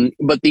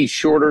 But these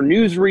shorter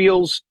news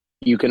reels,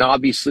 you can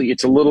obviously,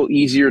 it's a little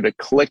easier to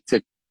click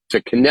to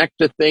connect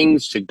to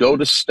things, to go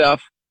to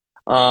stuff.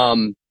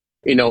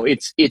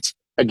 It's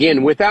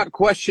again, without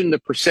question, the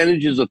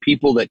percentages of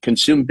people that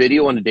consume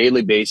video on a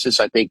daily basis,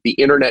 I think the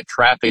internet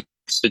traffic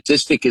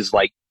statistic is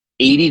like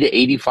 80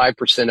 to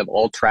 85% of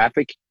all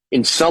traffic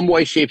in some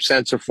way, shape,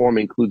 sense, or form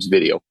includes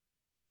video.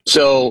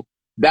 So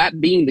that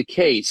being the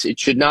case, it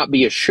should not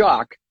be a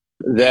shock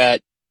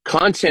that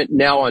content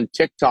now on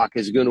TikTok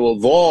is going to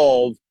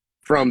evolve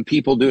from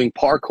people doing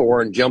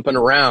parkour and jumping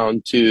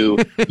around to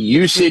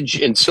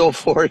usage and so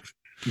forth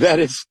that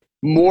is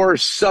more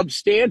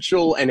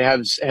substantial and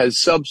has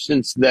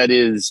substance that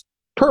is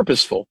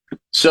purposeful.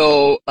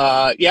 So,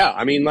 we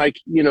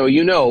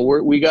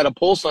got a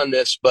pulse on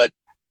this, but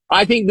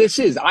I think this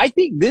is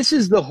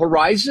the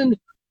horizon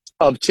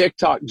of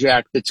TikTok,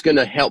 Jack, that's going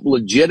to help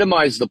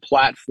legitimize the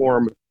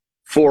platform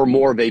for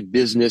more of a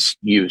business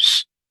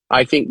use.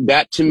 I think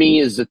that to me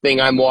is the thing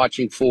I'm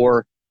watching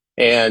for.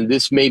 And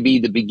this may be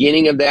the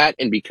beginning of that.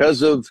 And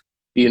because of,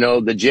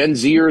 the Gen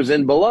Zers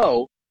and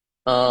below,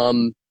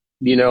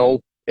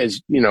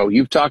 as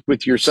you've talked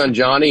with your son,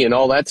 Johnny, and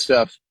all that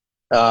stuff,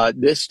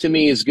 this to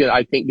me is good.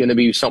 I think going to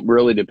be something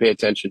really to pay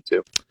attention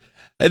to.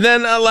 And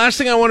then last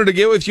thing I wanted to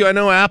get with you, I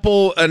know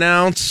Apple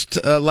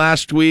announced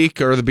last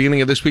week or the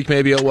beginning of this week,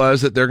 maybe it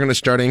was, that they're going to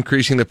start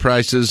increasing the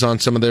prices on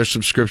some of their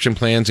subscription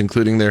plans,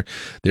 including their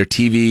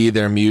TV,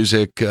 their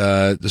music,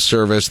 the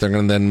service. They're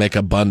going to then make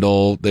a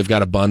bundle. They've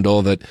got a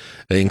bundle that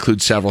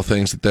includes several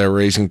things that they're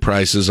raising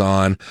prices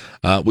on.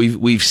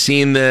 We've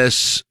seen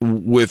this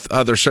with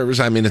other services.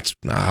 I mean,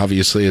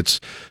 it's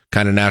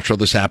kind of natural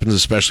this happens,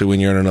 especially when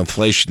you're in an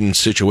inflation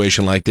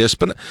situation like this.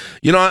 But,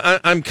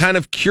 I'm kind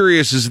of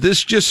curious, is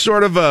this just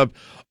sort of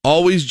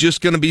always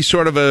just going to be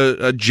sort of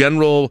a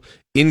general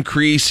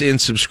increase in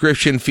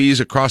subscription fees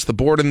across the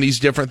board in these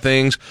different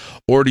things?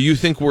 Or do you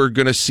think we're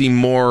going to see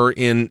more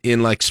in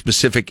like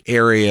specific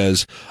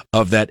areas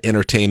of that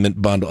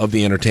entertainment bundle, of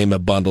the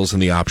entertainment bundles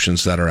and the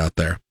options that are out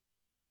there?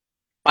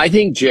 I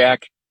think,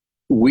 Jack,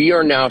 we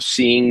are now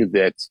seeing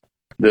that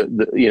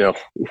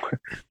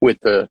with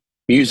the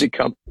music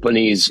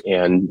companies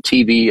and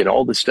TV and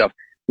all this stuff,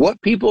 what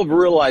people have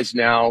realized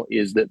now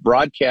is that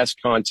broadcast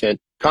content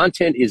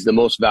is the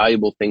most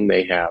valuable thing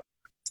they have.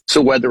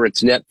 So whether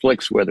it's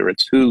Netflix, whether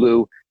it's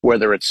Hulu,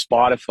 whether it's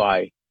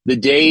Spotify, the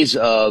days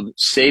of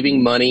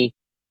saving money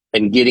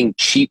and getting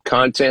cheap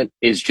content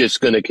is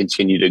just going to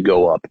continue to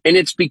go up. And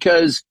it's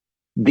because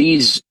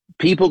these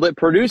people that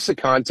produce the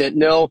content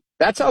know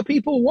that's how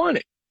people want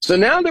it. So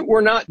now that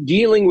we're not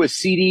dealing with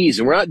CDs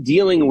and we're not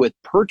dealing with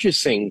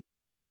purchasing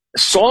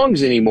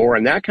songs anymore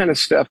and that kind of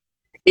stuff,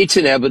 it's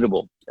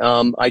inevitable.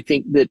 I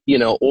think that,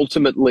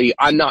 ultimately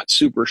I'm not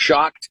super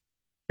shocked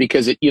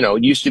because it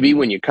used to be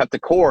when you cut the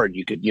cord,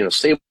 you could,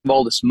 save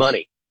all this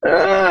money.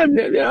 Kind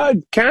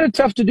of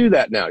tough to do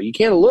that now. You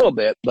can a little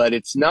bit, but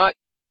it's not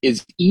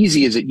as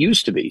easy as it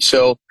used to be.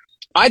 So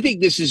I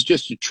think this is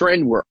just a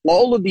trend where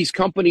all of these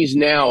companies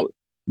now,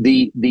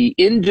 the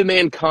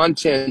in-demand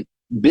content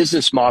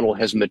business model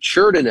has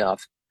matured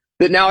enough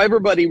that now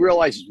everybody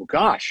realizes, well,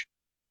 gosh,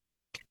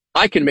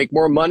 I can make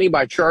more money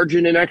by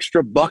charging an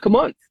extra $1 a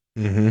month.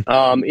 Mm-hmm.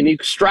 And you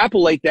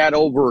extrapolate that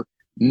over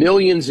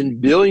millions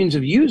and billions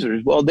of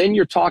users. Well, then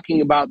you're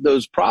talking about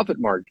those profit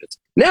margins.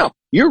 Now,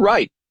 you're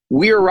right.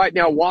 We are right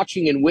now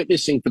watching and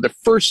witnessing for the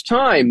first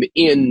time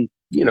in,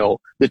 the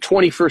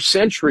 21st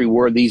century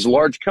where these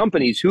large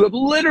companies who have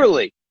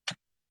literally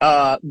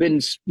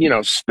been,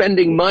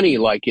 spending money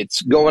like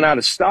it's going out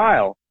of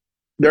style,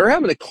 they're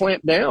having to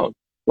clamp down.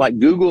 Like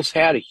Google's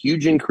had a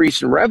huge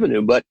increase in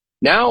revenue, but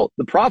now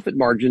the profit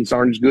margins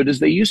aren't as good as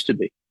they used to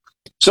be.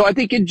 So I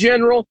think in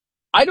general,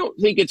 I don't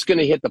think it's going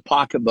to hit the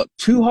pocketbook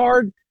too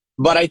hard,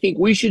 but I think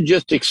we should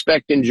just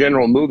expect in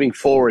general moving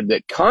forward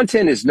that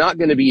content is not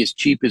going to be as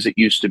cheap as it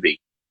used to be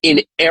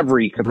in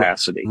every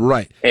capacity.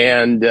 Right.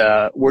 And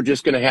we're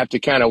just going to have to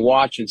kind of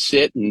watch and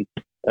sit and,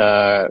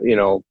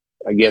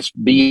 I guess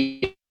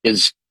be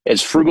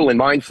as frugal and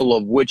mindful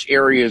of which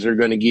areas are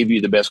going to give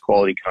you the best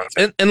quality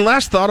content. And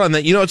last thought on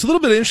that, it's a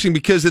little bit interesting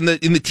because in the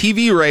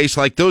TV race,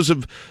 like those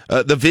of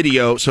the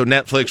video, so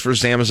Netflix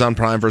versus Amazon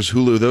Prime versus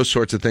Hulu, those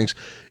sorts of things.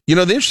 The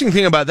interesting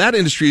thing about that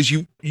industry is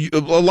a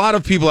lot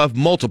of people have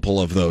multiple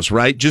of those,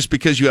 right? Just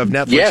because you have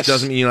Netflix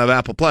doesn't mean you have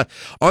Apple Plus.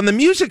 On the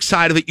music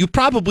side of it, you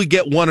probably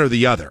get one or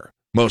the other,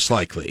 most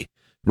likely.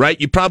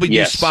 Right? You probably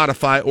do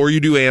Spotify or you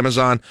do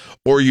Amazon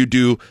or you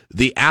do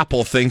the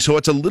Apple thing. So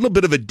it's a little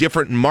bit of a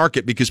different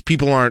market because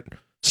people aren't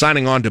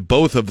signing on to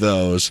both of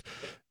those.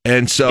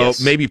 And so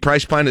maybe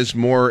price point is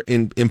more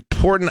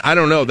important. I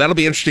don't know. That'll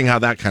be interesting how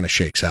that kind of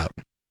shakes out.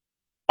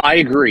 I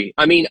agree.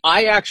 I mean,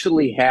 I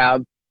actually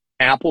have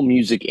Apple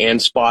Music and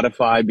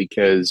Spotify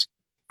because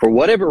for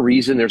whatever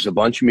reason, there's a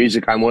bunch of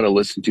music I want to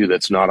listen to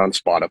that's not on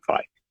Spotify.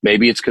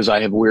 Maybe it's because I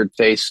have a weird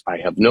face. I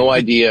have no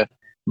idea,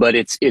 but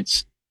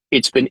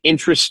it's been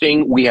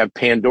interesting. We have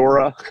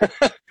Pandora.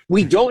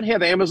 We don't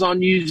have Amazon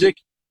Music.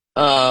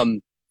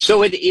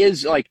 So it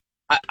is like,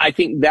 I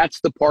think that's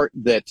the part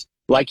that,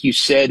 like you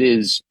said,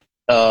 is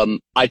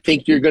I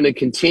think you're going to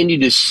continue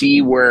to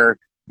see where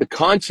the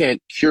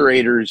content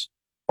curators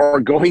are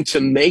going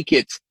to make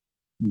it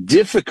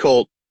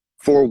difficult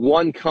for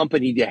one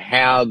company to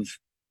have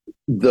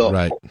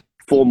the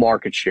full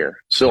market share.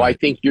 So I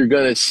think you're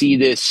going to see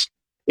this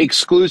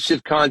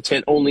exclusive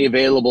content only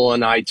available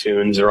on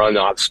iTunes or on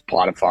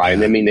Spotify.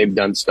 And I mean, they've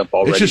done stuff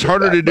already. It's just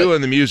harder to do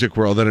in the music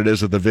world than it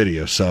is with the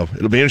video. So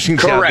it'll be interesting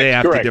to see how they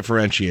have to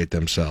differentiate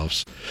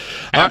themselves.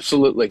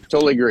 Absolutely.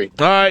 Totally agree.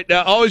 All right.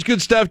 Always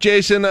good stuff,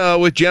 Jason,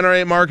 with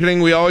Generate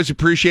Marketing. We always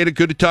appreciate it.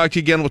 Good to talk to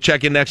you again. We'll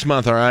check in next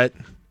month. All right.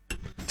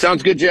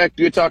 Sounds good, Jack.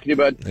 Good talking to you,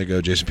 bud. There you go,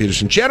 Jason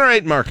Peterson.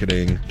 Generate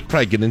Marketing.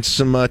 Probably get into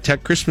some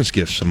tech Christmas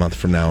gifts a month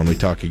from now when we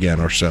talk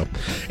again or so.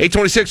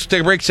 8:26, we'll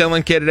take a break.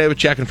 LNK today with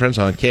Jack and Friends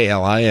on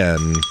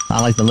KLIN.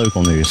 I like the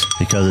local news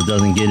because it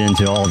doesn't get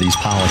into all these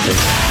politics.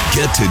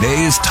 Get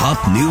today's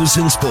top news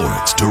and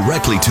sports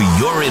directly to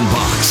your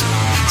inbox.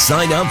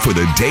 Sign up for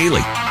the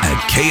Daily at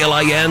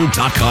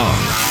KLIN.com.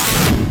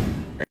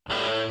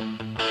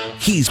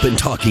 He's been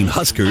talking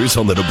Huskers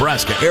on the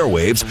Nebraska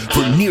airwaves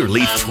for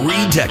nearly 3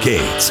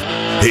 decades.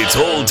 It's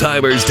Old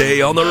Timers Day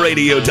on the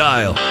radio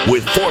dial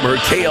with former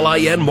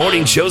KLIN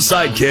morning show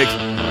sidekick,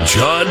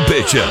 John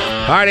Bishop.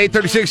 All right,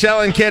 8:36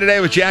 LNK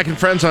today with Jack and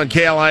Friends on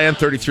KLIN.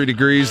 33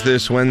 degrees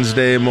this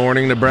Wednesday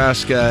morning.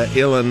 Nebraska,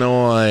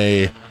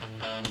 Illinois.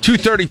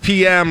 2:30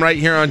 p.m. right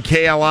here on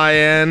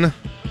KLIN.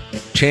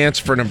 Chance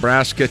for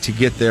Nebraska to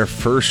get their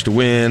first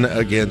win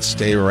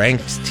against a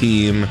ranked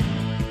team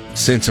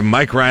since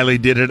Mike Riley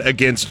did it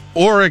against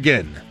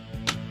Oregon.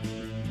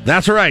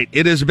 That's right.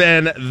 It has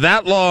been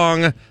that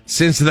long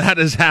since that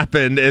has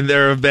happened, and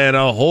there have been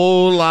a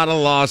whole lot of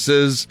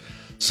losses,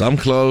 some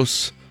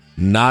close,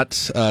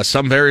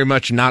 some very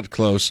much not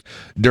close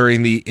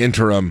during the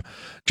interim.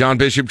 John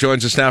Bishop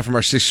joins us now from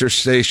our sister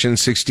station,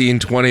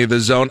 1620 The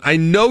Zone. I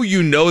know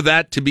you know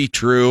that to be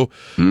true,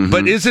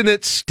 but isn't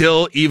it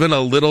still even a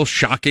little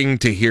shocking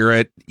to hear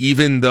it,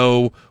 even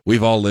though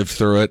we've all lived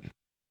through it?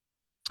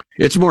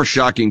 It's more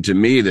shocking to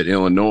me that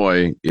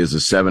Illinois is a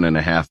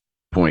 7.5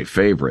 point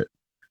favorite.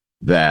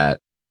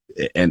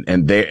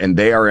 And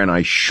they are in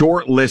a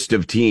short list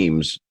of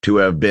teams to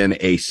have been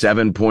a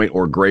 7 point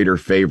or greater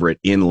favorite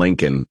in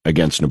Lincoln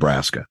against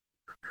Nebraska.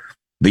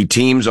 The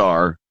teams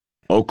are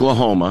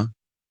Oklahoma,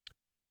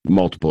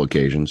 multiple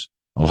occasions,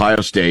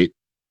 Ohio State,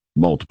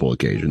 multiple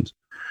occasions,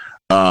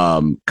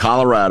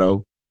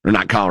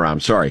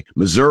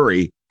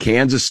 Missouri,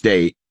 Kansas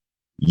State,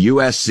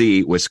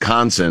 USC,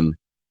 Wisconsin,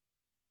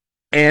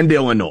 and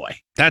Illinois.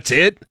 That's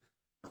it?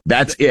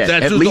 That's it.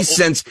 At least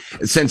since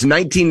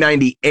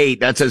 1998,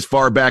 that's as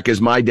far back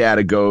as my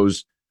data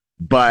goes.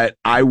 But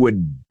I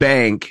would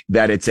bank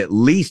that it's at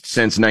least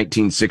since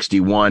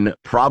 1961,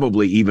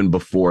 probably even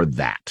before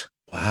that.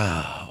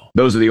 Wow.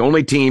 Those are the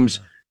only teams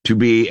to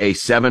be a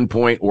 7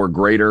 point or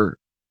greater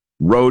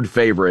road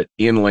favorite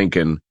in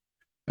Lincoln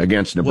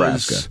against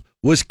Nebraska.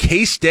 Was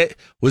K-State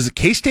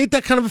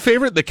that kind of a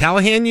favorite? The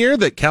Callahan year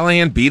that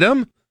Callahan beat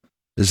them?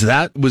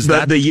 Joe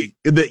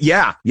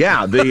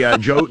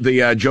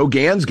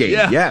Gans game?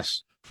 Yeah.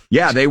 Yes.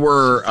 Yeah, they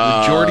were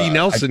the Jordy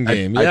Nelson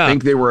game. I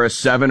think they were a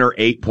 7 or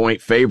 8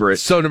 point favorite.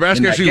 So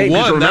Nebraska actually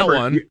won that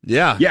one.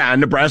 Yeah. Yeah,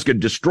 and Nebraska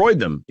destroyed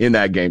them in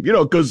that game.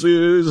 Because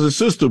he's a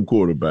system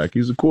quarterback.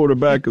 He's a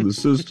quarterback of the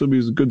system.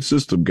 He's a good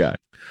system guy.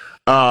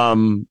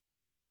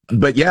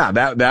 But yeah,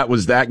 that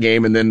was that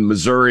game, and then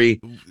Missouri.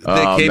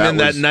 They came in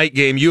that night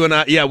game. You and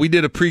I, we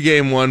did a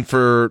pregame one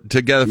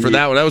together for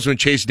that one. That was when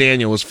Chase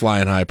Daniel was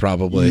flying high,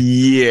 probably.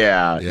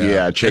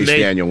 Yeah. Chase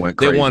Daniel went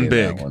crazy. They won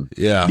big. That one.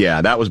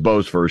 Yeah, that was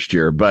Bo's first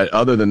year. But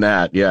other than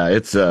that,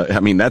 it's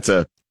that's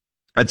a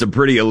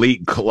pretty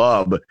elite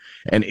club,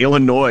 and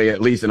Illinois at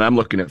least. And I'm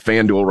looking at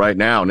FanDuel right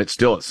now, and it's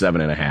still at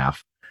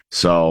 7.5.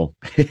 So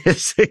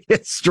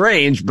it's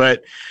strange,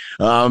 but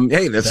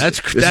hey, this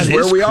is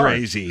where we are.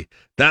 Crazy.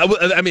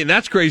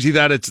 That's crazy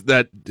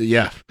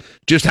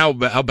just how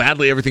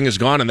badly everything has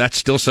gone, and that's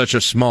still such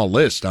a small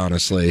list,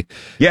 honestly.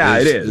 Yeah,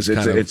 it is.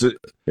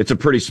 It's a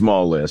pretty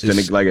small list,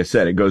 and like I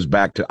said, it goes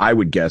back to, I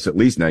would guess, at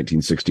least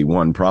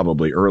 1961,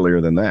 probably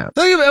earlier than that.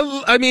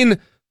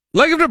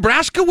 If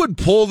Nebraska would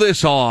pull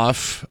this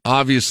off,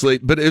 obviously,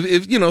 but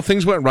if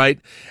things went right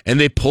and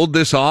they pulled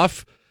this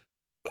off,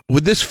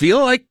 would this feel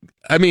like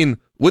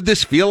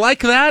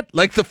that?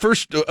 Like the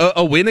first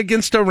a win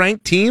against a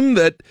ranked team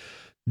that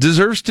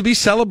deserves to be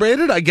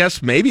celebrated? I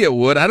guess maybe it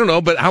would. I don't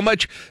know, but how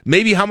much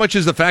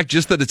is the fact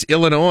just that it's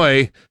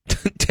Illinois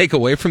take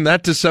away from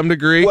that to some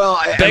degree?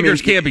 Well,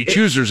 beggars can't be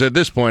choosers at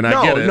this point. I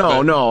get it.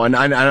 No, and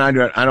I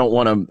don't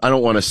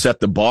want to set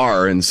the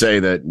bar and say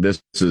that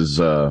this is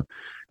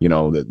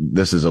that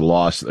this is a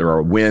loss or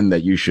a win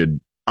that you should.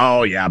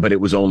 Oh yeah, but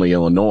it was only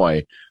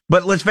Illinois.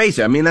 But let's face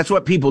it. That's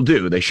what people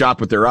do. They shop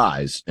with their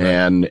eyes,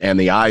 and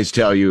the eyes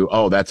tell you,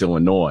 oh, that's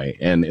Illinois,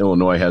 and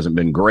Illinois hasn't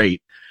been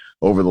great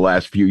over the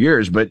last few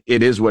years, but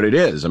it is what it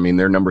is.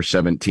 They're number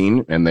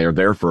 17, and they're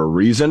there for a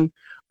reason.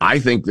 I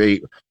think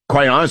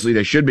quite honestly,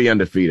 they should be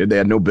undefeated. They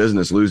had no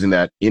business losing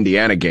that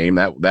Indiana game.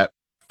 That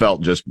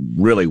felt just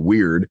really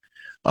weird.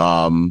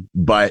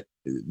 But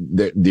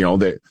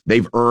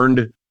they've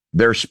earned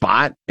their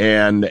spot,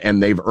 and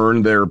they've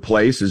earned their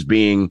place as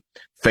being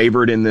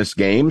favored in this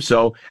game.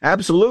 So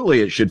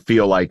absolutely, it should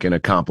feel like an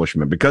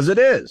accomplishment, because it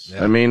is.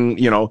 Yeah.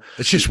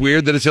 It's just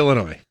weird that it's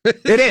Illinois.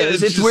 It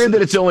is. It's weird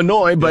that it's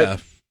Illinois,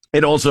 but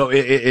it also,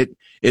 it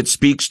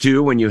speaks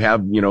to when you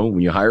have,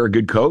 when you hire a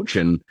good coach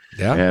and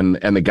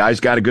the guy's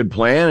got a good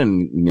plan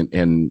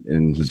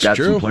and he's got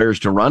some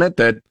players to run it,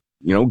 that,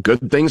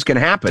 good things can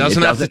happen.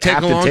 Doesn't have to take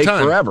a long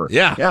time. Forever.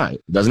 Yeah.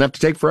 It doesn't have to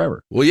take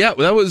forever. Well, yeah,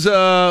 that was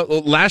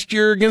last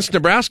year against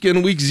Nebraska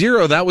in week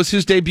 0. That was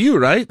his debut,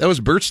 right? That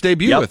was Bert's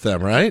debut with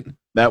them, right?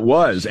 That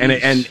was,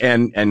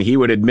 and he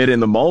would admit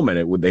in the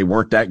moment they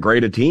weren't that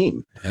great a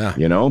team.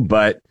 Yeah,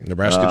 but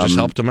Nebraska just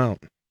helped him out.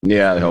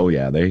 Yeah. Oh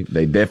yeah. They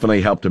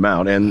definitely helped him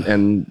out,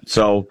 and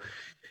so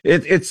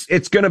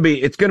it's going to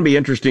be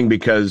interesting,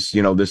 because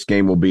this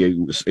game will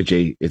be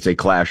it's a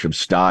clash of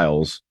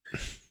styles.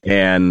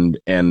 And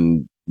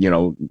Illinois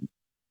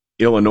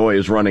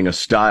is running a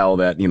style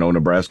that,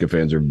 Nebraska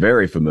fans are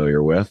very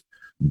familiar with,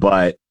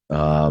 but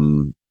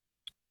to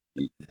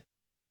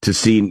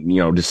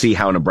see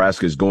how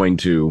Nebraska is going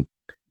to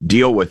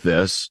deal with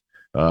this,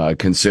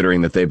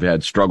 considering that they've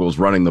had struggles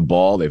running the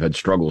ball. They've had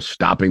struggles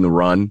stopping the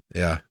run.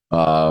 Yeah.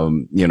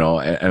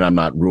 And I'm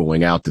not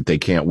ruling out that they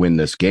can't win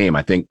this game.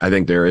 I think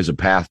there is a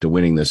path to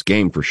winning this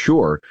game for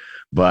sure,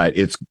 but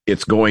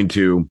it's going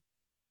to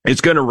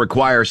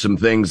require some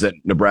things that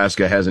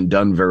Nebraska hasn't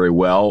done very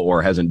well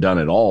or hasn't done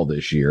at all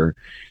this year.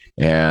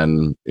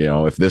 And,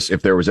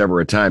 if there was ever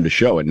a time to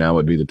show it, now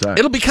would be the time.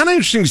 It'll be kind of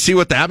interesting to see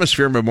what the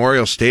atmosphere in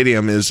Memorial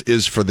Stadium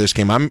is for this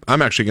game. I'm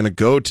actually going to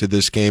go to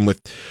this game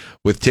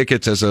with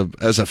tickets as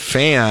a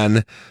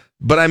fan.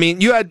 But I mean,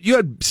 you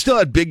still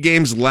had big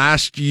games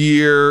last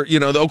year.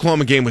 The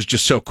Oklahoma game was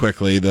just so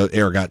quickly the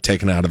air got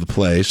taken out of the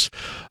place,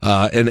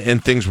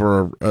 and things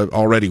were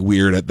already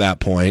weird at that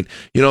point.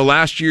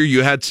 Last year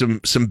you had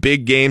some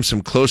big games,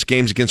 some close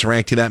games against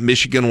ranked team. That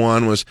Michigan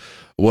one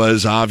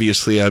was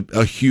obviously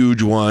a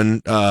huge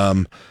one.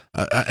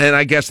 And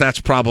I guess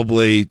that's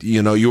probably,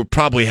 you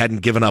probably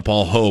hadn't given up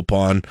all hope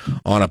on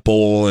a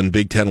bowl and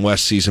Big Ten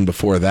West season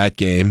before that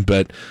game.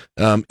 But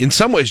in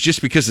some ways,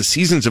 just because the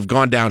seasons have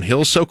gone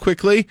downhill so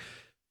quickly,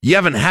 you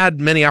haven't had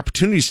many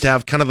opportunities to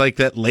have kind of like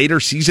that later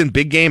season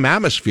big game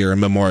atmosphere in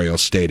Memorial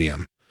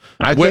Stadium.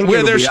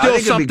 Where there's still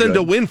something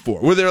to win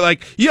for. Where they're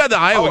like, you had the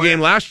Iowa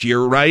game last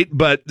year, right?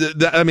 But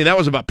that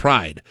was about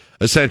pride,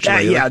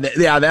 essentially.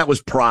 That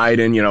was pride,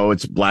 and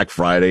it's Black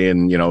Friday,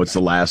 and it's the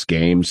last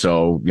game,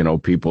 so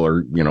people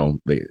are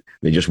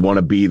they just want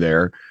to be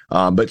there.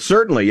 But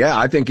certainly,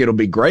 I think it'll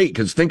be great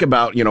because think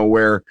about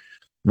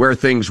where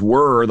things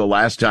were the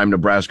last time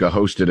Nebraska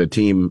hosted a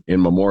team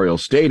in Memorial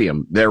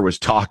Stadium. There was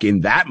talk in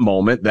that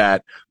moment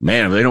that,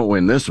 man, if they don't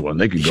win this one,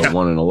 they could go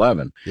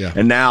 1-11. Yeah.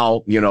 And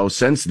now,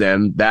 since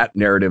then, that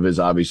narrative has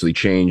obviously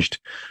changed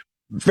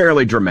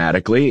fairly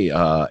dramatically.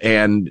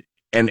 And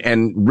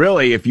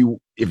really, if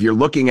you're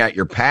looking at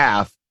your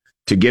path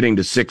to getting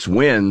to 6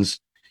 wins,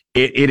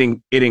 it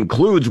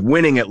includes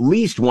winning at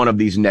least one of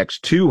these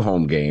next 2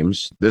 home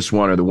games, this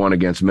one or the one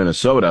against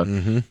Minnesota.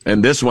 Mm-hmm.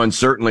 And this one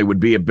certainly would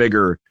be a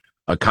bigger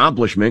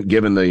accomplishment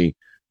given the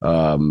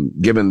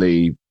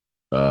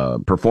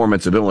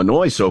performance of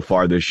Illinois so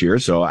far this year.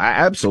 So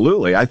I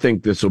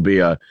think this will be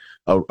a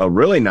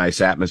really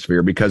nice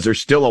atmosphere because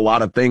there's still a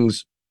lot of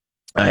things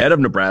ahead of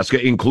Nebraska,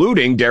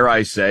 including, dare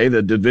I say,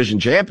 the division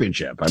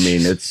championship. I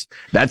mean,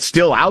 that's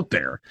still out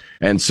there.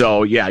 And so,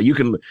 we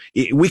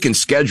can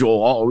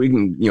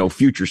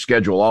future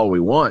schedule all we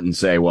want and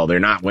say, well, they're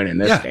not winning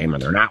this game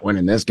and they're not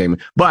winning this game,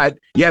 but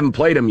you haven't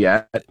played them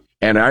yet.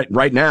 And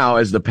right now,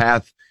 as the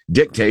path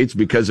dictates,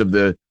 because of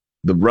the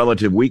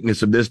relative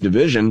weakness of this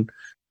division,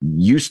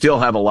 you still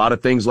have a lot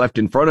of things left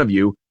in front of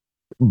you.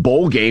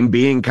 Bowl game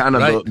being kind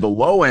of the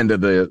low end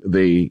of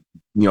the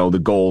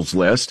goals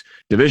list,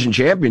 division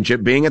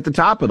championship being at the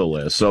top of the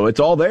list. So it's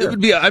all there.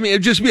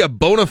 It'd just be a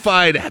bona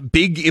fide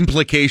big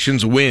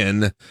implications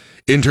win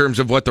in terms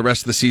of what the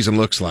rest of the season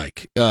looks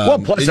like.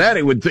 Plus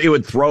it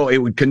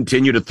would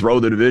continue to throw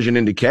the division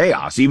into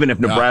chaos. Even if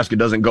Nebraska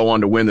doesn't go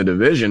on to win the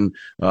division,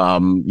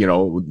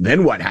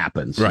 then what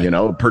happens? Right.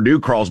 Purdue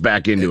crawls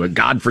back into it.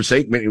 God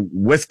forsake me,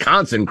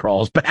 Wisconsin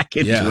crawls back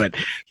into it.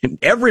 And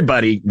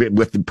everybody,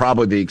 with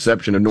probably the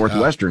exception of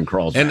Northwestern,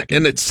 crawls back.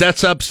 And it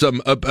sets up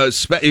some,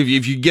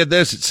 if you get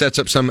this, it sets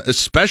up some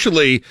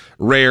especially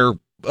rare,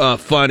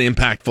 fun,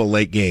 impactful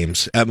late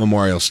games at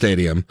Memorial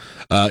Stadium,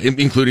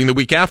 including the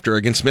week after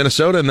against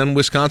Minnesota and then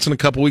Wisconsin a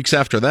couple weeks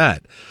after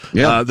that.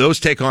 Yeah. Those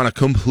take on a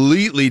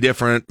completely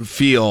different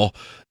feel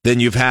than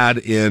you've had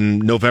in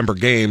November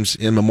games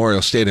in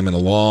Memorial Stadium in a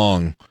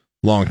long,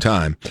 long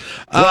time.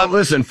 Well,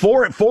 listen,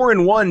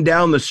 4-1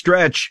 down the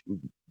stretch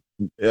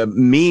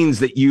means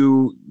that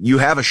you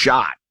have a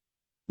shot.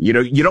 You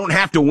don't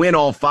have to win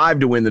all 5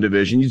 to win the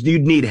division.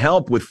 You'd need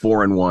help with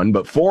 4-1,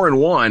 but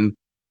 4-1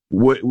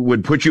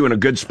 would put you in a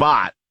good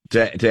spot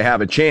to have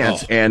a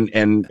chance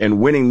and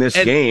winning this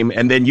game.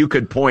 And then you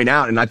could point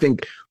out, and I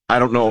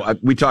don't know,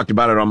 we talked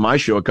about it on my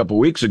show a couple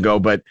weeks ago,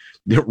 but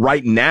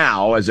right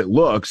now, as it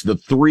looks, the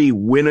 3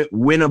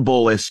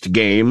 winnablest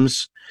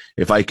games,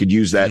 if I could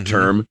use that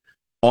term,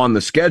 on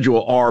the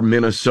schedule are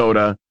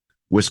Minnesota,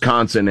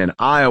 Wisconsin, and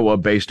Iowa,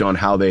 based on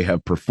how they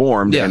have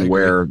performed and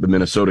where the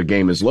Minnesota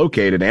game is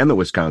located and the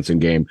Wisconsin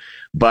game.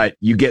 But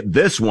you get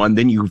this one,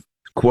 then you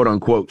quote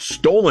unquote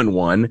stolen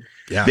one.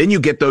 Yeah. Then you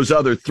get those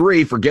other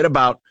 3. Forget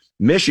about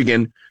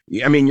Michigan.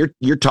 I mean,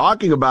 you're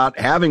talking about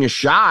having a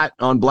shot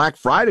on Black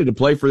Friday to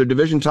play for the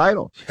division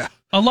title.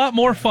 A lot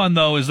more fun,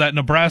 though, is that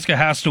Nebraska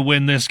has to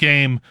win this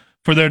game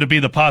for there to be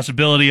the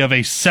possibility of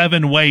a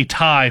 7-way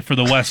tie for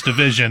the West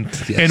Division,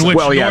 in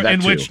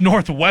which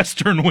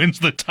Northwestern wins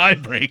the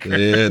tiebreaker.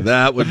 Yeah,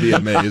 that would be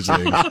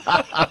amazing.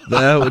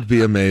 That would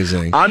be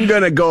amazing. I'm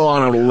going to go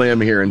on a limb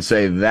here and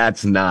say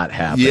that's not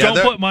happening. Yeah,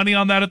 don't put money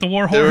on that at the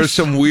Warhorse. There were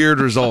some weird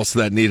results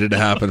that needed to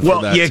happen for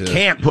that. Well, you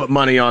can't put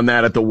money on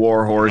that at the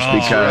Warhorse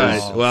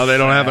because... Well, they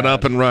don't have it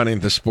up and running,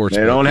 the sports.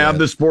 They don't have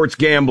the sports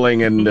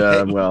gambling, and,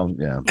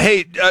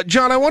 Hey,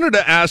 John, I wanted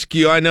to ask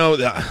you, I know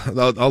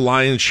a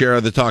lion's share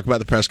of the talk about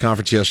the press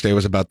conference yesterday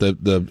was about the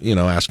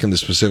asking the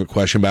specific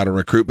question about a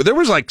recruit, but there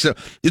was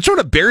it sort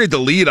of buried the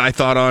lead, I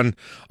thought,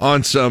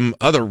 on some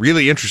other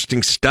really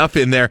interesting stuff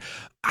in there.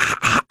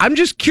 I'm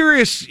just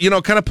curious,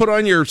 kind of put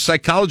on your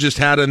psychologist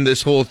hat in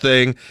this whole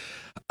thing.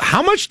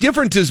 How much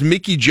different does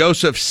Mickey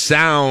Joseph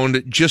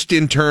sound just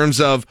in terms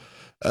of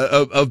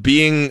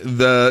being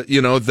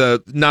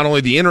the not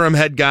only the interim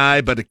head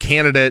guy, but a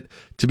candidate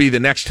to be the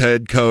next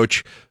head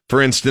coach,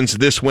 for instance,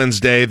 this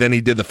Wednesday, than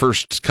he did the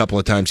first couple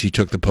of times he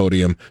took the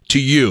podium, to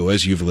you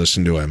as you've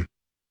listened to him?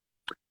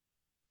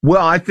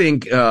 Well, I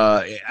think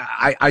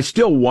I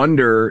still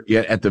wonder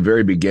at the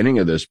very beginning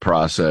of this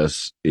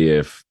process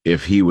if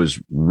he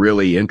was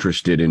really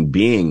interested in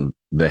being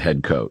the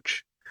head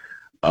coach.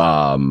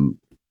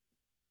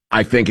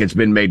 I think it's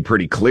been made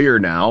pretty clear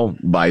now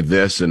by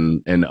this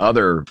and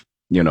other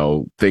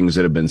things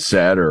that have been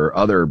said or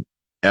other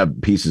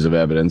pieces of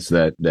evidence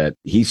that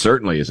he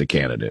certainly is a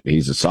candidate.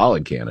 He's a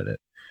solid candidate.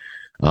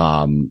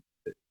 That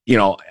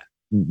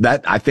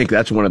I think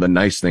that's one of the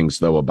nice things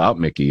though about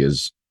Mickey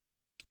is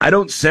I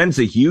don't sense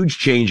a huge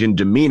change in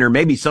demeanor.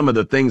 Maybe some of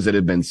the things that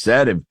have been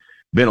said have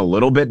been a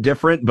little bit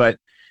different, but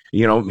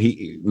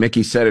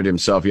Mickey said it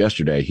himself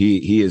yesterday.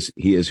 He is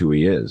who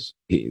he is.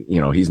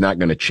 He's not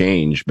going to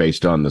change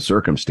based on the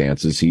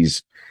circumstances.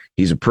 He's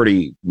a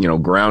pretty,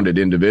 grounded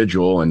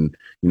individual and,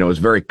 is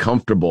very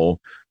comfortable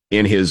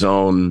in his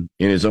own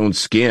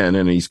skin,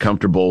 and he's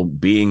comfortable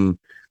being,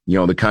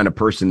 the kind of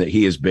person that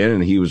he has been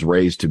and he was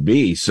raised to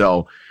be.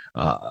 So,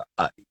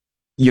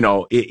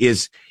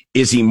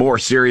 is he more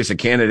serious a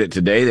candidate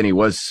today than he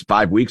was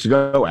 5 weeks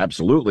ago?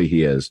 Absolutely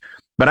he is.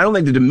 But I don't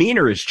think the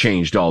demeanor has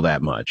changed all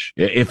that much,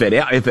 if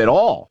at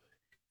all.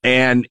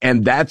 And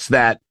that's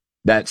that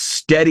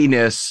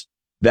steadiness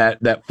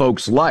that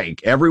folks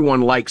like. Everyone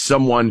likes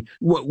someone,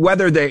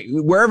 wherever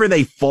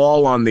they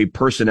fall on the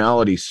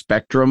personality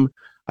spectrum.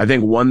 I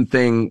think one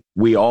thing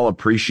we all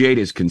appreciate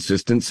is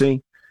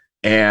consistency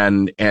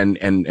and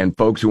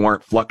folks who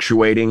aren't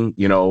fluctuating,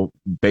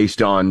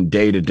 based on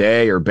day to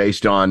day or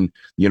based on,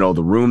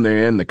 the room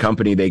they're in, the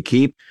company they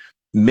keep.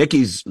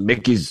 Mickey's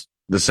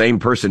the same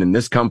person in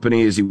this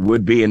company as he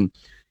would be in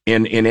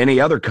any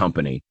other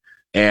company.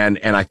 And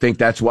I think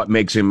that's what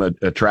makes him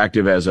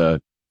attractive as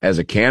a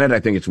candidate. I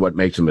think it's what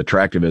makes him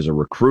attractive as a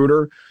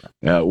recruiter,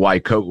 why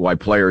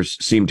players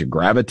seem to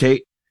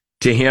gravitate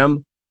to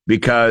him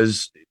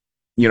because,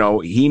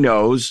 he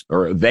knows,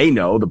 or they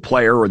know, the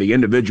player or the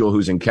individual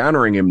who's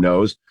encountering him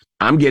knows,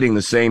 I'm getting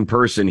the same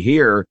person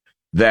here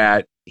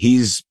that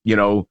he's,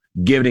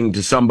 giving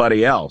to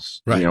somebody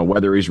else, right.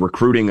 Whether he's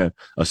recruiting a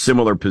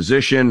similar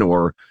position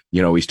or,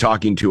 he's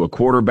talking to a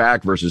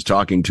quarterback versus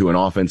talking to an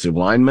offensive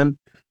lineman.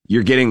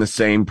 You're getting the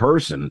same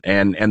person.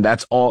 And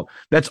that's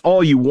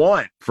all you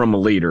want from a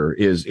leader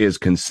is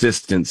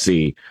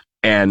consistency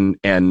and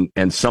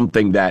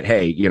something that,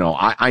 hey,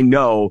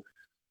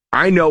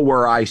 I know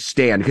where I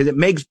stand, because it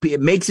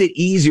makes it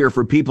easier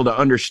for people to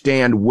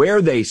understand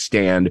where they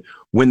stand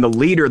when the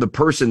leader, the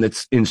person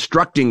that's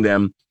instructing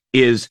them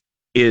is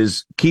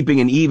keeping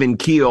an even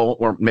keel,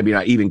 or maybe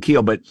not even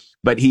keel, but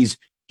he's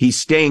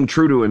staying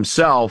true to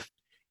himself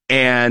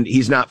and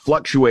he's not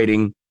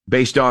fluctuating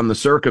based on the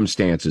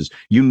circumstances.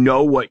 You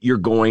know what you're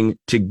going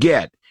to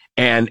get.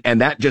 And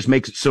that just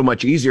makes it so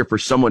much easier for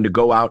someone to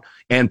go out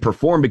and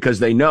perform because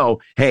they know,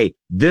 hey,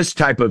 this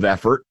type of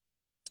effort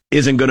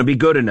isn't going to be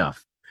good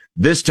enough.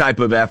 This type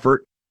of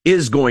effort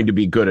is going to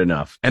be good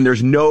enough. And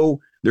there's no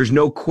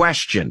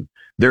question.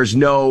 There's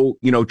no,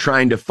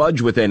 trying to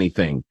fudge with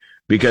anything,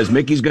 because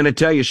Mickey's going to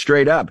tell you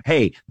straight up,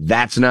 hey,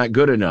 that's not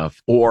good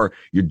enough, or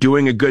you're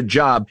doing a good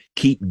job.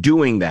 Keep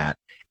doing that.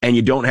 And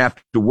you don't have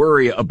to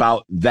worry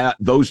about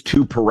those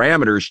two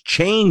parameters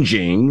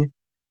changing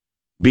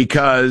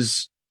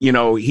because,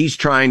 he's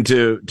trying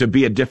to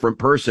be a different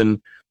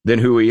person than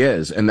who he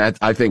is. And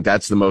I think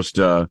that's the most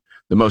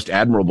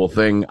admirable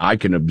thing I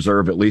can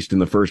observe, at least in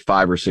the first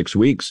 5 or 6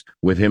 weeks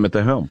with him at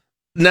the helm.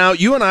 Now,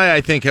 you and I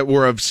think,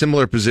 were of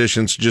similar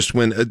positions just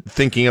when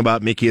thinking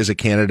about Mickey as a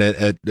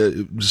candidate,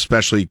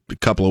 especially a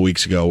couple of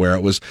weeks ago, where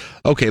it was,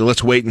 okay,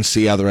 let's wait and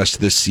see how the rest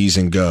of this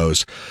season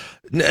goes.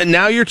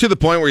 Now you're to the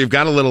point where you've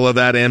got a little of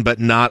that in, but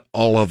not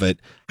all of it.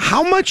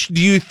 How much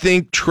do you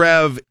think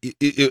Trev,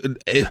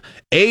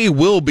 A,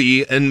 will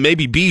be, and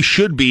maybe B,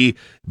 should be,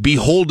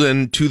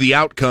 beholden to the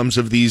outcomes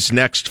of these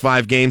next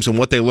 5 games and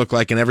what they look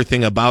like and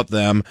everything about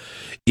them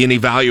in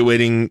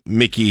evaluating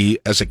Mickey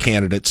as a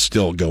candidate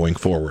still going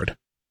forward?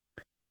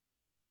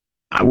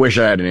 I wish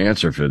I had an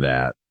answer for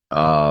that.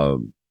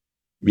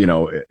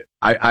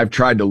 I've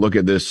tried to look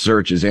at this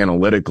search as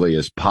analytically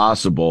as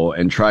possible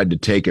and tried to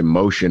take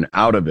emotion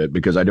out of it,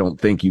 because I don't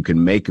think you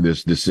can make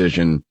this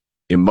decision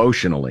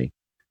emotionally.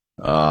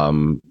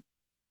 If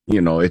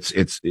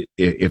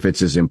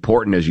it's as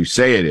important as you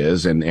say it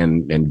is,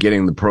 and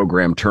getting the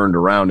program turned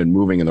around and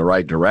moving in the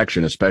right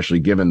direction,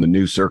 especially given the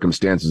new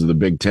circumstances of the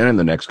Big Ten in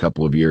the next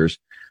couple of years,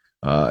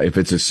 if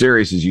it's as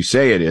serious as you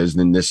say it is,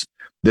 then this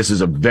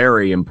is a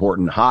very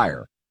important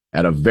hire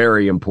at a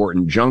very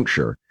important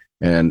juncture.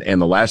 And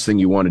the last thing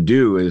you want to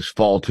do is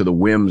fall to the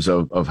whims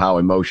of how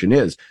emotion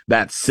is.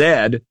 That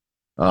said,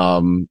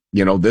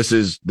 This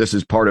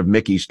is part of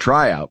Mickey's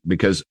tryout,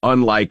 because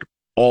unlike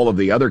all of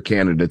the other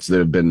candidates that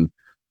have been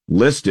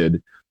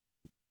listed,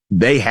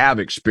 they have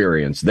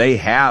experience. They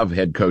have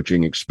head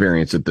coaching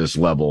experience at this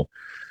level.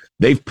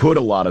 They've put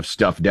a lot of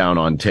stuff down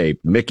on tape.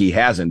 Mickey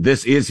hasn't.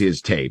 This is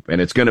his tape,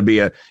 and it's going to be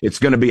a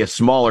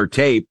smaller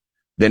tape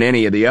than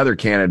any of the other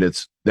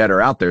candidates that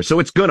are out there. So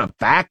it's going to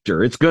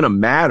factor. It's going to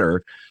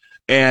matter.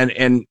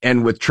 And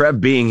with Trev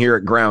being here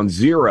at ground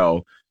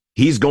zero,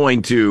 he's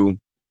going to,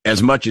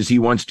 as much as he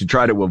wants to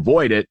try to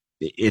avoid it,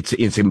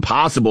 it's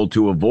impossible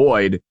to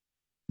avoid,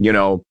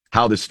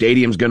 how the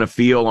stadium's going to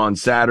feel on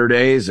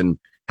Saturdays and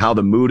how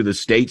the mood of the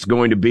state's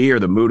going to be, or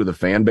the mood of the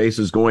fan base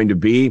is going to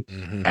be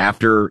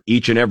after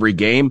each and every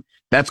game.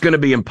 That's going to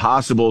be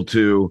impossible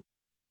to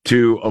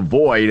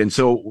avoid. And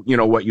so,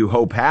 what you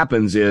hope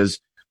happens is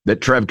that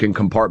Trev can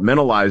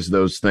compartmentalize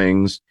those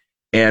things.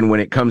 And when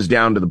it comes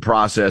down to the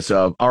process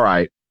of, all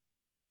right,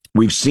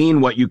 we've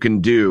seen what you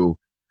can do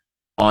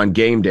on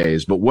game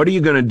days, but what are you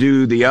going to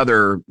do the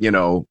other,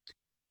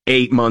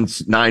 8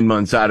 months, 9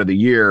 months out of the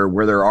year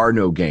where there are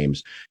no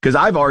games? Because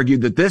I've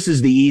argued that this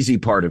is the easy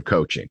part of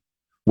coaching.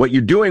 What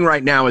you're doing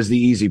right now is the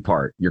easy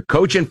part. You're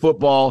coaching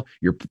football,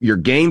 you're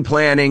game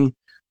planning.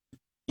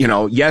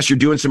 Yes, you're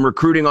doing some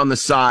recruiting on the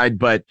side,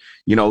 but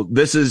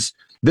this is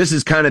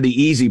kind of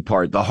the easy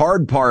part. The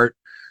hard part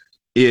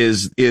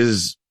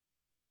is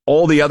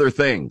all the other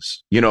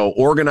things,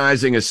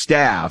 organizing a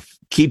staff,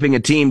 keeping a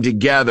team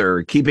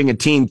together, keeping a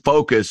team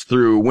focused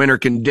through winter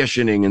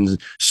conditioning and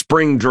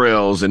spring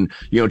drills, and,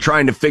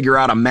 trying to figure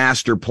out a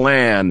master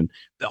plan.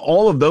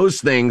 All of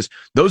those things,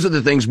 those are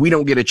the things we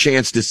don't get a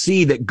chance to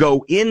see that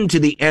go into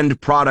the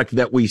end product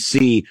that we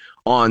see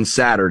on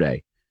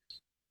Saturday.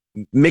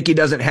 Mickey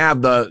doesn't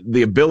have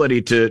the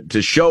ability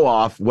to show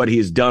off what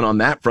he's done on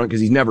that front,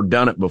 because he's never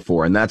done it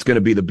before. And that's going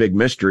to be the big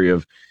mystery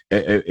of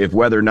if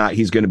whether or not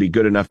he's going to be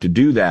good enough to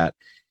do that.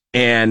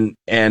 And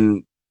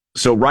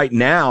so right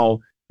now,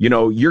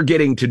 you're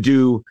getting to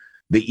do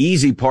the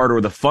easy part,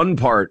 or the fun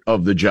part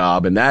of the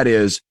job, and that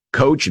is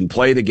coach and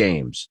play the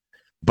games.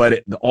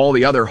 But all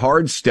the other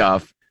hard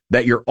stuff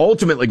that you're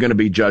ultimately going to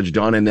be judged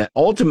on, and that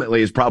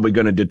ultimately is probably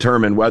going to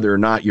determine whether or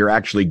not you're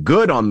actually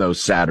good on those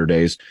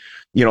Saturdays,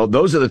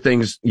 those are the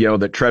things,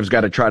 that Trev's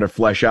got to try to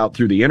flesh out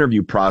through the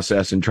interview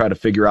process and try to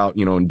figure out,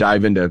 and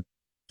dive into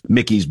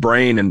Mickey's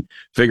brain and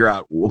figure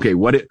out, okay,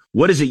 what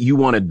is it you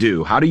want to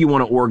do? How do you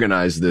want to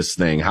organize this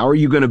thing? How are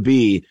you going to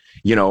be,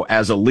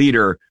 as a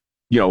leader,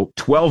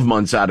 12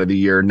 months out of the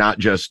year, not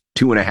just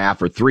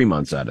 2.5 or 3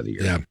 months out of the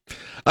year? Yeah.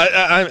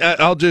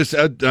 It's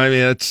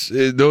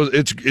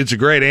a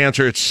great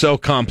answer. It's so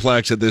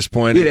complex at this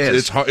point.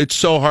 It's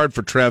so hard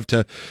for Trev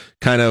to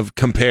kind of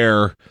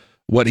compare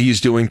what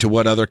he's doing to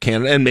what other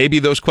candidates, and maybe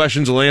those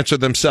questions will answer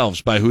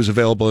themselves by who's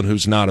available and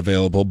who's not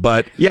available.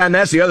 But yeah, and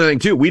that's the other thing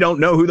too. We don't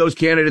know who those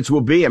candidates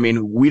will be. I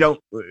mean,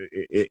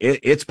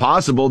 it's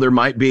possible there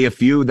might be a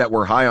few that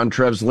were high on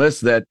Trev's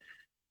list that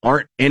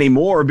aren't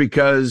anymore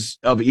because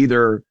of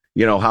either,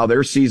 how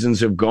their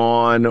seasons have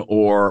gone,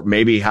 or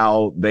maybe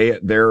how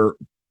their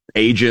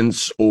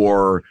agents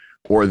or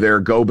their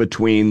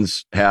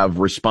go-betweens have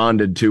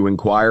responded to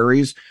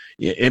inquiries.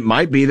 It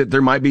might be that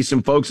there might be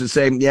some folks that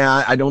say,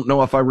 yeah, I don't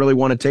know if I really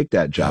want to take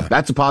that job.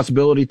 That's a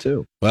possibility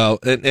too. Well,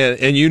 and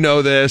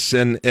this,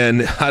 and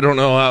I don't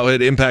know how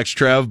it impacts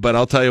Trev, but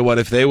I'll tell you what,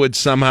 if they would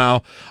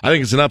somehow, I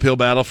think it's an uphill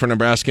battle for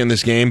Nebraska in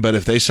this game, but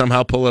if they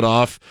somehow pull it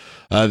off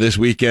this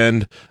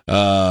weekend,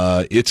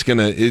 this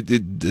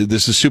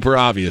is super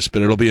obvious,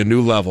 but it'll be a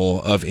new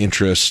level of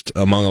interest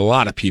among a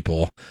lot of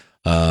people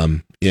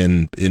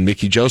in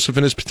Mickey Joseph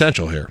and his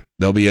potential here.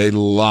 There'll be a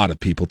lot of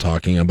people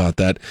talking about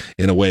that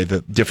in a way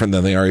that different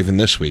than they are even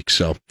this week.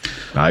 So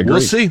I agree.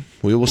 We'll see.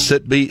 We will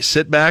sit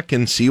back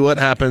and see what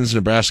happens.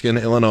 Nebraska and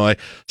Illinois,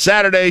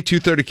 Saturday,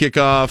 2:30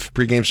 kickoff.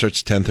 Pregame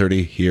starts at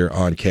 10:30 here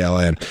on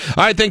KLIN.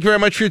 All right, thank you very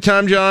much for your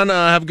time, John.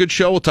 Have a good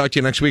show. We'll talk to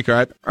you next week.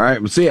 All right,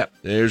 we'll see ya.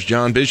 There's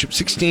John Bishop,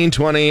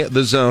 1620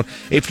 The Zone.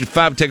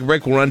 8:55. Take a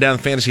break. We'll run down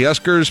the Fantasy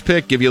Huskers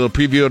pick. Give you a little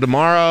preview of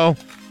tomorrow.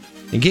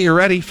 And get you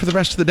ready for the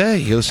rest of the day.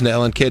 You listen to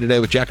LNK Today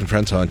with Jack and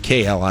Friends on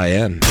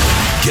KLIN.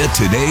 Get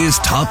today's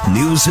top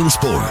news and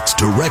sports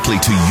directly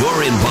to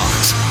your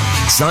inbox.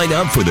 Sign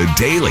up for the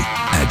Daily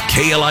at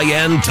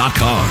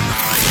KLIN.com.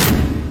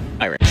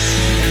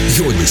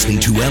 You're listening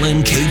to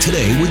LNK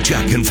Today with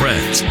Jack and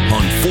Friends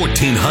on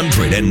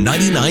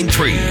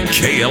 1499.3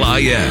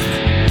 KLIN.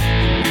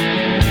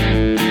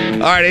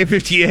 All right,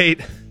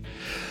 8:58.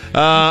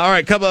 All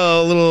right, couple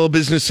of little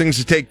business things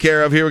to take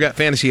care of here. We got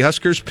Fantasy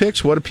Huskers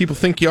picks. What do people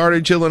think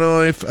yardage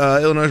Illinois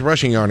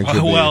rushing yardage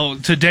could be? Well,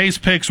 today's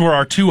picks were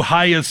our two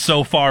highest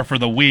so far for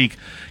the week.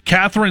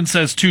 Catherine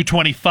says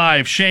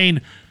 225.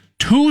 Shane,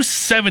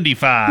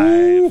 275.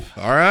 Ooh,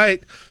 all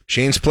right.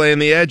 Shane's playing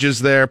the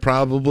edges there.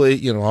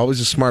 Probably, always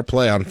a smart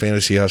play on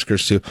Fantasy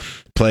Huskers to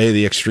play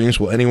the extremes.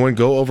 Will anyone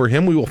go over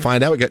him? We will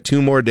find out. We got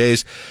 2 more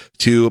days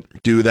to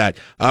do that.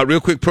 Real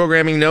quick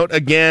programming note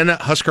again: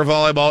 Husker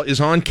volleyball is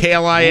on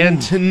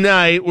KLIN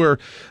tonight. It'll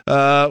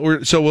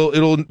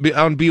be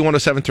on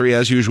B107.3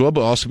 as usual, but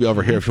also be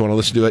over here if you want to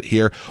listen to it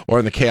here or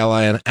in the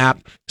KLIN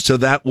app. So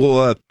that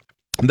will.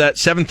 That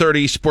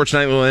 7:30 Sports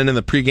Night will end, and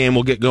the pregame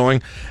will get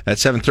going at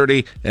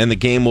 7:30, and the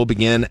game will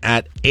begin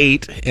at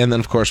 8. And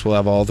then, of course, we'll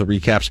have all the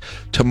recaps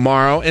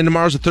tomorrow. And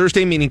tomorrow's a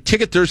Thursday, meaning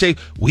Ticket Thursday.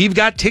 We've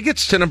got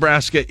tickets to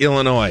Nebraska,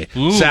 Illinois,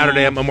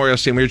 Saturday at Memorial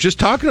Stadium. We were just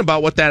talking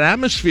about what that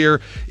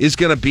atmosphere is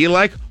going to be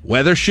like.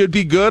 Weather should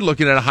be good,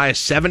 looking at a high of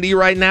 70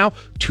 right now.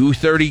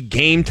 2:30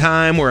 game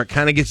time where it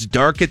kind of gets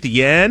dark at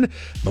the end.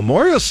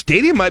 Memorial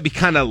Stadium might be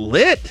kind of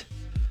lit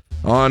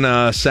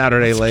on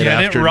Saturday late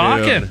afternoon. Get it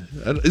rocking.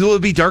 Will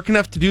it be dark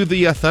enough to do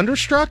the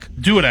Thunderstruck?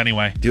 Do it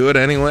anyway.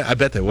 I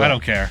bet they will. I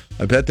don't care.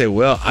 I bet they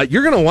will.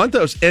 You're going to want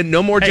those. And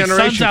no more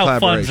generation sun's out,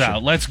 collaboration. fun's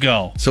out. Let's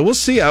go. So we'll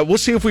see. We'll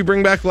see if we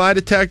bring back lie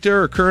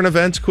detector or current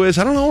events quiz.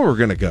 I don't know where we're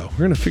going to go. We're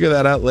going to figure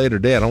that out later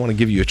today. I don't want to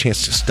give you a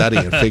chance to study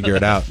and figure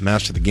it out,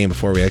 master the game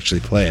before we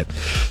actually play it.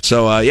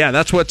 So,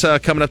 that's what's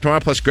coming up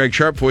tomorrow. Plus Greg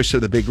Sharp, voice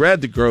of the Big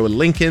Red, the Grow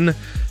Lincoln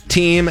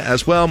team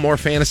as well. More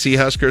Fantasy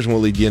Huskers, and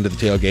we'll lead you into the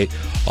tailgate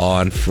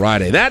on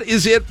Friday. That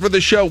is it for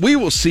the show. We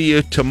will see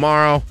you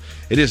tomorrow.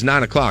 It is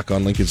 9 o'clock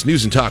on Lincoln's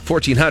News and Talk,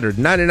 1400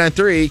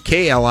 99.3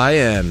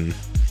 KLIN.